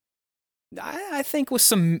 I think with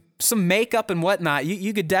some makeup and whatnot,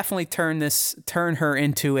 you could definitely turn her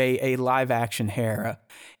into a live action Hera,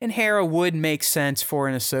 and Hera would make sense for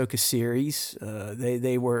an Ahsoka series.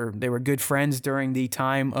 They were good friends during the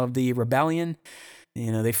time of the rebellion.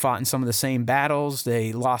 You know, they fought in some of the same battles.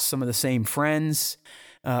 They lost some of the same friends.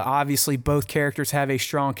 Obviously, both characters have a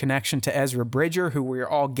strong connection to Ezra Bridger, who we're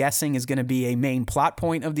all guessing is going to be a main plot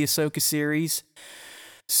point of the Ahsoka series.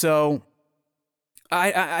 So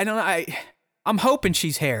I don't know. I'm hoping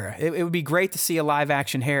she's Hera. It would be great to see a live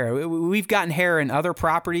action Hera. We've gotten Hera in other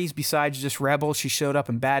properties besides just Rebels. She showed up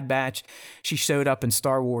in Bad Batch. She showed up in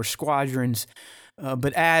Star Wars Squadrons.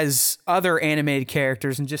 But as other animated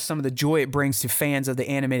characters and just some of the joy it brings to fans of the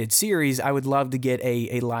animated series, I would love to get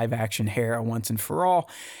a live action Hera once and for all.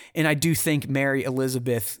 And I do think Mary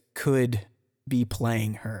Elizabeth could be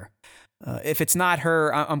playing her. If it's not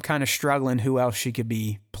her, I'm kind of struggling who else she could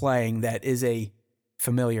be playing that is a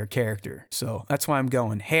familiar character. So that's why I'm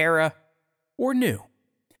going Hera or new.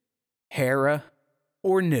 Hera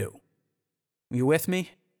or new. Are you with me?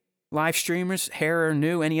 Live streamers, Hera or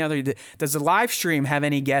new, any other? Does the live stream have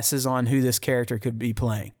any guesses on who this character could be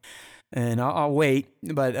playing? And I'll wait.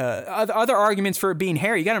 But other arguments for it being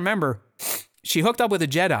Hera, you got to remember, she hooked up with a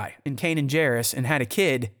Jedi in Kanan Jarrus and had a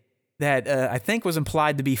kid that I think was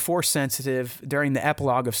implied to be Force-sensitive during the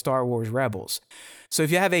epilogue of Star Wars Rebels. So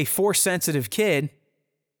if you have a Force-sensitive kid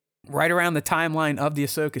right around the timeline of the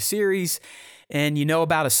Ahsoka series, and you know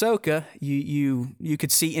about Ahsoka, you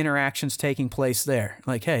could see interactions taking place there.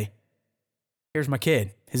 Like, hey, here's my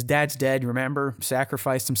kid. His dad's dead, remember?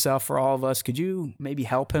 Sacrificed himself for all of us. Could you maybe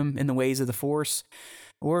help him in the ways of the Force?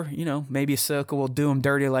 Or, maybe Ahsoka will do him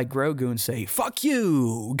dirty like Grogu and say, fuck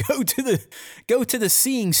you, go to the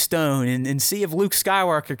Seeing Stone and see if Luke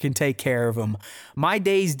Skywalker can take care of him. My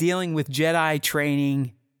days dealing with Jedi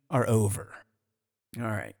training are over. All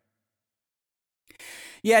right.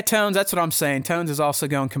 Yeah, Tones, that's what I'm saying. Tones is also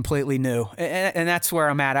going completely new. And that's where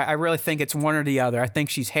I'm at. I really think it's one or the other. I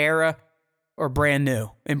think she's Hera or brand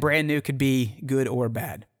new. And brand new could be good or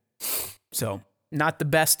bad. So, not the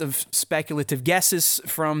best of speculative guesses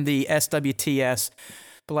from the SWTS.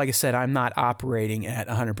 But like I said, I'm not operating at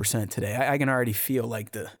 100% today. I can already feel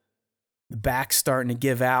like the back's starting to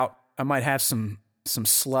give out. I might have some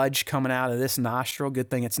sludge coming out of this nostril. Good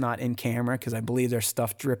thing it's not in camera because I believe there's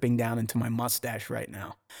stuff dripping down into my mustache right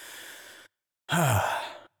now.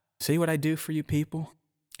 See what I do for you people?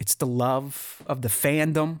 It's the love of the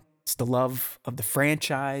fandom. It's the love of the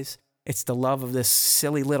franchise. It's the love of this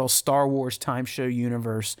silly little Star Wars time show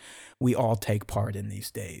universe we all take part in these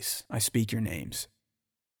days. I speak your names.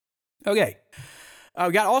 Okay.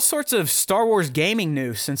 We got all sorts of Star Wars gaming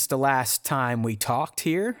news since the last time we talked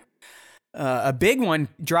here. A big one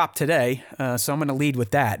dropped today, so I'm going to lead with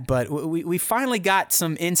that. But we finally got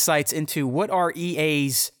some insights into what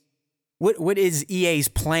is EA's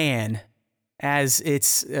plan as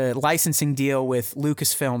its licensing deal with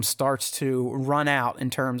Lucasfilm starts to run out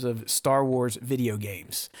in terms of Star Wars video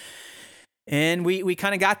games. And we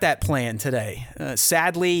kind of got that plan today.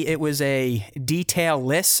 Sadly, it was a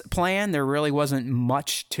detail-less plan. There really wasn't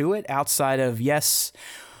much to it outside of, yes,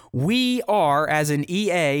 we are, as an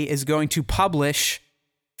EA, is going to publish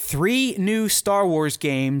 3 new Star Wars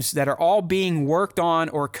games that are all being worked on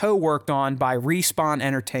or co-worked on by Respawn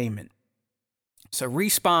Entertainment. So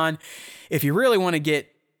Respawn, if you really want to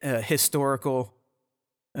get historical,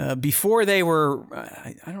 before they were,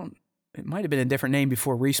 it might have been a different name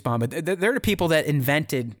before Respawn, but they're the people that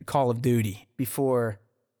invented Call of Duty before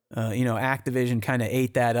Activision kind of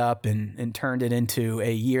ate that up and turned it into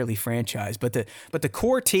a yearly franchise. But the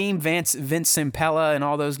core team, Vince Zampella and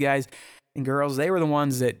all those guys and girls, they were the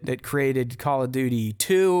ones that created Call of Duty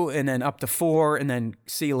 2 and then up to 4 and then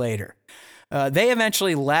see you later. They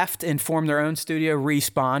eventually left and formed their own studio,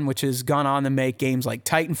 Respawn, which has gone on to make games like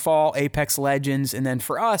Titanfall, Apex Legends, and then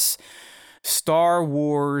for us, Star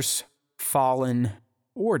Wars Fallen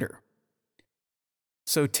Order.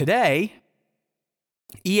 So today,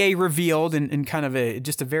 EA revealed in kind of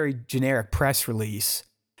just a very generic press release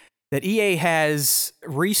that EA has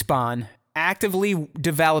Respawn actively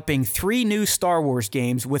developing 3 new Star Wars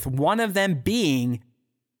games, with one of them being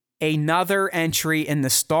another entry in the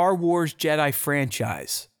Star Wars Jedi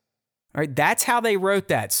franchise. All right, that's how they wrote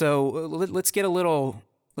that. So let's get a little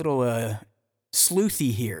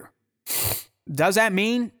sleuthy here. Does that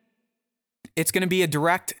mean it's going to be a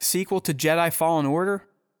direct sequel to Jedi Fallen Order?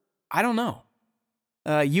 I don't know.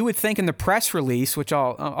 You would think in the press release, which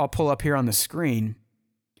I'll pull up here on the screen,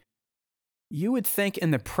 you would think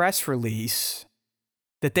in the press release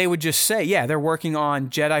that they would just say, yeah, they're working on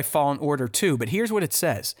Jedi Fallen Order 2. But here's what it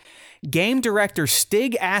says. Game director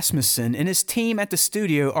Stig Asmussen and his team at the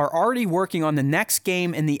studio are already working on the next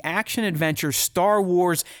game in the action-adventure Star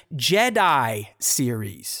Wars Jedi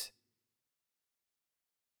series.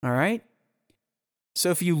 All right?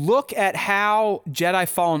 So if you look at how Jedi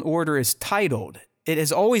Fallen Order is titled, it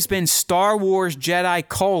has always been Star Wars Jedi: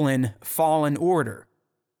 Fallen Order.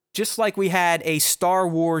 Just like we had a Star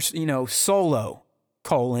Wars, Solo: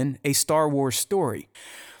 a Star Wars story.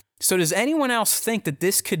 So does anyone else think that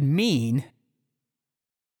this could mean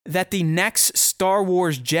that the next Star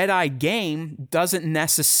Wars Jedi game doesn't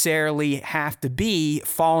necessarily have to be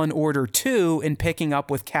Fallen Order 2 in picking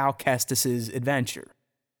up with Cal Kestis' adventure?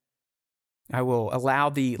 I will allow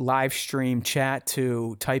the live stream chat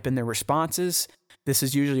to type in their responses. This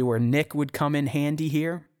is usually where Nick would come in handy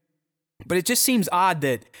here. But it just seems odd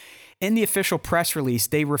that in the official press release,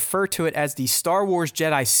 they refer to it as the Star Wars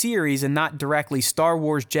Jedi series and not directly Star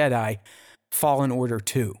Wars Jedi Fallen Order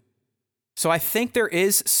 2. So I think there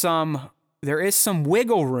is some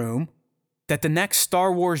wiggle room that the next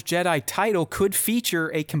Star Wars Jedi title could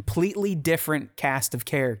feature a completely different cast of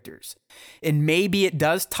characters. And maybe it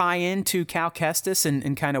does tie into Cal Kestis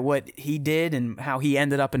and kind of what he did and how he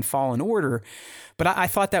ended up in Fallen Order. But I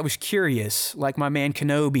thought that was curious, like my man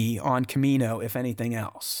Kenobi on Kamino, if anything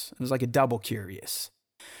else. It was like a double curious.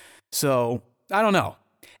 So I don't know.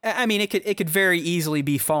 I mean, it could very easily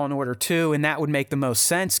be Fallen Order 2, and that would make the most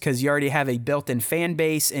sense because you already have a built-in fan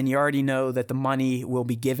base, and you already know that the money will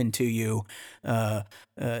be given to you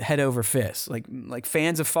head over fist. Like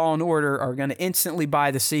fans of Fallen Order are going to instantly buy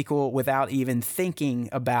the sequel without even thinking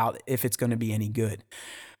about if it's going to be any good.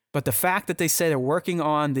 But the fact that they say they're working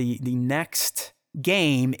on the next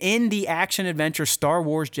game in the action-adventure Star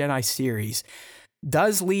Wars Jedi series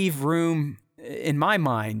does leave room, in my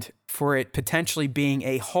mind, for it potentially being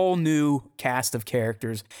a whole new cast of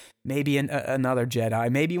characters, maybe another Jedi,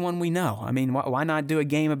 maybe one we know. I mean, why not do a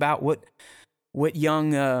game about what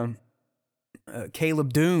young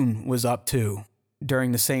Caleb Dune was up to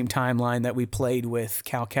during the same timeline that we played with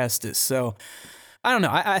Cal Kestis? So I don't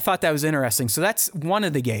know. I thought that was interesting. So that's one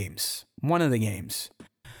of the games.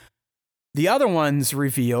 The other ones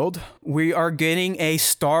revealed, we are getting a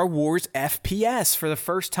Star Wars FPS for the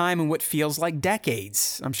first time in what feels like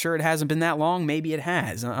decades. I'm sure it hasn't been that long. Maybe it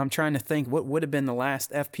has. I'm trying to think what would have been the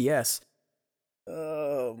last FPS.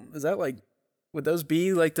 Is that like, would those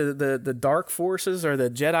be like the Dark Forces or the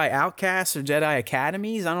Jedi Outcasts or Jedi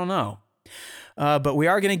Academies? I don't know. But we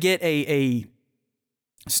are going to get a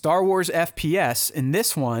Star Wars FPS, and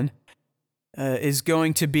this one is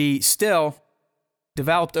going to be still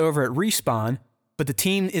developed over at Respawn, but the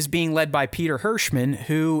team is being led by Peter Hirschman,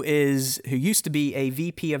 who used to be a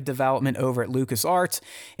VP of development over at LucasArts,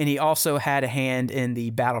 and he also had a hand in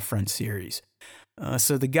the Battlefront series.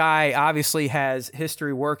 So the guy obviously has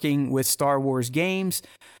history working with Star Wars games,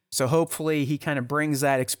 so hopefully he kind of brings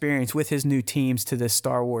that experience with his new teams to this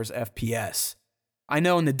Star Wars FPS. I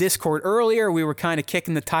know in the Discord earlier, we were kind of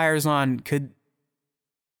kicking the tires on,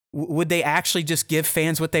 would they actually just give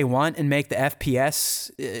fans what they want and make the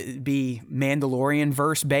FPS be Mandalorian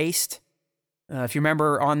verse based? If you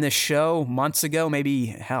remember on this show months ago,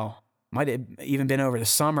 maybe might have even been over the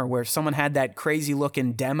summer, where someone had that crazy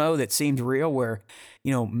looking demo that seemed real, where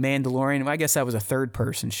Mandalorian. I guess that was a third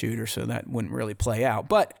person shooter, so that wouldn't really play out.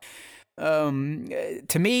 But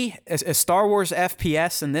to me, a Star Wars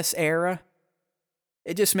FPS in this era,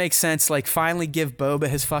 it just makes sense, like, finally give Boba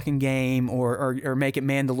his fucking game, or make it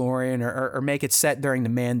Mandalorian, or make it set during the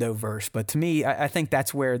Mandoverse. But to me, I think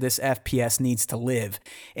that's where this FPS needs to live.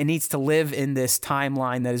 It needs to live in this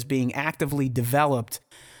timeline that is being actively developed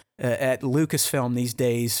at Lucasfilm these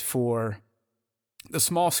days for the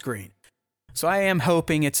small screen. So I am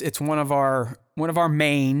hoping it's one of our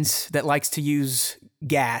mains that likes to use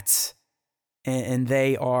GATs, and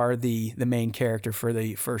they are the main character for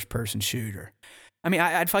the first-person shooter. I mean,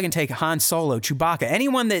 I'd fucking take Han Solo, Chewbacca,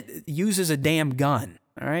 anyone that uses a damn gun,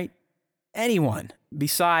 all right? Anyone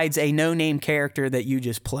besides a no-name character that you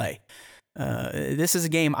just play. This is a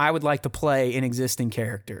game I would like to play an existing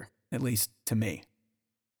character, at least to me.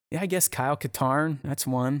 Yeah, I guess Kyle Katarn, that's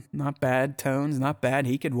one. Not bad. Tones, not bad.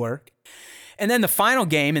 He could work. And then the final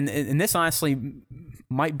game, and this honestly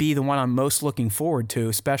might be the one I'm most looking forward to,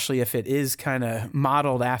 especially if it is kind of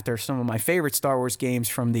modeled after some of my favorite Star Wars games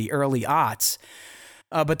from the early aughts.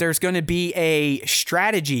 But there's going to be a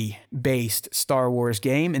strategy-based Star Wars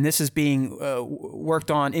game, and this is being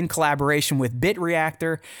worked on in collaboration with Bit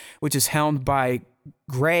Reactor, which is helmed by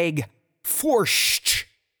Greg Forscht,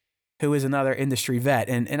 who is another industry vet.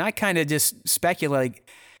 And I kind of just speculate,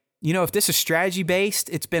 if this is strategy-based,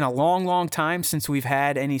 it's been a long, long time since we've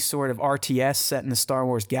had any sort of RTS set in the Star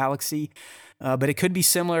Wars galaxy. But it could be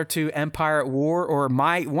similar to Empire at War, or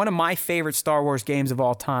one of my favorite Star Wars games of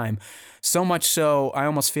all time. So much so, I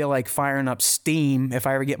almost feel like firing up Steam if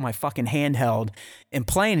I ever get my fucking handheld and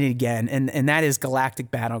playing it again, and that is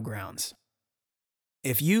Galactic Battlegrounds.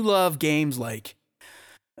 If you love games like,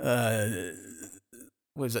 like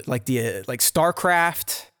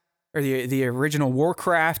StarCraft, or the original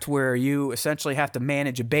Warcraft, where you essentially have to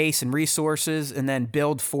manage a base and resources and then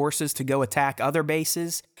build forces to go attack other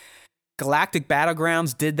bases, Galactic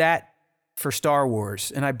Battlegrounds did that for Star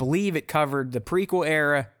Wars, and I believe it covered the prequel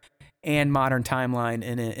era and modern timeline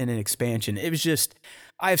in an expansion. It was just,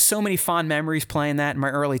 I have so many fond memories playing that in my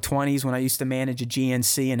early 20s when I used to manage a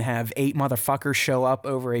GNC and have 8 motherfuckers show up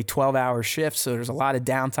over a 12-hour shift, so there's a lot of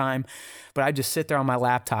downtime. But I'd just sit there on my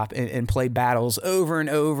laptop and play battles over and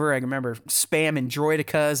over. I remember spamming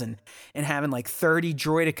droidicas and having like 30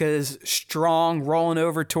 droidicas strong rolling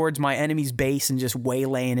over towards my enemy's base and just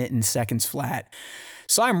waylaying it in seconds flat.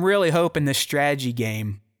 So I'm really hoping this strategy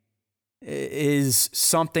game is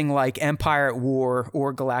something like Empire at War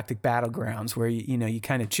or Galactic Battlegrounds, where you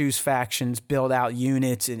kind of choose factions, build out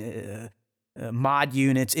units, and mod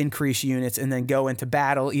units, increase units, and then go into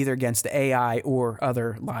battle either against the AI or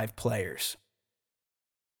other live players.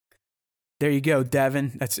 There you go,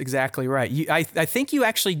 Devin. That's exactly right. I think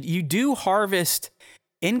you do harvest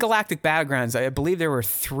in Galactic Battlegrounds. I believe there were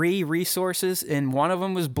 3 resources, and one of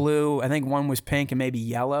them was blue. I think one was pink and maybe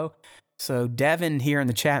yellow. So Devin here in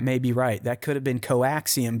the chat may be right. That could have been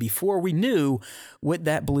coaxium before we knew what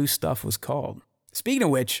that blue stuff was called. Speaking of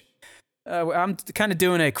which, I'm kind of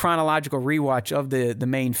doing a chronological rewatch of the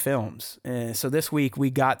main films. So this week we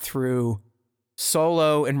got through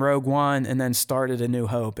Solo and Rogue One and then started A New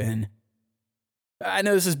Hope. And I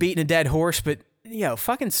know this is beating a dead horse, but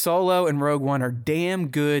fucking Solo and Rogue One are damn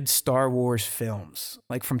good Star Wars films.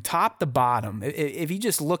 Like from top to bottom. If you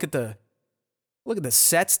just look at the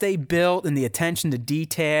sets they built and the attention to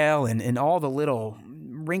detail and all the little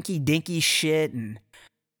rinky-dinky shit, and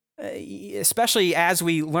especially as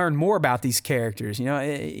we learn more about these characters,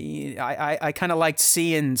 I kind of liked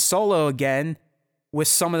seeing Solo again with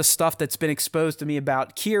some of the stuff that's been exposed to me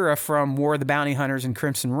about Kira from War of the Bounty Hunters and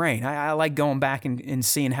Crimson Reign. I like going back and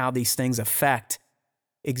seeing how these things affect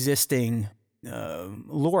existing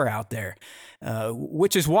lore out there,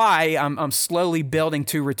 which is why I'm slowly building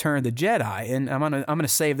to Return of the Jedi, and I'm gonna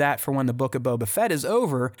save that for when the Book of Boba Fett is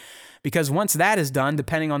over, because once that is done,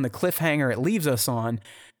 depending on the cliffhanger it leaves us on,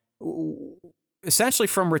 essentially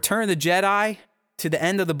from Return of the Jedi to the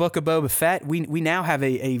end of the Book of Boba Fett, we now have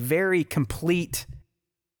a very complete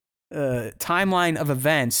timeline of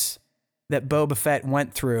events that Boba Fett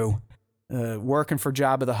went through, working for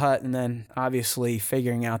Jabba the Hutt, and then obviously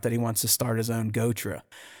figuring out that he wants to start his own Gotra.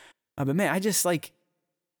 But man, I just like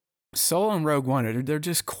Solo and Rogue One. They're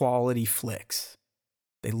just quality flicks.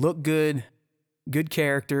 They look good, good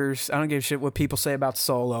characters. I don't give a shit what people say about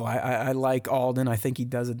Solo. I like Alden. I think he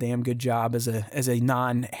does a damn good job as a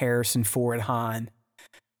non-Harrison Ford Han.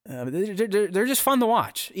 They're just fun to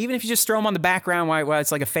watch, even if you just throw them on the background while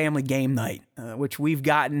it's like a family game night, which we've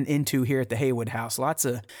gotten into here at the Haywood House. Lots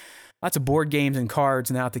of board games and cards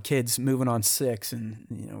now that the kids moving on 6,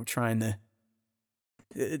 and we're trying to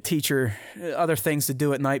teach her other things to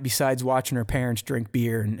do at night besides watching her parents drink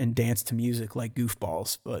beer and dance to music like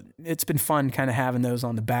goofballs. But it's been fun kind of having those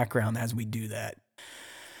on the background as we do that.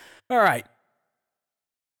 All right.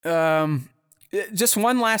 Just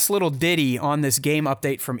one last little ditty on this game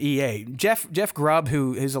update from EA. Jeff Grubb,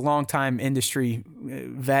 who is a longtime industry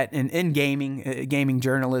vet in gaming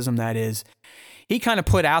journalism, that is, he kind of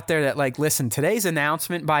put out there that, like, listen, today's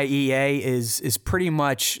announcement by EA is pretty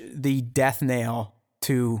much the death nail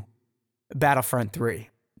to Battlefront 3.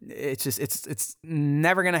 It's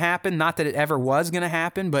never going to happen. Not that it ever was going to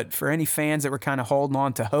happen, but for any fans that were kind of holding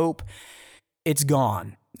on to hope, it's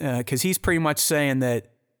gone. Because he's pretty much saying that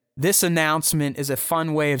this announcement is a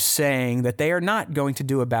fun way of saying that they are not going to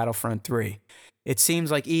do a Battlefront 3. It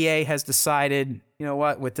seems like EA has decided, you know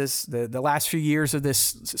what, with this the last few years of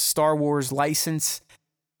this Star Wars license,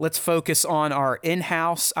 let's focus on our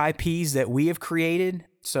in-house IPs that we have created.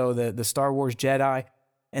 So the Star Wars Jedi,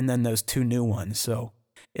 and then those 2 new ones. So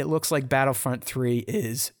it looks like Battlefront 3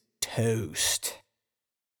 is toast.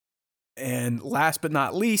 And last but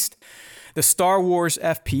not least, the Star Wars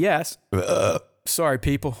FPS. Sorry,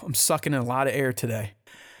 people. I'm sucking in a lot of air today.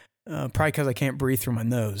 Probably because I can't breathe through my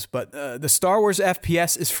nose. But the Star Wars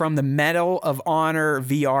FPS is from the Medal of Honor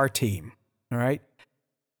VR team. All right?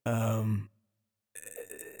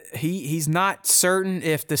 He's not certain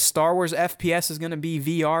if the Star Wars FPS is going to be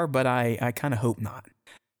VR, but I kind of hope not.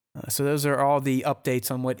 So those are all the updates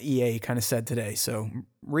on what EA kind of said today. So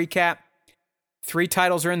recap. 3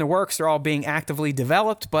 titles are in the works. They're all being actively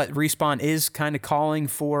developed, but Respawn is kind of calling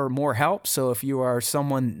for more help. So if you are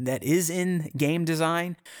someone that is in game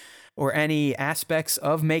design or any aspects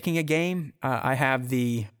of making a game, I have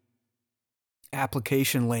the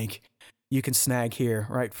application link you can snag here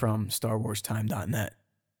right from StarWarsTime.net.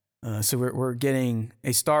 So we're getting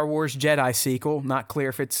a Star Wars Jedi sequel. Not clear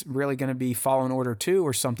if it's really going to be Fallen Order 2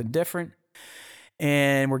 or something different.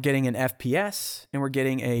 And we're getting an FPS, and we're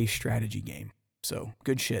getting a strategy game. So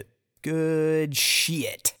good shit. Good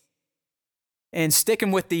shit. And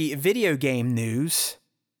sticking with the video game news,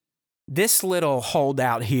 this little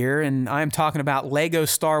holdout here, and I'm talking about Lego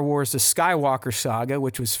Star Wars The Skywalker Saga,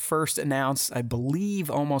 which was first announced, I believe,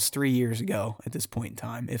 almost 3 years ago at this point in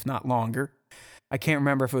time, if not longer. I can't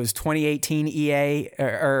remember if it was 2018 EA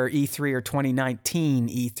or E3 or 2019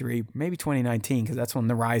 E3, maybe 2019, because that's when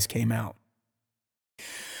The Rise came out.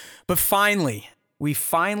 But we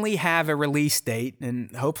finally have a release date,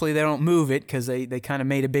 and hopefully they don't move it because they kind of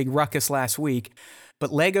made a big ruckus last week.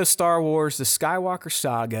 But Lego Star Wars The Skywalker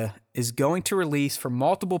Saga is going to release for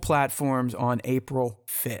multiple platforms on April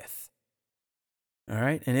 5th. All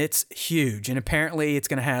right, and it's huge. And apparently it's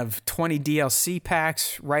going to have 20 DLC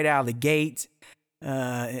packs right out of the gate.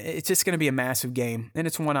 It's just going to be a massive game, and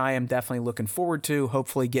it's one I am definitely looking forward to,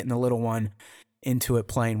 hopefully getting the little one into it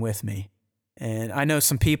playing with me. And I know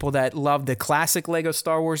some people that love the classic Lego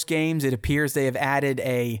Star Wars games. It appears they have added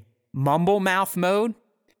a mumble mouth mode,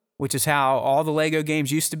 which is how all the Lego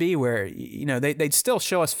games used to be, where, you know, they'd still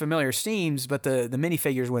show us familiar scenes, but the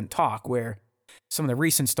minifigures wouldn't talk, where some of the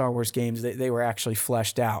recent Star Wars games, they were actually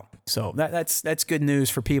fleshed out. So that's good news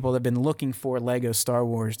for people that have been looking for Lego Star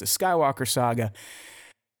Wars, the Skywalker Saga,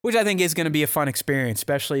 which I think is going to be a fun experience,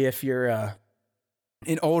 especially if you're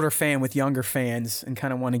an older fan with younger fans and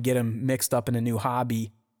kind of want to get them mixed up in a new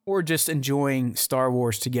hobby, or just enjoying Star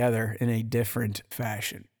Wars together in a different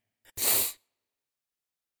fashion.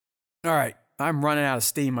 All right, I'm running out of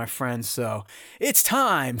steam, my friends, so it's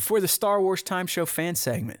time for the Star Wars Time Show fan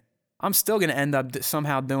segment. I'm still going to end up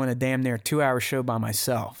somehow doing a damn near 2-hour show by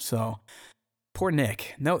myself, so poor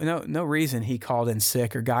Nick. No reason he called in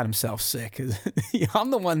sick or got himself sick. I'm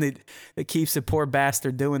the one that keeps the poor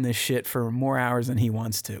bastard doing this shit for more hours than he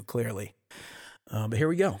wants to, clearly. But here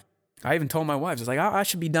we go. I even told my wife, I was like, I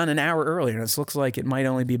should be done an hour earlier, and this looks like it might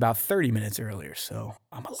only be about 30 minutes earlier, so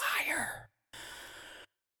I'm a liar.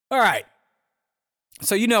 All right,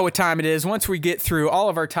 so you know what time it is. Once we get through all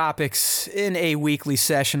of our topics in a weekly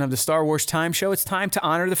session of the Star Wars Time Show, it's time to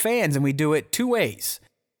honor the fans, and we do it two ways.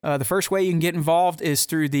 The first way you can get involved is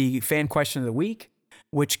through the fan question of the week,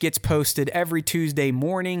 which gets posted every Tuesday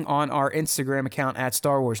morning on our Instagram account at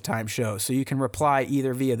Star Wars Time Show. So you can reply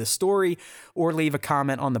either via the story or leave a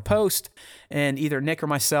comment on the post, and either Nick or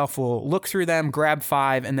myself will look through them, grab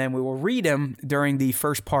 5, and then we will read them during the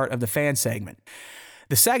first part of the fan segment.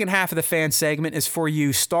 The second half of the fan segment is for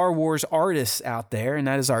you Star Wars artists out there, and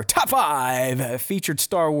that is our top 5 featured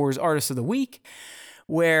Star Wars artists of the week,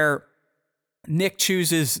 where Nick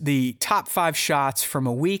chooses the top 5 shots from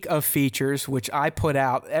a week of features, which I put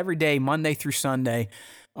out every day, Monday through Sunday,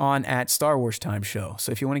 on at Star Wars Time Show.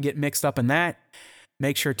 So if you want to get mixed up in that,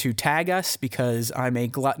 make sure to tag us, because I'm a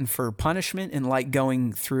glutton for punishment and like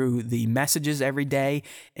going through the messages every day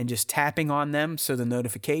and just tapping on them so the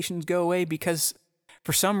notifications go away, because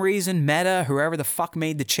for some reason, Meta, whoever the fuck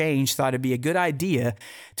made the change, thought it'd be a good idea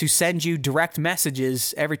to send you direct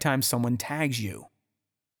messages every time someone tags you.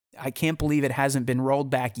 I can't believe it hasn't been rolled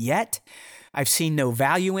back yet. I've seen no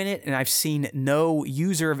value in it, and I've seen no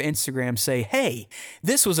user of Instagram say, hey,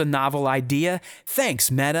 this was a novel idea. Thanks,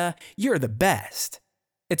 Meta. You're the best.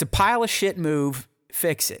 It's a pile of shit move.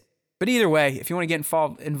 Fix it. But either way, if you want to get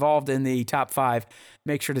involved in the top 5,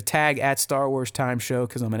 make sure to tag at Star Wars Time Show,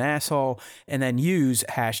 because I'm an asshole, and then use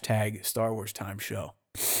hashtag Star Wars Time Show.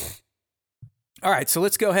 All right, so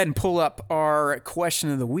let's go ahead and pull up our question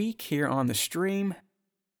of the week here on the stream.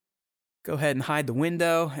 Go ahead and hide the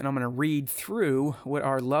window, and I'm going to read through what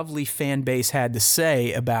our lovely fan base had to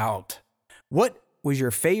say about what was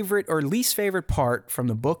your favorite or least favorite part from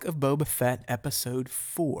the Book of Boba Fett Episode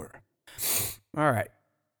 4. All right.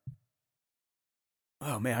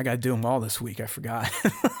 Oh, man, I got to do them all this week. I forgot.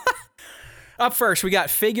 Up first, we got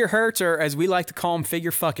Figure Hurts, or as we like to call him,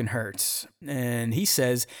 Figure Fucking Hurts. And he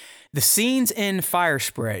says, the scenes in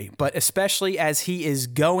Firespray, but especially as he is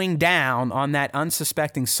going down on that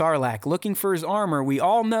unsuspecting Sarlacc looking for his armor we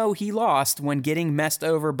all know he lost when getting messed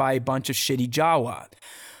over by a bunch of shitty Jawa.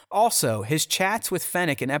 Also, his chats with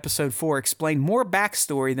Fennec in Episode 4 explain more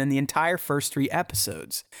backstory than the entire first 3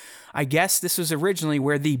 episodes. I guess this was originally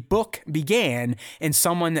where the book began, and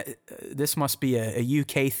someone, this must be a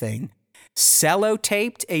UK thing,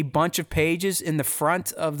 sellotaped a bunch of pages in the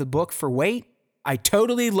front of the book for weight. I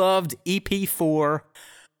totally loved EP4,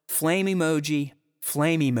 flame emoji,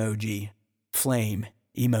 flame emoji, flame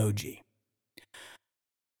emoji.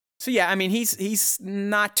 So yeah, I mean, he's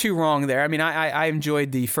not too wrong there. I mean, I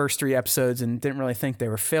enjoyed the first 3 episodes and didn't really think they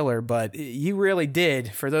were filler, but you really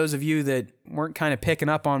did. For those of you that weren't kind of picking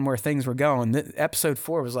up on where things were going, episode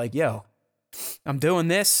 4 was like, yo, I'm doing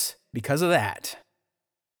this because of that.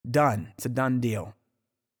 Done. It's a done deal.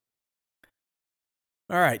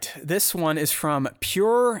 All right, this one is from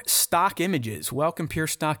Pure Stock Images. Welcome, Pure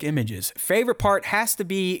Stock Images. Favorite part has to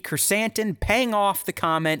be Chrysanthemum paying off the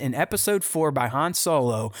comment in Episode 4 by Han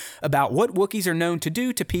Solo about what Wookiees are known to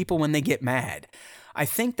do to people when they get mad. I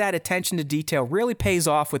think that attention to detail really pays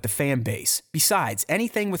off with the fan base. Besides,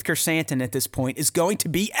 anything with Chrysanthemum at this point is going to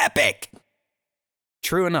be epic.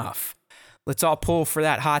 True enough. Let's all pull for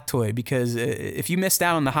that hot toy, because if you missed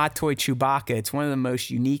out on the hot toy Chewbacca, it's one of the most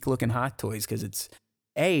unique looking hot toys, because it's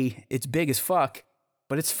big as fuck,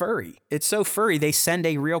 but it's furry. It's so furry, they send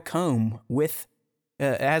a real comb with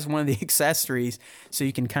as one of the accessories, so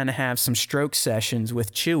you can kind of have some stroke sessions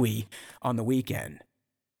with Chewie on the weekend.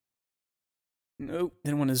 Nope,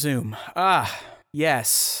 didn't want to zoom.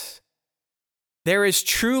 Yes. There is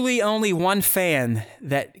truly only one fan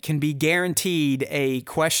that can be guaranteed a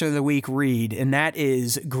question of the week read, and that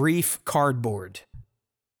is Grief Cardboard.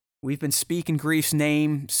 We've been speaking Grief's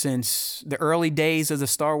name since the early days of the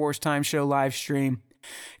Star Wars Time Show live stream.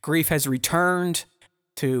 Grief has returned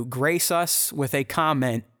to grace us with a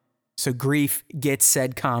comment, so Grief gets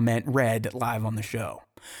said comment read live on the show.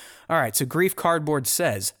 All right, so Grief Cardboard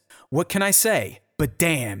says, "What can I say? But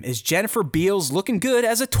damn, is Jennifer Beals looking good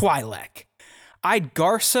as a Twi'lek? I'd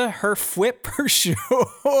Garza her whip for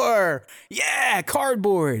sure." Yeah,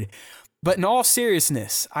 Cardboard. But in all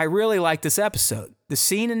seriousness, I really like this episode. The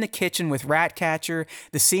scene in the kitchen with Ratcatcher,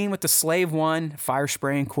 the scene with the Slave One, fire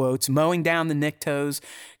spraying quotes, mowing down the Niktos,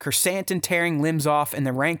 Chrysanthemum tearing limbs off, and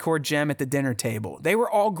the Rancor gem at the dinner table. They were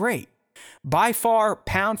all great. By far,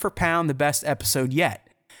 pound for pound, the best episode yet.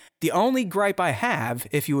 The only gripe I have,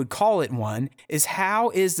 if you would call it one, is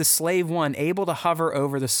how is the Slave One able to hover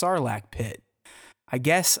over the Sarlacc pit? I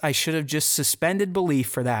guess I should have just suspended belief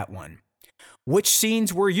for that one. Which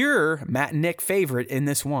scenes were your Matt and Nick favorite in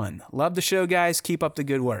this one? Love the show, guys. Keep up the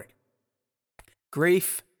good work.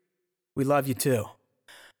 Grief, we love you too.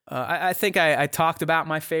 I think I talked about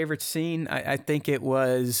my favorite scene. I think it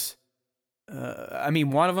was,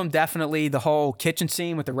 one of them definitely the whole kitchen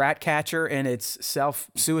scene with the Ratcatcher and its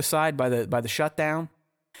self-suicide by the shutdown.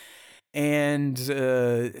 And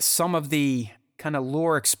some of the kind of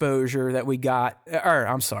lore exposure that we got,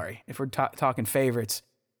 if we're talking favorites,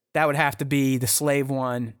 that would have to be the Slave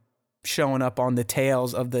One showing up on the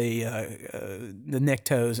tails of the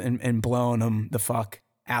Niktos and blowing them the fuck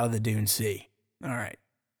out of the Dune Sea. All right.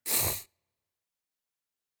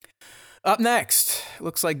 Up next,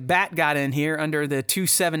 looks like Bat got in here under the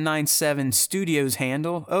 2797 Studios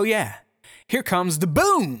handle. Oh yeah, here comes the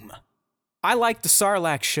boom. I like the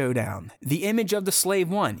Sarlacc showdown. The image of the Slave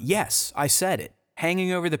One. Yes, I said it.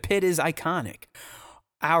 Hanging over the pit is iconic.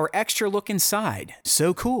 Our extra look inside,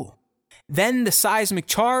 so cool. Then the seismic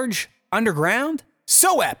charge underground,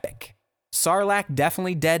 so epic. Sarlacc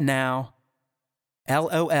definitely dead now.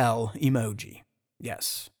 LOL emoji.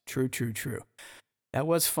 Yes, true. That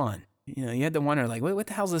was fun. You know, you had to wonder, like, what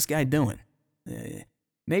the hell's this guy doing?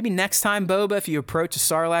 Maybe next time, Boba, if you approach a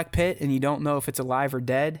Sarlacc pit and you don't know if it's alive or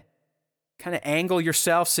dead, kind of angle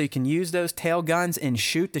yourself so you can use those tail guns and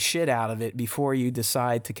shoot the shit out of it before you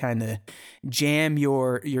decide to kind of jam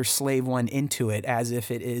your Slave One into it as if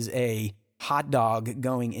it is a hot dog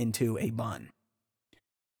going into a bun.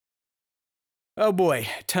 Oh boy,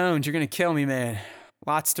 Tones, you're going to kill me, man.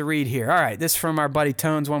 Lots to read here. All right, this is from our buddy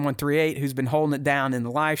Tones1138, who's been holding it down in the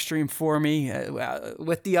live stream for me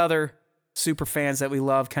with the other super fans that we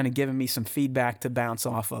love, kind of giving me some feedback to bounce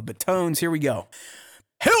off of. But Tones, here we go.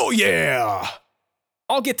 Hell yeah!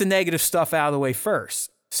 I'll get the negative stuff out of the way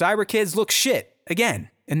first. Cyber Kids look shit, again,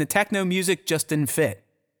 and the techno music just didn't fit.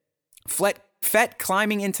 Fett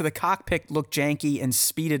climbing into the cockpit looked janky and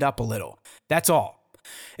speeded up a little. That's all.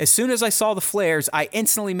 As soon as I saw the flares, I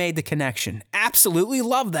instantly made the connection. Absolutely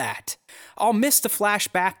love that. I'll miss the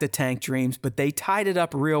flashback to Tank Dreams, but they tied it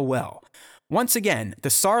up real well. Once again, the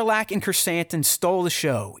Sarlacc and Chrysanthemum stole the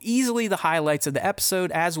show. Easily the highlights of the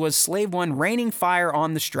episode, as was Slave One raining fire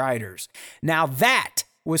on the Striders. Now that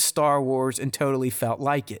was Star Wars and totally felt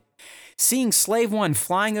like it. Seeing Slave One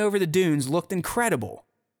flying over the dunes looked incredible.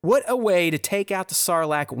 What a way to take out the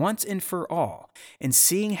Sarlacc once and for all. And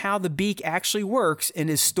seeing how the beak actually works and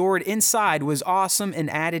is stored inside was awesome and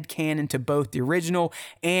added canon to both the original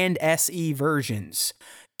and SE versions.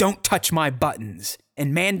 Don't touch my buttons.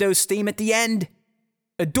 And Mando's theme at the end?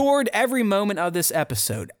 Adored every moment of this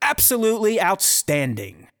episode. Absolutely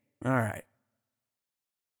outstanding. All right.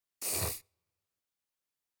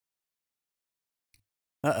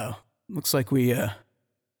 Uh-oh. Looks like we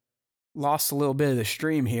lost a little bit of the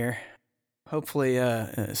stream here. Hopefully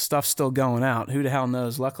stuff's still going out. Who the hell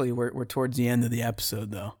knows? Luckily, we're towards the end of the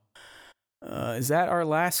episode, though. Is that our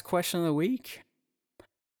last question of the week?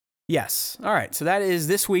 Yes. All right. So that is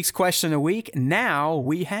this week's question of the week. Now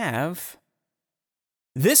we have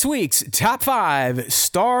this week's top 5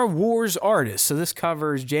 Star Wars artists. So this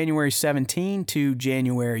covers January 17 to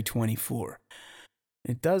January 24.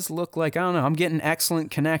 It does look like, I don't know, I'm getting excellent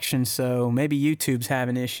connection, so maybe YouTube's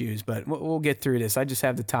having issues, but we'll get through this. I just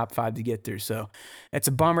have the top 5 to get through, so it's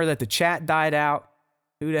a bummer that the chat died out.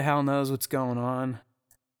 Who the hell knows what's going on?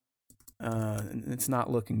 It's not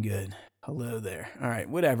looking good. Hello there. All right,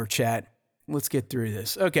 whatever, chat. Let's get through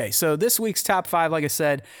this. Okay, so this week's top 5, like I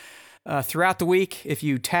said, throughout the week, if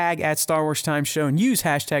you tag at Star Wars Time Show and use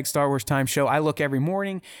hashtag Star Wars Time Show, I look every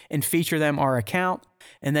morning and feature them our account.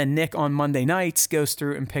 And then Nick on Monday nights goes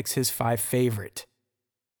through and picks his 5 favorite.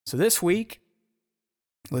 So this week,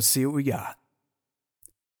 Let's see what we got.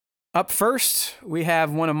 Up first, we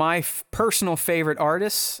have one of my personal favorite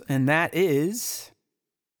artists, and that is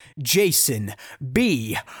Jason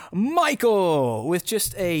B. Michael, with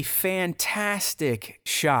just a fantastic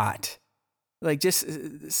shot. Like,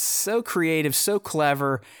 just so creative, so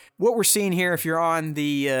clever. What we're seeing here, if you're on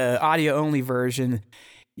the audio-only version,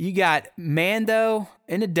 you got Mando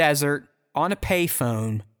in the desert on a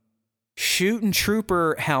payphone, shooting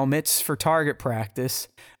trooper helmets for target practice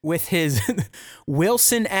with his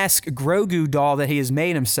Wilson-esque Grogu doll that he has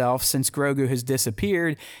made himself since Grogu has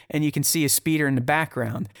disappeared, and you can see a speeder in the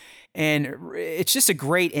background. And it's just a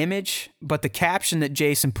great image, but the caption that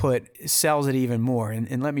Jason put sells it even more.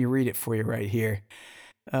 And let me read it for you right here.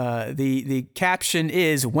 The caption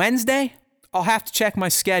is, "Wednesday? I'll have to check my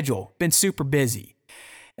schedule. Been super busy."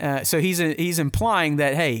 So he's implying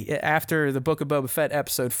that, hey, after the Book of Boba Fett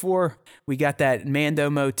episode 4, we got that Mando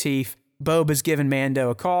motif. Boba's giving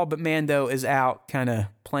Mando a call, but Mando is out kind of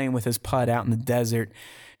playing with his putt out in the desert,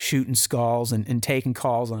 shooting skulls and taking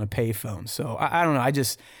calls on a payphone. So I don't know.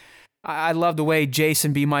 I love the way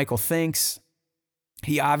Jason B. Michael thinks.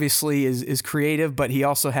 He obviously is creative, but he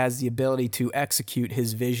also has the ability to execute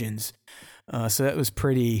his visions. So that was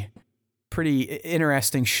pretty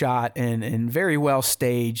interesting shot and very well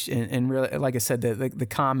staged. And really, like I said, the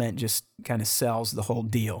comment just kind of sells the whole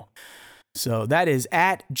deal. So that is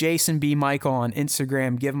at Jason B. Michael on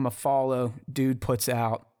Instagram. Give him a follow. Dude puts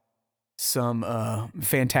out some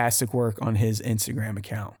fantastic work on his Instagram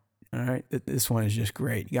account. All right, this one is just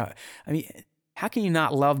great. How can you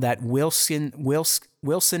not love that Wilson-esque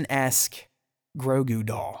Grogu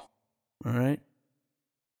doll? All right.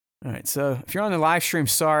 So if you're on the live stream,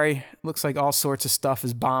 sorry. Looks like all sorts of stuff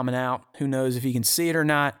is bombing out. Who knows if you can see it or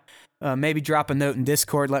not? Maybe drop a note in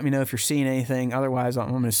Discord. Let me know if you're seeing anything. Otherwise,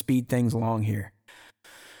 I'm going to speed things along here.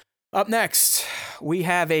 Up next, we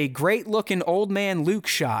have a great-looking old man Luke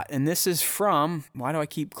shot, and this is from. Why do I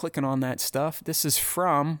keep clicking on that stuff? This is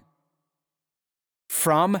from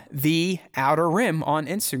the Outer Rim on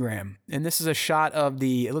Instagram. And this is a shot of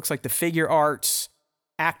it looks like the Figure Arts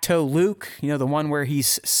Acto Luke, the one where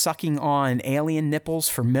he's sucking on alien nipples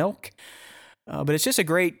for milk. But it's just a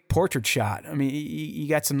great portrait shot. I mean, you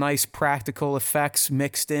got some nice practical effects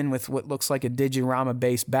mixed in with what looks like a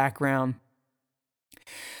Digirama-based background.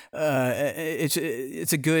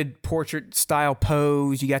 It's a good portrait style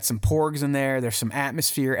pose. You got some porgs in there. There's some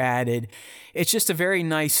atmosphere added. It's just a very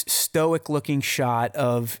nice stoic looking shot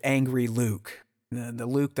of angry Luke, the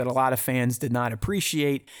Luke that a lot of fans did not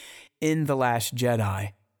appreciate in The Last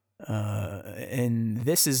Jedi. And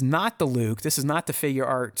this is not the Luke. This is not the Figure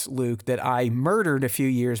Arts Luke that I murdered a few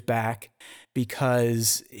years back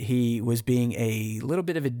because he was being a little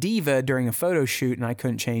bit of a diva during a photo shoot and I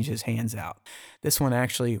couldn't change his hands out. This one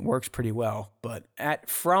actually works pretty well, but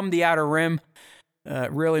from the Outer Rim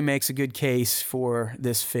really makes a good case for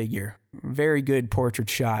this figure. Very good portrait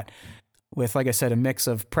shot with, like I said, a mix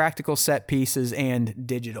of practical set pieces and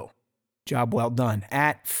digital. Job well done.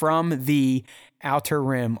 From the Outer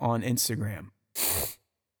Rim on Instagram.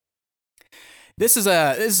 This is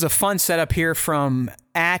a fun setup here from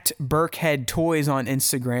 @Burkhead Toys on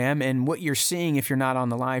Instagram, and what you're seeing if you're not on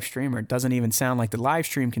the live stream, or it doesn't even sound like the live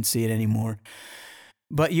stream can see it anymore.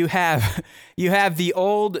 But you have the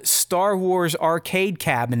old Star Wars arcade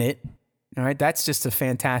cabinet. All right, that's just a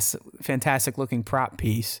fantastic looking prop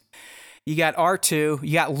piece. You got R2,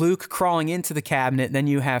 you got Luke crawling into the cabinet, then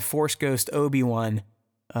you have Force Ghost Obi-Wan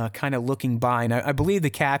kind of looking by. And I believe the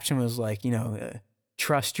caption was like,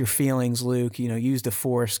 trust your feelings, Luke, use the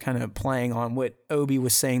Force, kind of playing on what Obi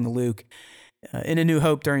was saying to Luke in A New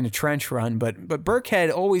Hope during the trench run. But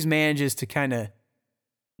Burkhead always manages to kind of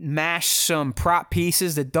mash some prop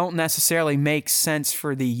pieces that don't necessarily make sense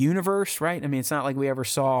for the universe, right? I mean, it's not like we ever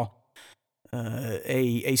saw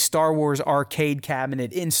a Star Wars arcade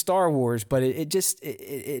cabinet in Star Wars, but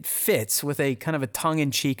it fits with a kind of a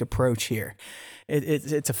tongue-in-cheek approach here.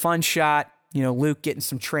 It's a fun shot. Luke getting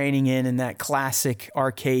some training in that classic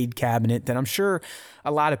arcade cabinet that I'm sure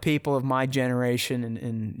a lot of people of my generation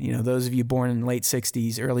and those of you born in the late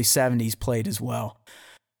 60s, early 70s played as well.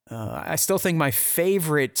 I still think my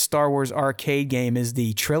favorite Star Wars arcade game is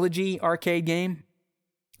the Trilogy arcade game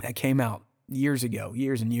that came out years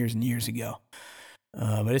and years ago.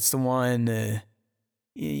 But it's the one,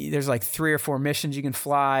 there's like 3 or 4 missions you can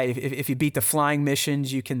fly. If you beat the flying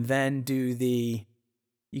missions, you can then do the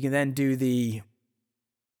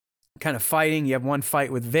kind of fighting. You have one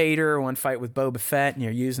fight with Vader, one fight with Boba Fett, and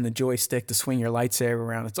you're using the joystick to swing your lightsaber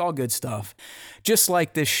around. It's all good stuff. Just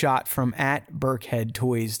like this shot from @Burkhead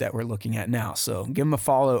Toys that we're looking at now. So give them a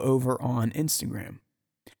follow over on Instagram.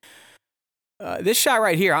 This shot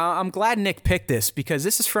right here, I'm glad Nick picked this because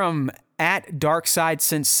this is from at Darkside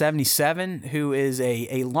Since 77, who is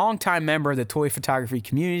a longtime member of the toy photography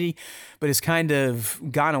community, but has kind of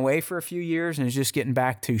gone away for a few years and is just getting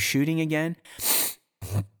back to shooting again.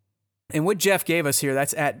 And what Jeff gave us here,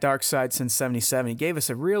 that's at Darkside Since 77. He gave us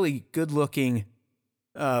a really good-looking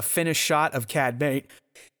finished shot of Cad Bane.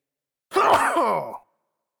 I'm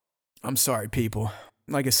sorry, people.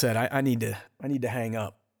 Like I said, I need to hang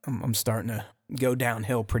up. I'm starting to go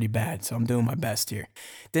downhill pretty bad, so I'm doing my best here.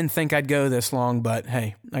 Didn't think I'd go this long, but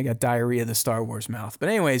hey, I got diarrhea of the Star Wars mouth. But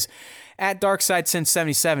anyways, at Darkside Since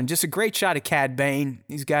 77, just a great shot of Cad Bane.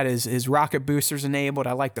 He's got his rocket boosters enabled.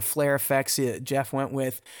 I like the flare effects Jeff went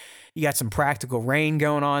with. You got some practical rain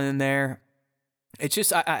going on in there. It's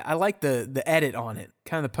just, I like the edit on it,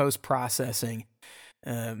 kind of the post-processing.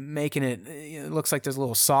 Making it looks like there's a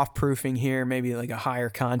little soft proofing here, maybe like a higher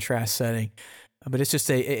contrast setting. But it's just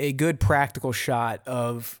a good practical shot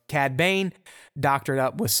of Cad Bane doctored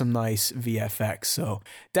up with some nice VFX. So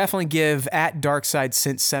definitely give at Darkside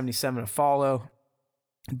Since 77 a follow.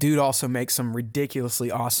 Dude also makes some ridiculously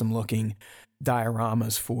awesome looking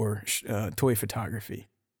dioramas for toy photography.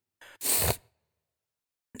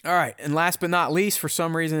 All right, and last but not least, for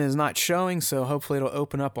some reason it's not showing, so hopefully it'll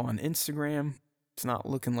open up on Instagram. It's not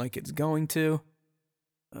looking like it's going to.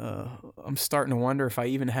 I'm starting to wonder if I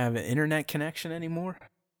even have an internet connection anymore.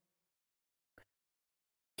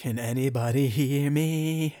 Can anybody hear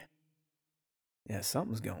me? Yeah,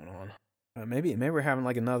 something's going on. Maybe we're having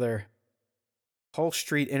like another whole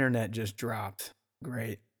street internet just dropped.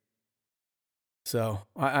 Great. So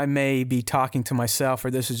I may be talking to myself,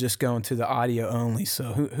 or this is just going to the audio only.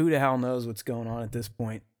 So who the hell knows what's going on at this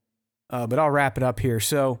point? But I'll wrap it up here.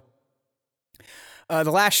 So. The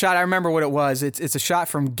last shot, I remember what it was. It's a shot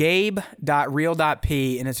from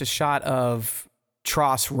Gabe.Real.P, and it's a shot of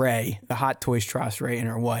Tross Ray, the Hot Toys Tross Ray in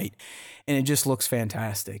her white, and it just looks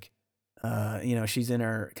fantastic. She's in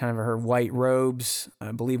her kind of her white robes.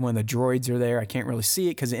 I believe one of the droids are there. I can't really see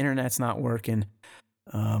it because the internet's not working.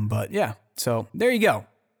 But yeah, so there you go.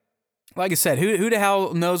 Like I said, who the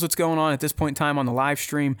hell knows what's going on at this point in time on the live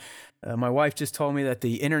stream? My wife just told me that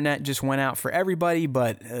the internet just went out for everybody,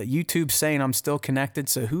 but YouTube's saying I'm still connected,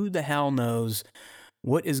 so who the hell knows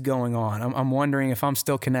what is going on? I'm wondering if I'm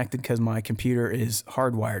still connected because my computer is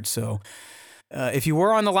hardwired. So if you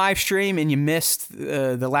were on the live stream and you missed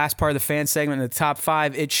the last part of the fan segment in the top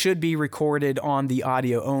 5, it should be recorded on the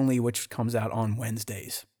audio only, which comes out on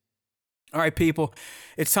Wednesdays. All right, people,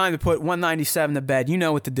 it's time to put 197 to bed. You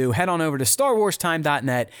know what to do. Head on over to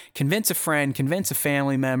StarWarsTime.net, convince a friend, convince a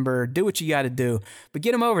family member, do what you got to do, but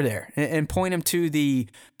get them over there and point them to the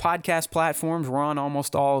podcast platforms. We're on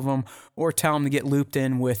almost all of them, or tell them to get looped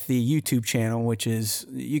in with the YouTube channel, which is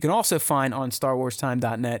you can also find on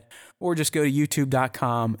StarWarsTime.net, or just go to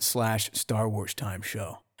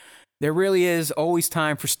youtube.com/StarWarsTimeShow. There really is always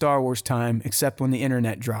time for Star Wars Time, except when the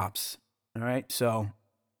internet drops. All right, so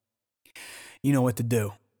you know what to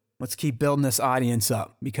do. Let's keep building this audience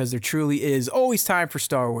up because there truly is always time for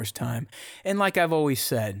Star Wars Time. And like I've always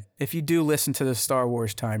said, if you do listen to the Star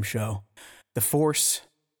Wars Time show, the Force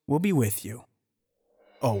will be with you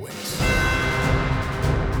always.